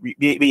some of the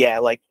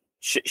like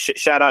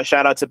shout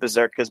out to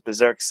Berserk, because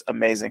Berserk's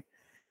amazing.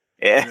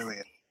 Yeah,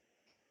 really,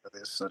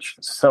 it's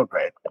so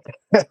great.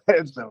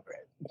 It's so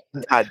great.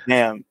 God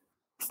damn,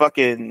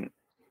 fucking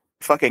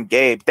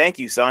Gabe. Thank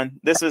you, son.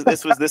 This was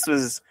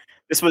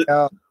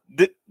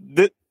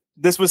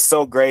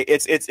so great.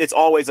 It's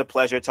always a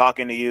pleasure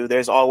talking to you.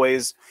 There's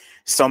always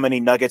so many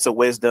nuggets of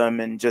wisdom,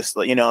 and just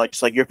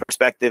like your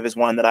perspective is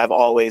one that I've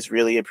always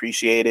really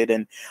appreciated.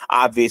 And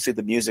obviously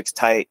the music's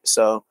tight,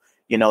 so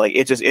like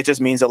it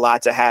just means a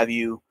lot to have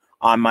you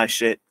on my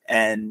shit,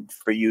 and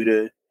for you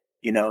to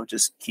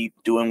just keep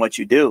doing what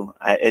you do.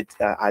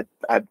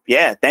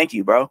 Yeah, thank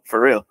you, bro, for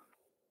real.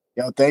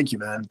 Yo, thank you,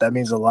 man. That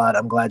means a lot.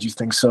 I'm glad you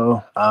think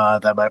so,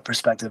 that my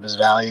perspective is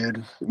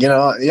valued.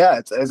 Yeah,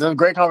 it's a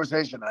great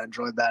conversation. I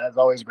enjoyed that. As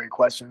always, great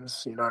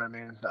questions. You know what I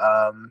mean?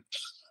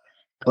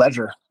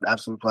 Pleasure.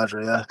 Absolute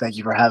pleasure. Yeah. Thank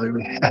you for having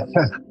me.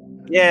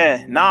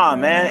 Yeah, nah,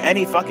 man.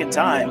 Any fucking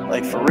time.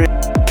 Like, for real.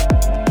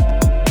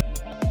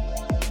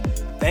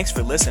 Thanks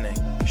for listening.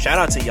 Shout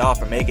out to y'all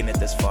for making it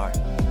this far.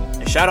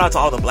 And shout out to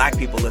all the Black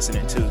people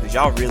listening too, because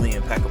y'all really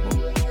impeccable.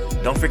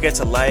 Don't forget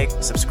to like,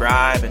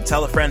 subscribe, and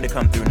tell a friend to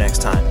come through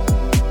next time.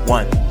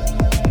 1.